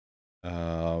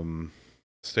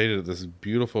 Stayed at this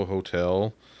beautiful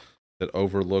hotel that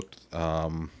overlooked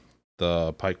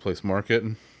the Pike Place Market.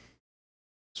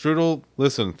 Strudel,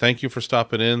 listen, thank you for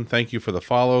stopping in. Thank you for the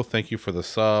follow. Thank you for the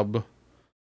sub.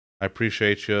 I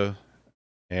appreciate you,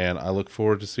 and I look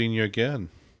forward to seeing you again.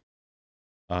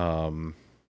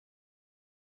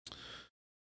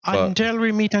 Until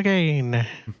we meet again.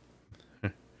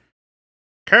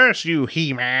 Curse you,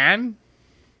 He-Man!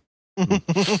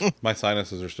 My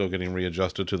sinuses are still getting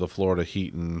readjusted to the Florida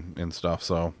heat and stuff,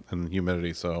 so, and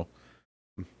humidity, so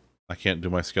I can't do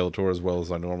my Skeletor as well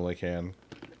as I normally can.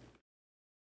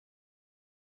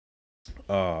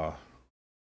 So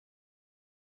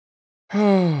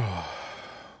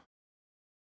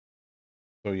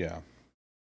yeah.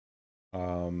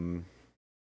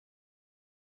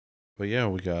 But yeah,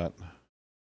 we got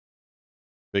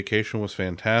vacation was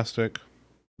fantastic.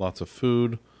 Lots of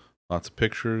food, lots of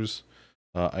pictures.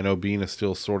 I know Bean is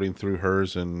still sorting through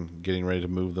hers and getting ready to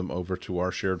move them over to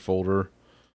our shared folder,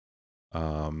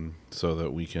 so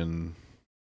that we can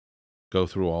go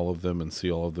through all of them and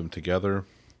see all of them together.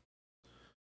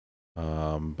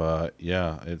 But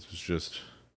yeah, it was just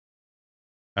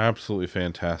absolutely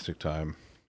fantastic time.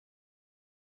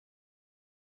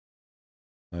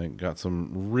 I got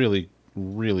some really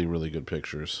good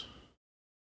pictures.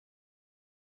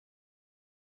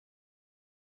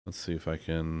 Let's see if I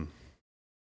can.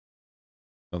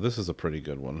 Oh, this is a pretty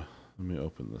good one. Let me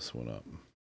open this one up.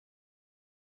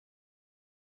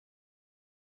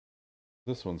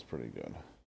 This one's pretty good.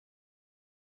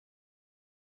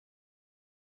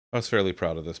 I was fairly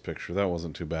proud of this picture. That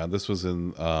wasn't too bad. This was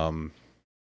in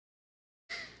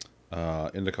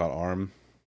Endicott Arm.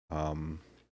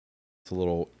 It's a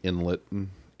little inlet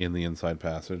in the inside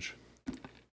passage.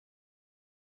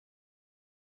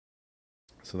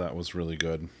 So that was really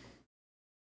good.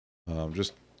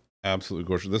 Just absolutely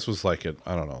gorgeous. This was like at,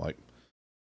 I don't know, like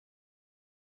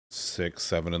 6,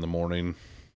 7 in the morning.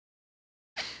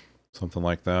 Something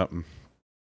like that.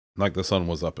 Like the sun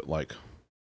was up at like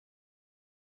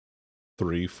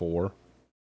 3, 4.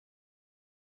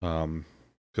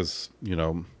 Because, you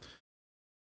know.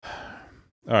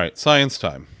 Alright, science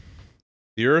time.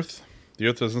 The Earth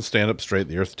doesn't stand up straight.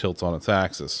 The Earth tilts on its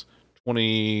axis.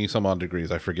 20 some odd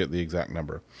degrees. I forget the exact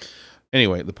number.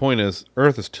 Anyway, the point is,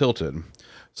 Earth is tilted.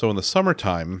 So in the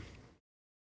summertime,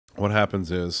 what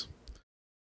happens is,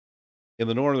 in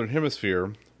the northern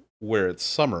hemisphere, where it's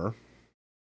summer,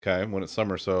 okay, when it's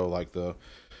summer, so like the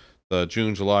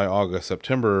June, July, August,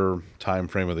 September time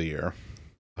frame of the year.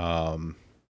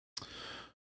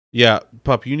 Yeah,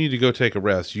 Pup, you need to go take a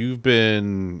rest. You've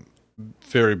been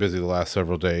very busy the last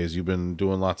several days. You've been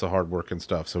doing lots of hard work and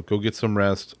stuff. So go get some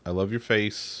rest. I love your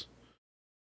face.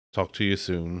 Talk to you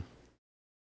soon.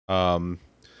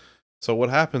 So what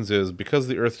happens is, because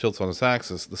the Earth tilts on its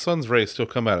axis, the sun's rays still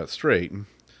come at it straight.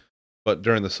 But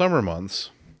during the summer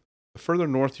months, the further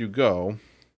north you go,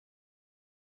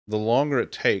 the longer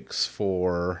it takes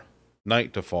for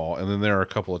night to fall. And then there are a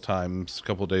couple of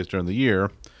days during the year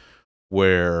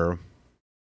where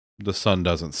the sun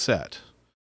doesn't set.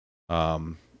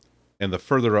 And the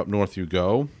further up north you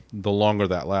go, the longer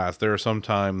that lasts. There are some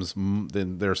parts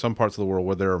of the world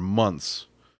where there are months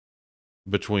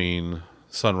between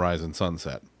sunrise and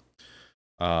sunset.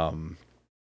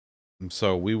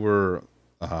 So we were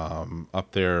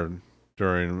up there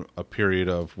during a period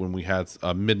of when we had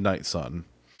a midnight sun.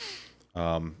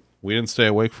 We didn't stay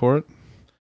awake for it.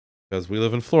 Because we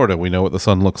live in Florida, we know what the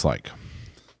sun looks like.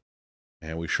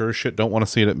 And we sure as shit don't want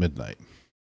to see it at midnight.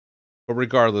 But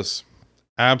regardless,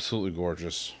 absolutely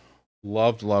gorgeous.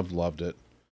 Loved it.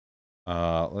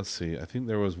 Let's see. I think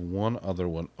there was one other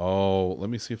one. Oh, let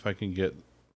me see if I can get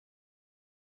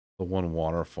the one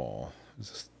waterfall.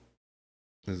 Is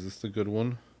this the good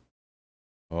one?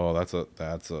 Oh, that's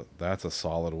a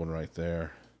solid one right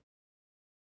there.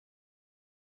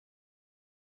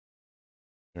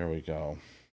 There we go.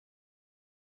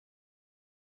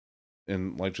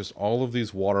 And like just all of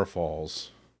these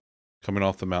waterfalls coming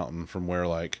off the mountain from where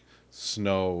like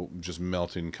snow just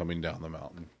melting coming down the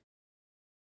mountain.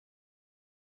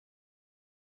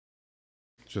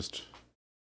 Just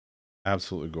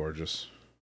absolutely gorgeous.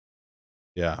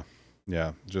 Yeah.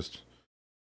 Just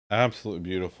absolutely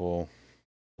beautiful.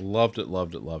 Loved it.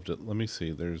 Let me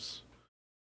see. There's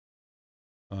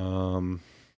what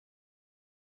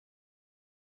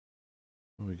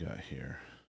we got here?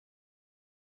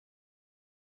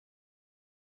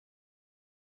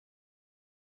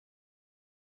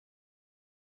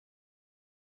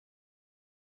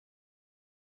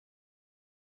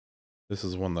 This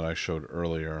is one that I showed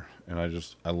earlier, and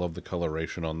I love the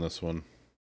coloration on this one.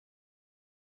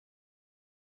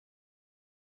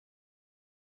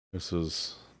 This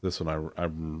one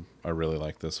I really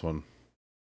like this one.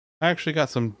 I actually got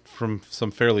some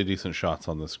fairly decent shots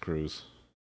on this cruise,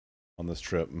 on this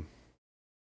trip.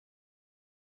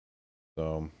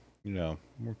 So, yeah,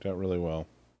 worked out really well.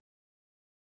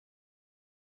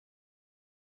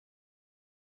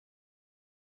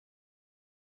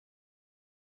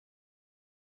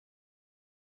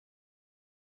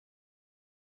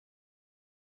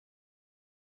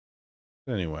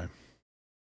 Anyway,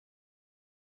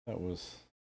 that was,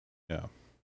 yeah.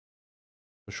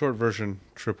 The short version,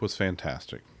 trip was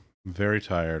fantastic. Very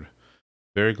tired.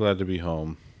 Very glad to be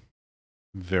home.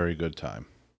 Very good time.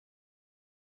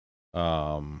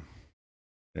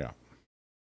 Yeah.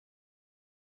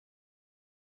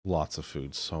 Lots of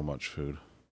food. So much food.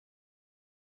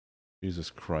 Jesus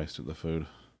Christ at the food.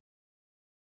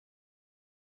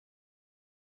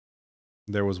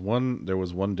 There was one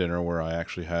dinner where I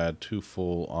actually had 2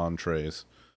 full entrees.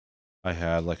 I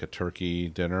had like a turkey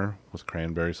dinner with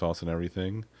cranberry sauce and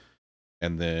everything.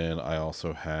 And then I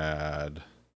also had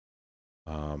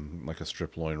like a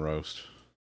strip loin roast.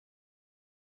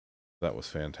 That was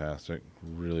fantastic.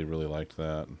 Really liked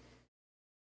that.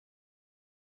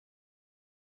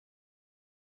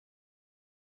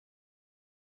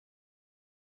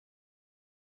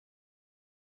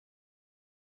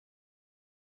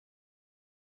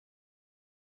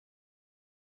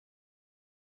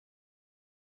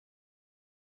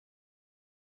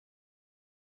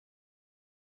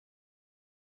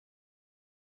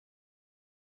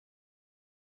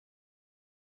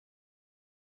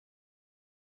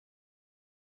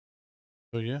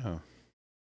 So yeah.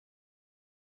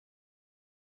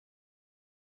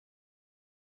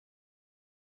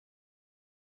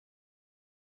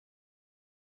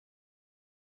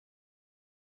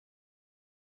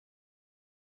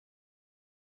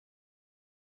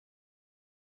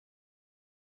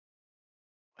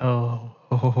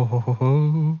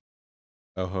 Oh,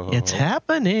 it's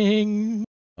happening.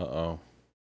 Uh-oh.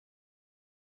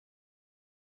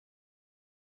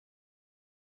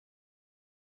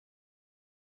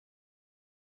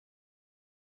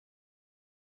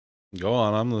 Go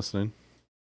on, I'm listening.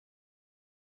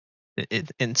 It's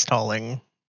installing.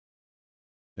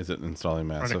 Is it installing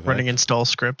Mass Effect? Running install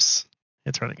scripts.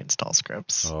 It's running install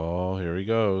scripts. Oh, here he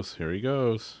goes.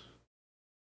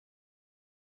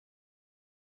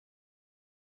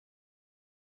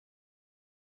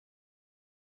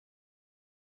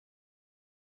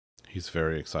 He's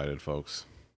very excited, folks.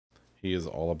 He is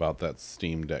all about that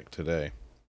Steam Deck today.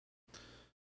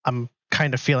 I'm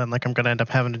kind of feeling like I'm going to end up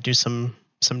having to do some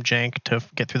jank to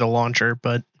get through the launcher,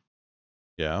 but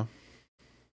yeah,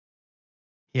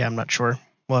 I'm not sure.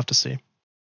 We'll have to see.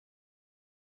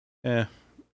 It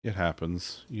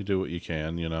happens. You do what you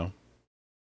can, you know.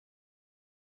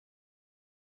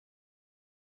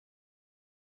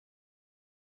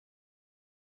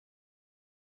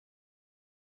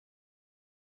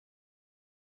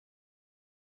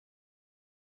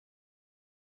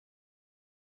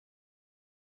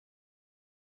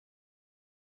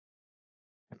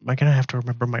 Am I going to have to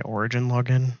remember my Origin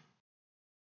login?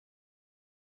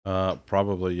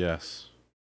 Probably yes.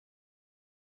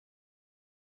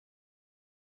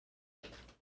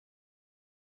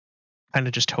 Kind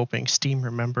of just hoping Steam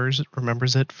remembers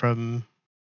it from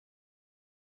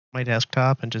my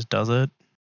desktop and just does it.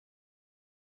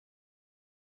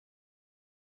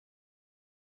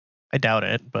 I doubt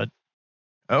it, but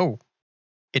Oh,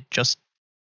 it just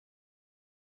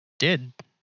did.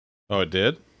 Oh, it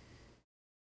did?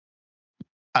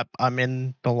 I'm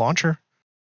in the launcher.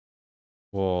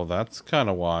 Well, that's kind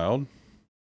of wild.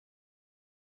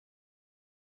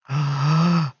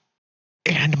 And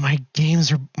my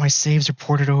saves are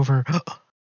ported over.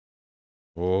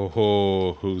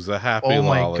 Oh, who's a happy Oh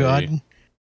my lolly? god.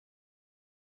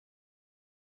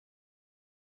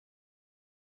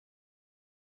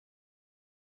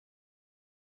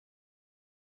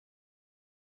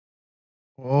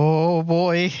 Oh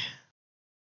boy.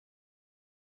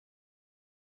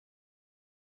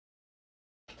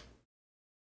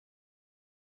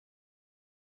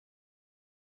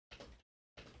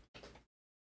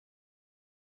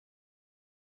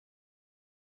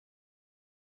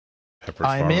 Peppered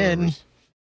I'm Farm in. Rivers.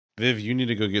 Viv, you need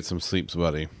to go get some sleeps,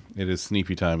 buddy. It is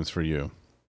sneepy times for you.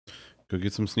 Go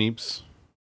get some sneeps,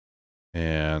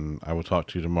 and I will talk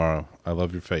to you tomorrow. I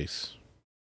love your face.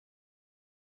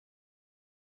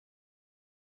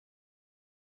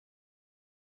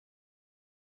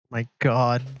 My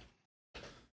god.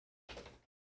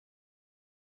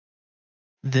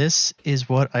 This is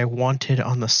what I wanted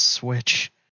on the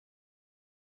Switch.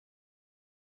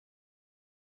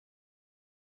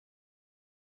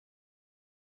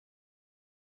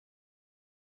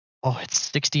 Oh, it's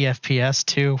 60 FPS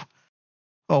too.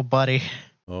 Oh, buddy.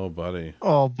 Oh, buddy.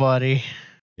 Oh, buddy.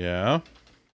 Yeah?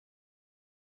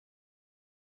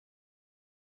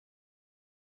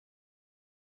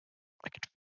 I could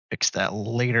fix that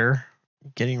later.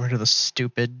 Getting rid of the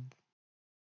stupid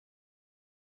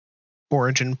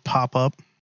origin pop-up.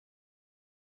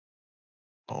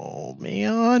 Oh,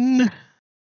 man.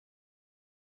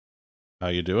 How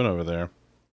you doing over there?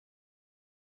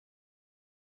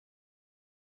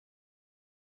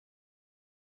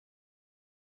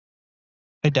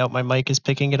 I doubt my mic is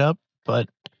picking it up, but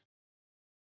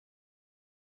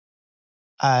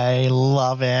I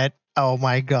love it. Oh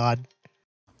my god.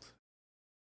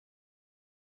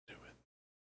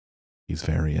 He's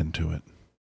very into it.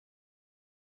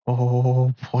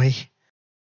 Oh boy.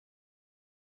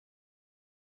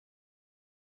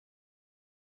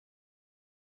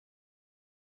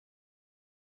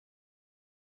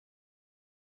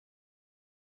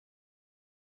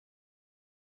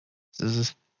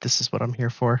 This is what I'm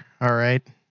here for. All right.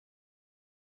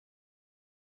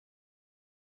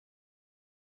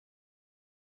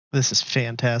 This is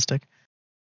fantastic.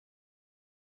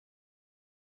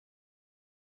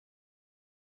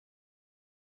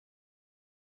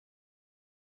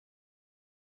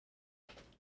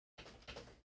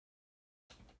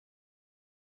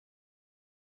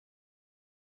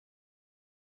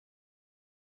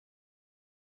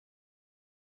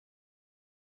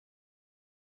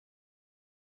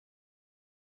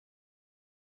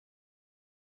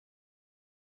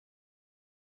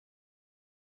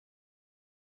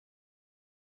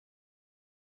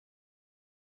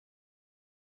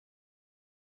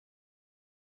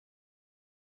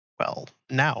 Well,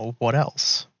 now what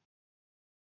else?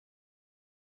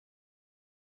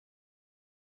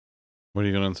 What are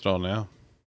you going to install now?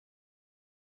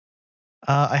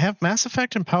 I have Mass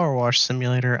Effect and Power Wash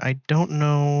Simulator. I don't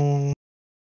know.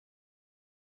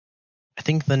 I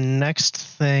think the next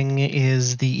thing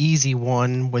is the easy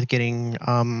one with getting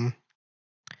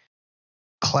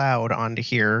Cloud onto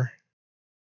here,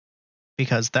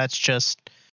 because that's just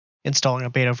installing a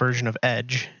beta version of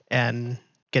Edge and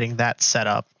getting that set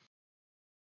up,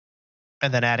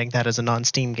 and then adding that as a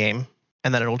non-Steam game,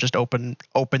 and then it'll just open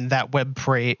that web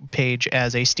page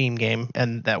as a Steam game,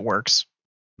 and that works.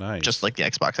 Nice. Just like the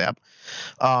Xbox app.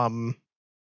 And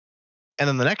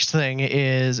then the next thing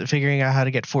is figuring out how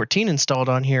to get 14 installed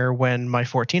on here when my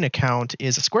 14 account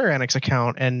is a Square Enix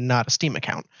account and not a Steam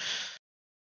account.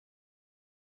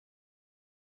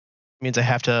 It means I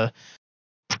have to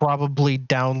probably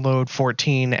download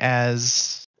 14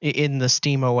 as in the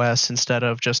Steam OS instead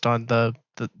of just on the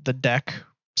deck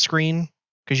screen,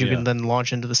 because you can then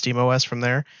launch into the Steam OS from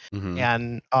there. Mm-hmm.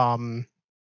 And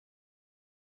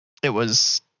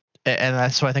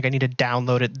so I think I need to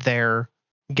download it there,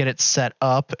 get it set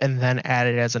up, and then add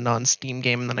it as a non-Steam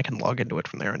game, and then I can log into it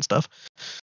from there and stuff.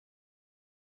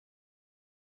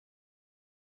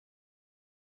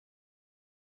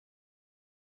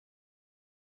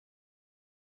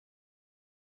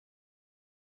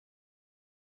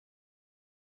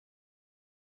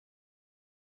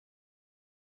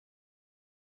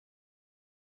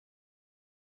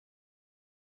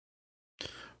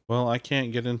 Well, I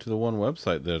can't get into the one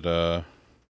website that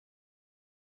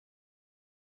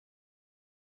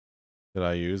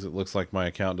I use. It looks like my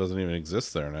account doesn't even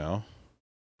exist there now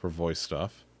for voice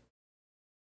stuff.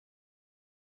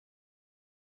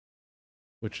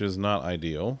 which is not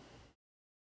ideal.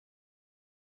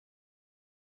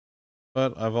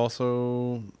 But I've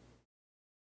also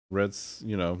read,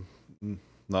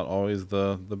 not always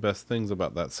the best things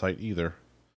about that site either.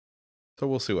 So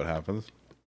we'll see what happens.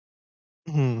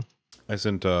 I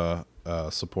sent a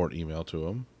support email to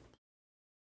him.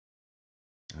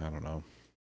 I don't know.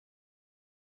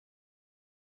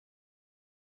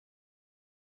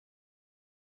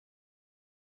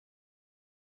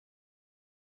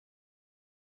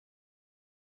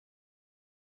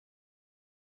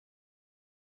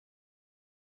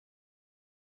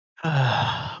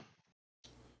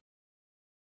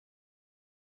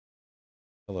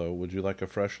 Hello, would you like a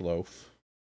fresh loaf?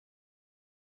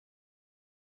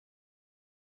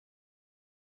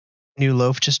 New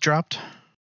loaf just dropped.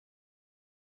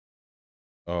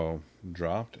 Oh,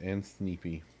 dropped and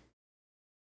Sneepy.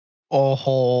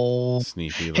 Oh,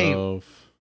 Sneepy hey,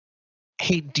 loaf.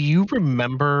 Hey, do you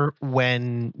remember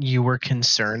when you were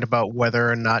concerned about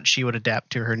whether or not she would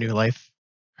adapt to her new life,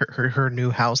 her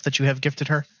new house that you have gifted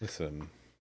her? Listen,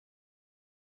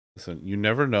 you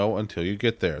never know until you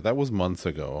get there. That was months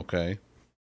ago, okay?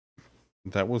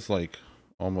 That was like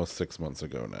almost 6 months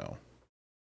ago now.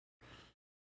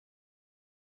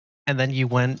 And then you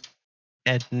went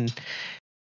and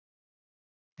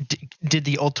did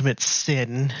the ultimate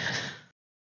sin.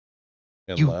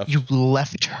 And You left.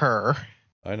 left her.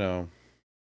 I know.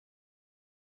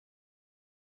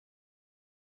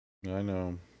 I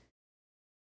know.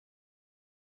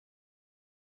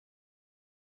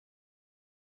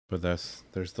 But there's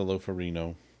the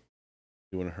Lofarino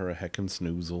doing her a heckin'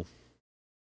 snoozle.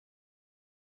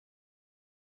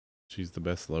 She's the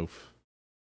best loaf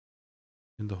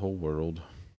in the whole world.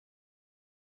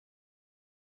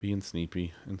 Being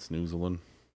sneepy and snoozling.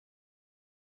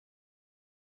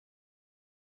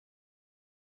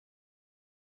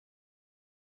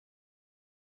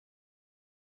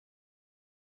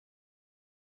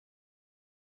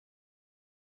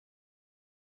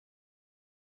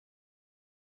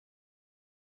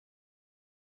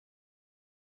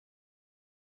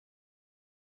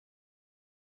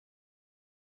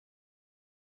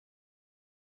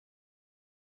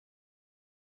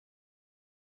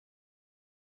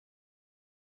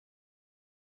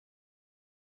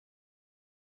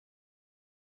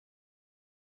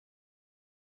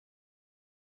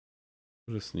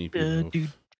 What a sneepy loaf.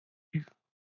 I'll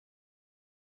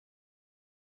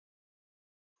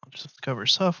just discover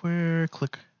software,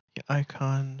 click the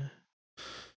icon.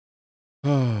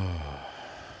 Boy,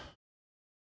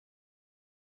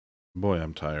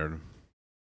 I'm tired.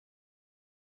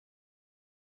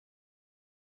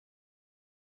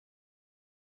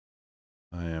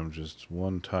 I am just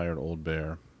one tired old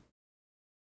bear.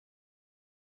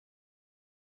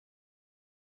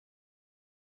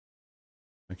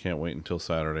 I can't wait until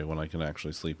Saturday when I can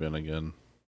actually sleep in again.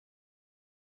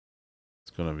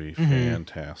 It's going to be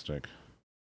fantastic.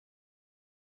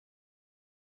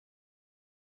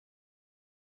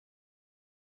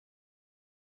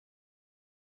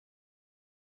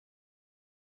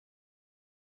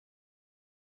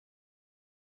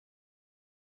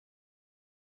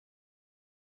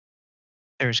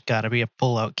 There's got to be a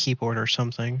pull-out keyboard or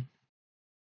something.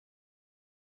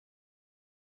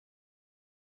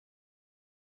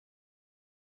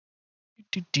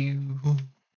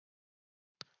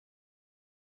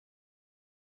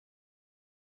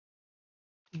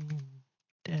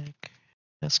 Deck,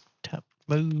 desktop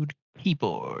mode,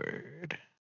 keyboard.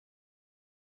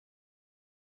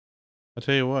 I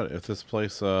tell you what, if this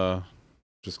place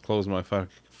just closed my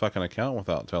fucking account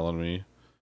without telling me,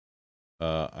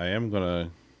 I am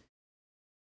gonna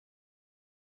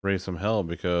raise some hell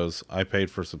because I paid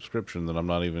for a subscription that I'm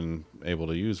not even able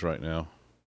to use right now.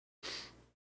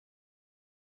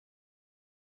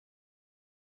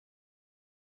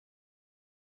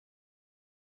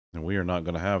 And we are not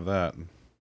going to have that.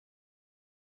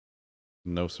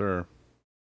 No, sir.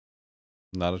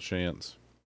 Not a chance.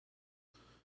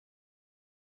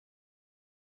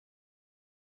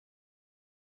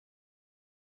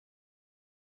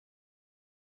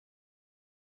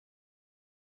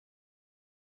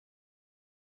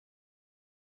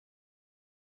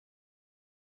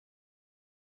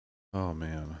 Oh,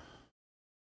 man.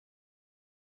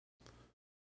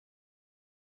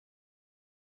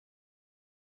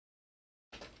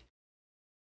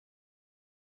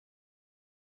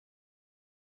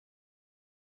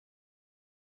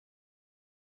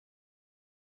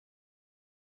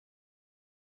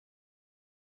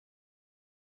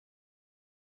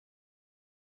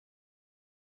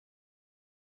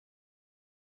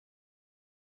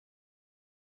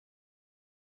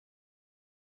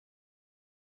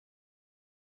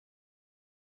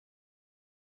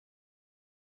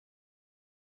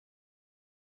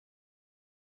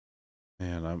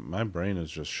 Man, my brain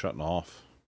is just shutting off.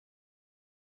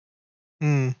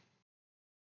 Hmm.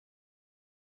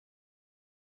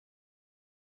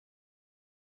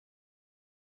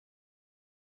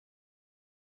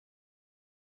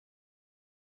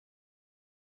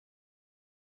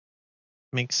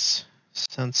 Makes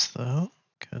sense though,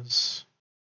 because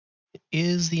it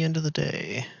is the end of the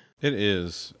day. It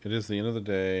is. It is the end of the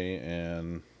day,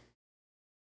 and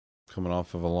coming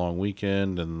off of a long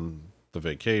weekend and the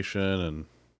vacation, and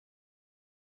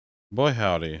boy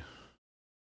howdy.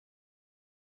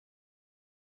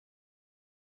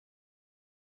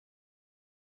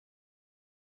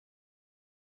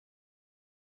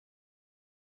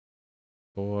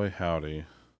 Boy howdy.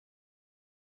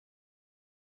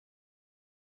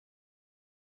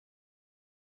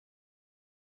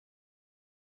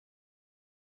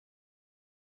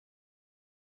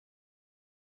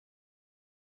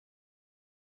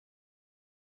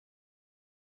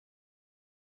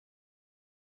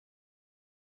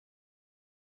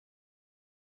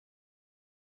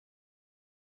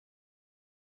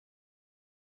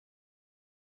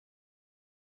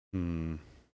 I'm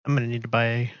gonna need to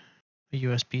buy a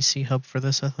USB-C hub for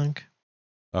this, I think.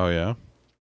 Oh yeah?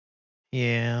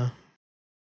 Yeah.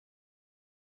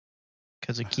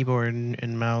 Because a keyboard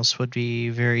and mouse would be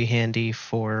very handy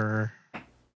for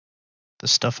the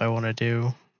stuff I want to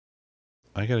do.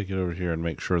 I gotta get over here and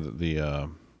make sure that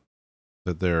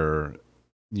that there are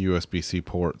USB-C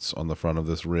ports on the front of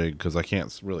this rig, because I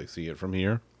can't really see it from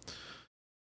here.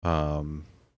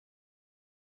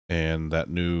 And that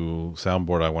new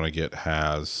soundboard I want to get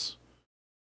has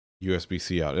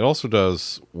USB-C out. It also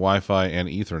does Wi-Fi and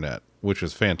Ethernet, which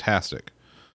is fantastic.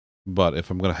 But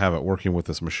if I'm going to have it working with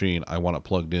this machine, I want it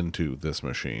plugged into this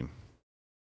machine.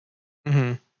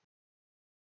 Mm-hmm.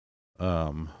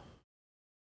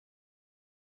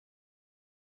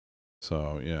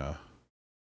 So yeah.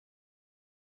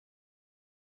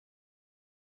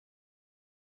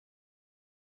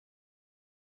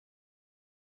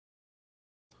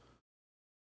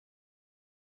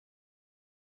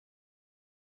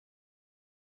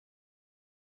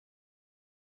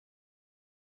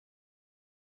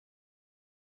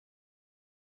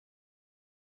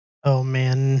 Oh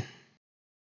man.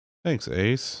 Thanks,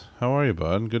 Ace. How are you,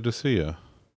 bud? Good to see you.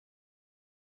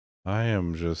 I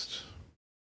am just...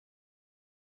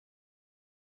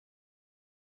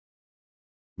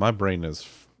 My brain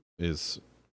is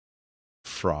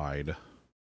fried.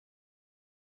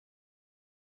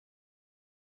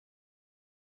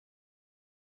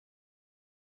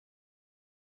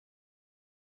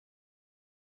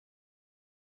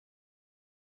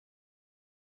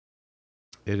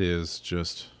 It is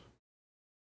just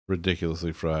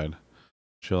ridiculously fried.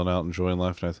 Chilling out, enjoying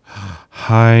life. Nice.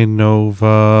 Hi,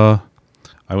 Nova.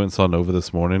 I went and saw Nova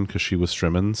this morning because she was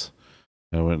Strimmins.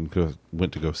 And I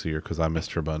went to go see her because I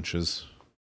missed her bunches.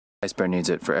 Ice Bear needs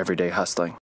it for everyday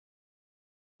hustling.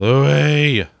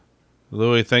 Louie,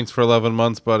 thanks for 11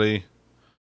 months, buddy.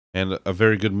 And a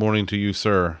very good morning to you,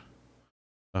 sir.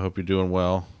 I hope you're doing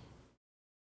well.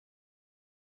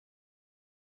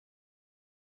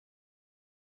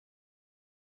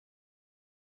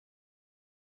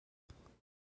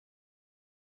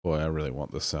 Boy, I really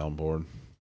want this soundboard.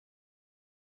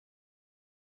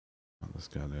 Want this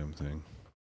goddamn thing.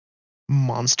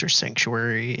 Monster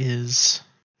Sanctuary is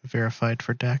verified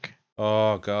for deck.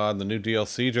 Oh god, the new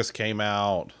DLC just came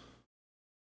out.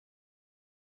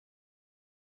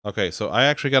 Okay, so I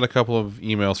actually got a couple of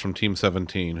emails from Team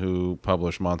 17 who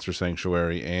published Monster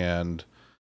Sanctuary, and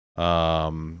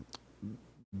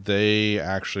they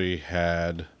actually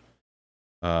had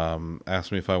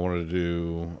asked me if I wanted to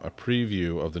do a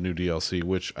preview of the new DLC,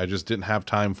 which I just didn't have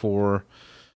time for.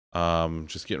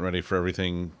 Just getting ready for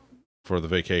everything for the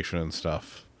vacation and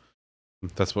stuff.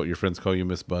 That's what your friends call you,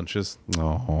 Miss Bunches.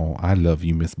 Oh, I love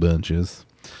you, Miss Bunches.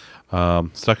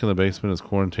 Stuck in the basement is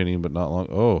quarantining, but not long.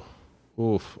 Oh,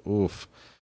 oof.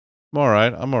 I'm all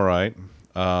right.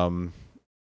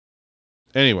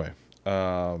 Anyway,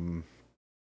 what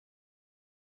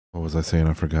was I saying?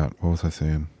 I forgot. What was I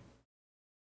saying?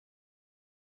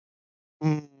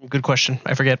 Good question.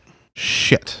 I forget.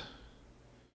 Shit.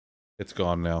 It's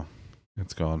gone now.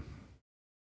 It's gone.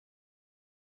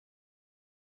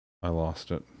 I lost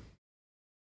it.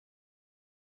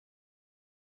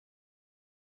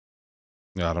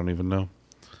 I don't even know.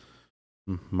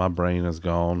 My brain is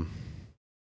gone.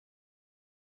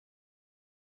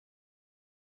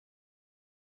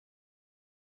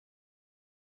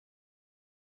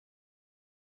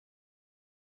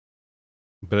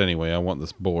 But anyway, I want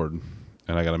this board,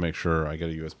 and I got to make sure I get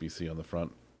a USB-C on the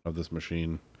front of this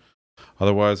machine.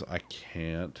 Otherwise, I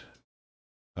can't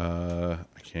I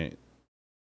can't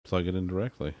plug it in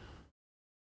directly.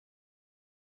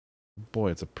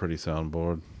 Boy, it's a pretty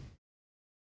soundboard.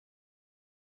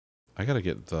 I gotta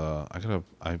get the.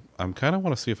 I'm kind of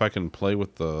want to see if I can play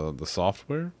with the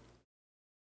software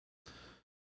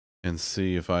and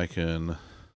see if I can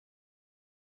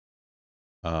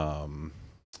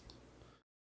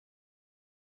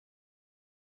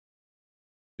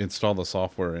install the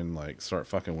software and like start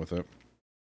fucking with it,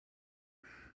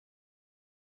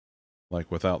 like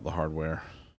without the hardware.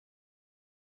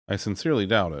 I sincerely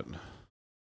doubt it,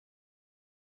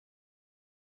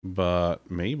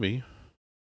 but maybe.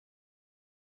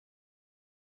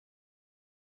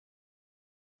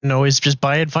 No, always just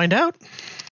buy it and find out.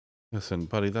 Listen,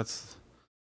 buddy, that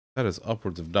is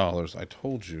upwards of dollars. I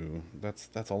told you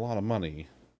that's a lot of money.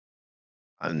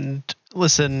 And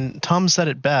listen, Tom said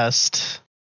it best.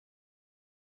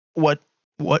 What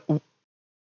a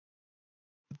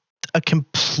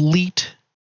complete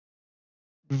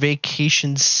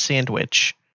vacation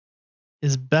sandwich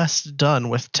is best done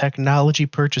with technology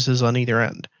purchases on either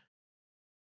end.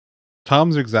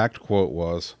 Tom's exact quote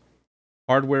was,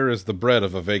 "Hardware is the bread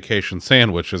of a vacation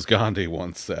sandwich," as Gandhi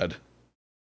once said.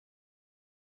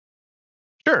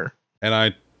 Sure. And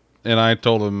I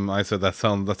told him, I said, that's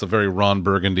a very Ron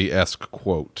Burgundy-esque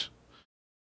quote.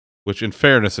 Which in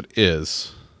fairness it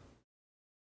is.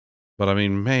 But I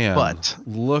mean, man,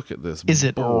 look at this. Is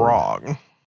it wrong?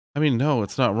 I mean, no,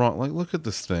 it's not wrong. Like, look at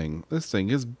this thing. This thing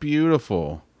is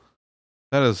beautiful.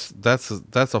 That's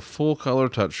a full color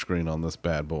touchscreen on this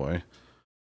bad boy.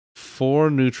 4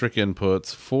 Nutric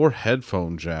inputs, 4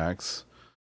 headphone jacks,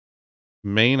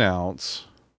 main outs,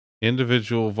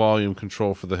 individual volume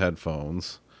control for the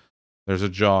headphones. There's a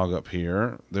jog up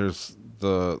here. There's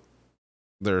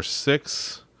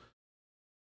 6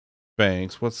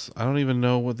 banks. I don't even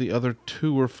know what the other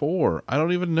 2 are for. I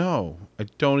don't even know.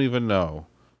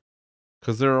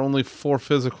 Because there are only 4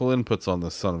 physical inputs on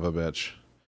this son of a bitch.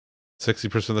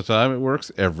 60% of the time, it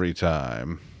works every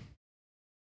time.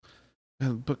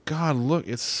 But God, look,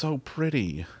 it's so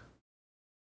pretty.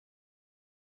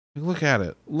 Look at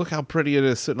it. Look how pretty it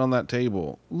is sitting on that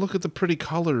table. Look at the pretty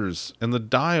colors and the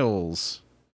dials.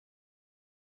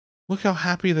 Look how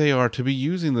happy they are to be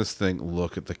using this thing.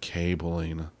 Look at the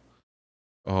cabling.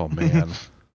 Oh, man.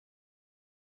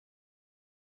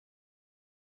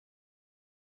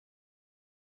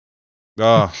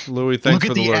 Oh, Louis, thanks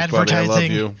for the lurk, buddy. I love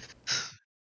you.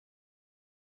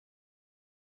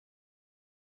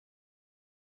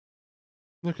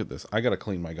 Look at this. I gotta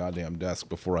clean my goddamn desk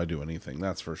before I do anything,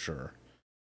 that's for sure.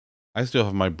 I still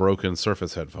have my broken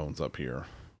Surface headphones up here,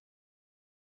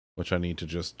 which I need to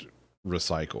just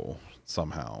recycle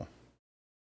somehow.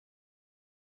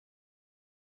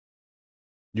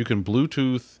 You can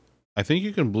Bluetooth. I think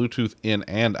you can Bluetooth in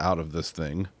and out of this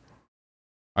thing.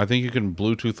 I think you can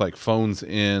Bluetooth like phones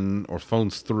in or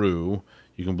phones through.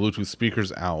 You can Bluetooth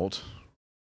speakers out.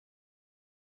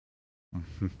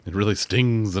 It really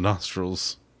stings the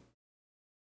nostrils.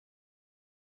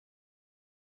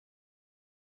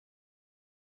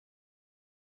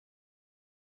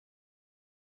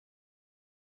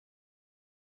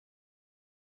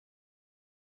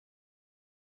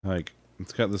 Like,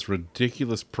 it's got this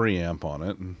ridiculous preamp on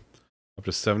it, up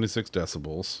to 76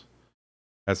 decibels.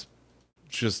 Has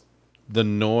just the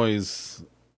noise.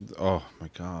 Oh my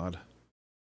God.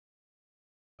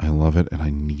 I love it and I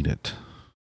need it.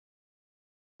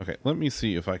 Okay, let me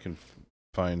see if I can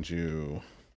find you.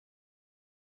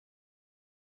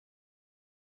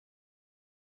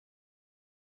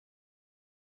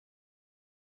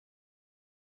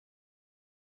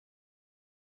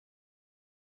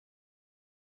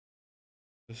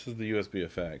 This is the USB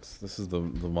effects. This is the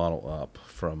model up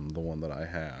from the one that I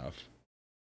have.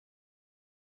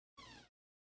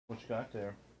 What you got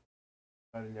there?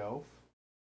 A loaf?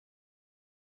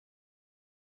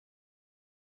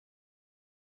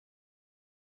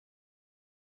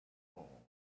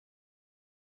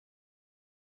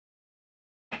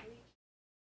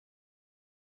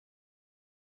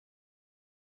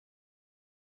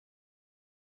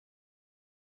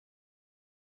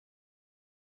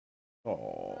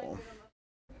 Oh.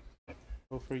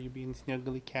 Go for you being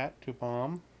snuggly cat to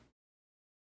mom?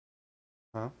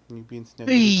 Huh? You being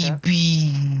snuggly cat?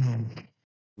 Baby.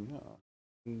 No.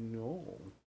 No.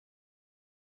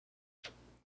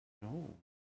 No.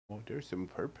 Oh, there's some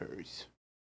purpurs.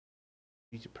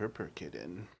 She's a purpur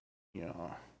kitten.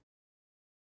 Yeah.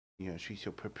 Yeah, she's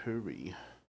so purpury.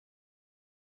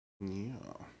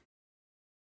 Yeah.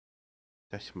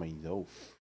 That's my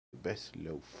loaf. The best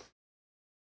loaf.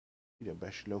 The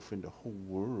best loaf in the whole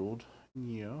world.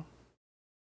 Yeah.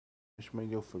 That's my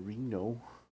loaferino.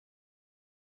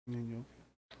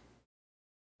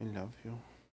 I love you.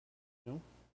 No?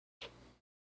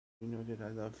 You know that I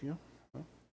love you? Huh?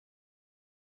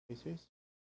 Kisses?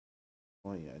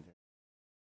 Oh yeah.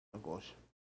 Oh gosh.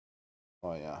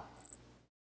 Oh yeah.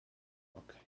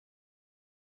 Okay.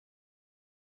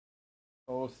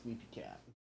 Oh, sleepy cat.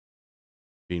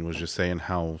 Bean was just saying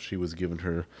how she was giving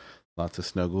her lots of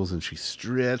snuggles and she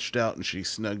stretched out and she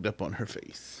snugged up on her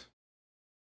face.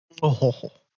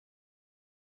 Oh.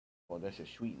 Oh, that's a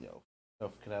sweet little.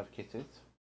 So, can I have kisses?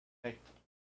 Hey.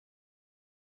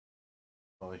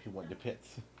 Oh, if you want the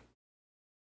pets.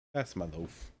 That's my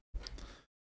loaf.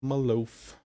 My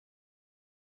loaf.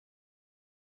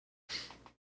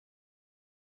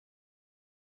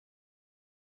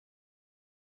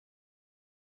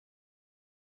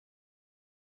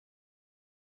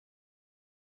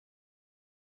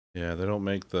 Yeah, they don't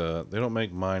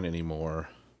make mine anymore.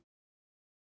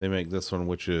 They make this one,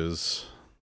 which is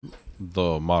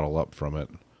the model up from it,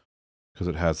 because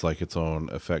it has like its own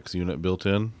effects unit built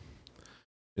in.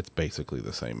 It's basically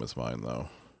the same as mine though,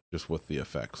 just with the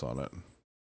effects on it.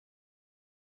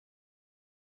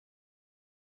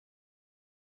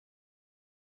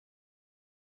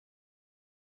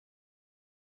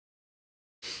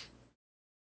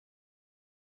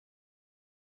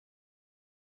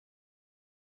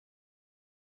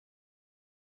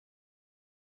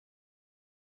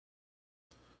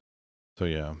 So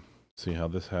yeah, see how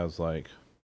this has like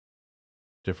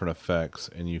different effects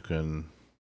and you can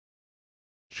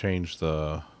change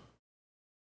the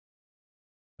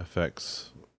effects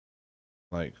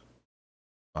like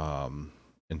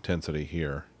intensity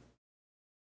here.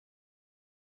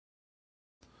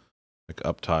 Like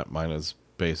up top, mine is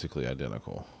basically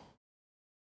identical.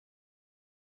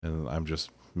 And I'm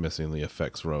just missing the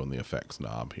effects row and the effects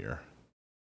knob here.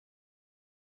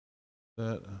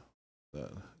 That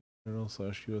internal /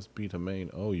 USB to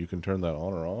main. Oh, you can turn that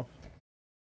on or off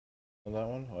on that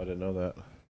one? Oh, I didn't know that.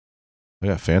 I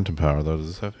got phantom power though. Does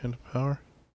this have phantom power?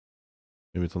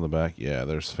 Maybe it's on the back. Yeah,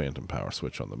 there's phantom power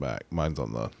switch on the back. Mine's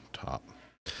on the top.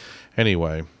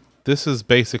 Anyway, this is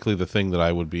basically the thing that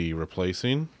I would be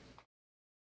replacing.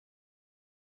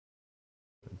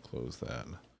 Close that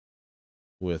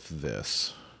with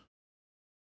this.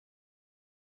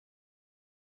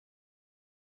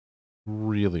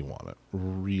 Really want it.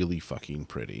 Really fucking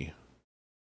pretty.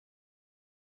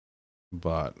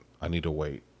 But I need to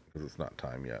wait because it's not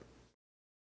time yet.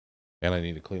 And I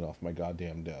need to clean off my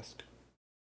goddamn desk.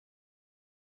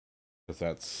 Because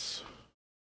that's...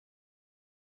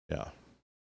 yeah.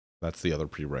 That's the other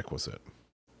prerequisite.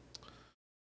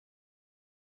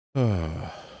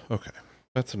 Okay.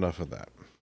 That's enough of that.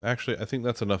 Actually, I think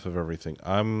that's enough of everything.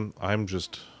 I'm a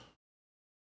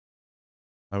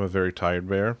very tired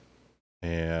bear.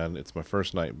 And it's my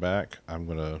first night back. I'm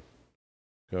going to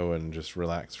go and just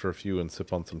relax for a few and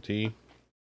sip on some tea.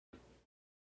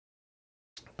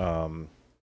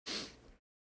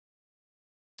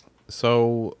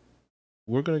 So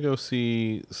we're going to go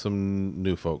see some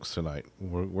new folks tonight.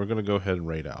 We're going to go ahead and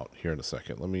raid out here in a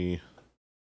second. Let me...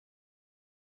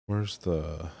 where's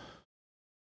the...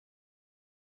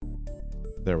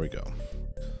 there we go.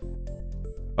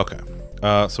 Okay.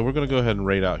 So we're going to go ahead and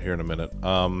raid out here in a minute.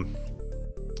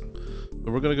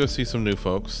 We're going to go see some new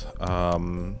folks. Let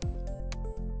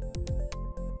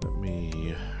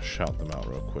me shout them out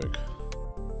real quick.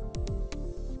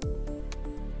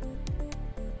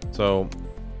 So,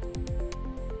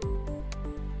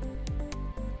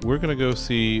 we're going to go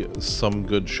see Some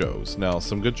Good Shows. Now,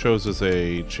 Some Good Shows is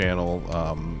a channel.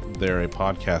 They're a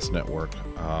podcast network.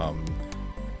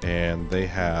 And they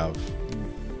have,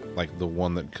 like, the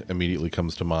one that immediately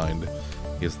comes to mind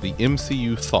is the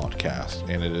MCU Thoughtcast,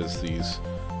 and it is these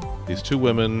two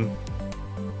women,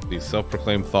 these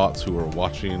self-proclaimed thoughts who are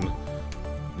watching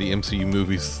the MCU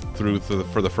movies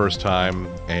for the first time,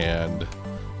 and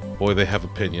boy, they have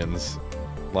opinions,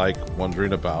 like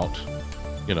wondering about,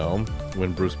 you know,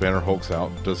 when Bruce Banner hulks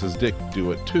out, does his dick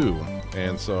do it too?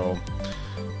 And so,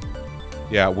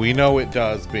 yeah, we know it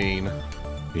does. Bean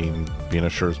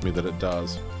assures me that it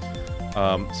does.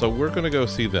 So we're going to go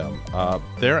see them.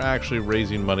 They're actually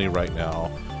raising money right now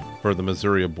for the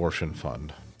Missouri Abortion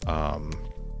Fund.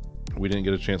 We didn't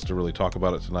get a chance to really talk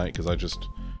about it tonight because I just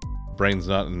brain's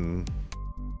not in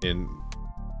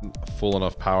full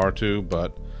enough power to,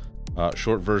 but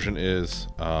short version is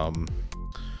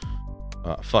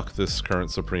fuck this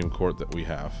current Supreme Court that we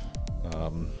have.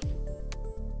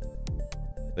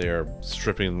 They are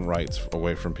stripping rights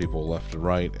away from people left and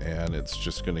right, and it's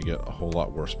just going to get a whole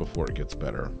lot worse before it gets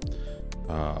better.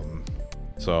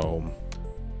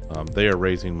 They are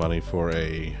raising money for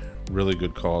a really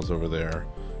good cause over there.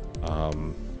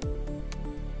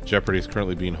 Jeopardy is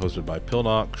currently being hosted by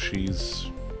Pilnock. She's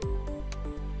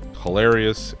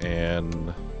hilarious,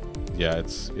 and yeah,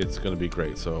 it's going to be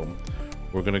great. So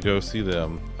we're going to go see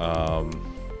them.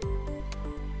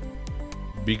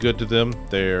 Be good to them.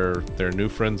 They're new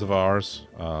friends of ours.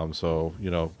 So,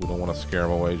 you know, we don't want to scare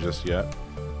them away just yet.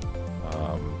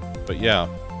 But yeah,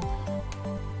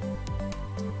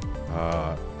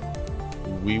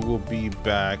 we will be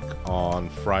back on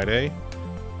Friday.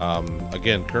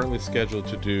 Again, currently scheduled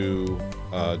to do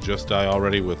Just Die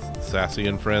Already with Sassy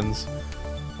and Friends.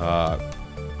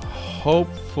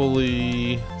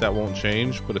 Hopefully that won't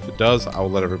change, but if it does,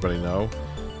 I'll let everybody know.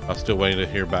 I'm still waiting to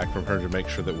hear back from her to make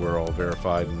sure that we're all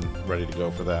verified and ready to go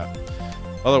for that.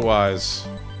 Otherwise,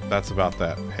 that's about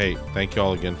that. Hey, thank you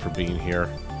all again for being here.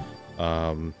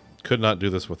 Could not do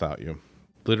this without you.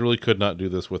 Literally could not do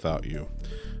this without you.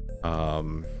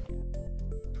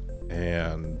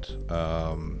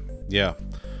 Yeah,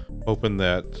 hoping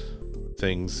that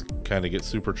things kind of get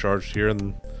supercharged here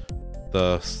in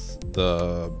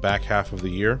the back half of the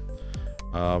year.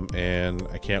 And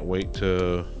I can't wait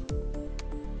to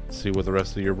see what the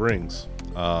rest of the year brings.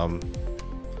 All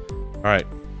right,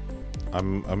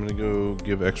 I'm gonna go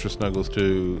give extra snuggles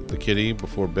to the kitty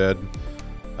before bed.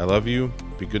 I love you.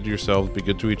 Be good to yourselves. Be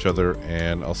good to each other,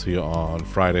 and I'll see you on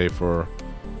Friday for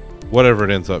whatever it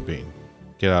ends up being.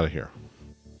 Get out of here.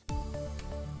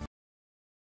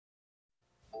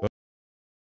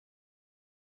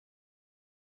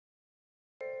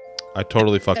 I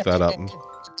totally fucked that up.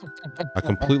 I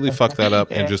completely fucked that up,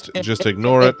 and just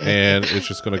ignore it, and it's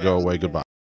just gonna go away. Goodbye.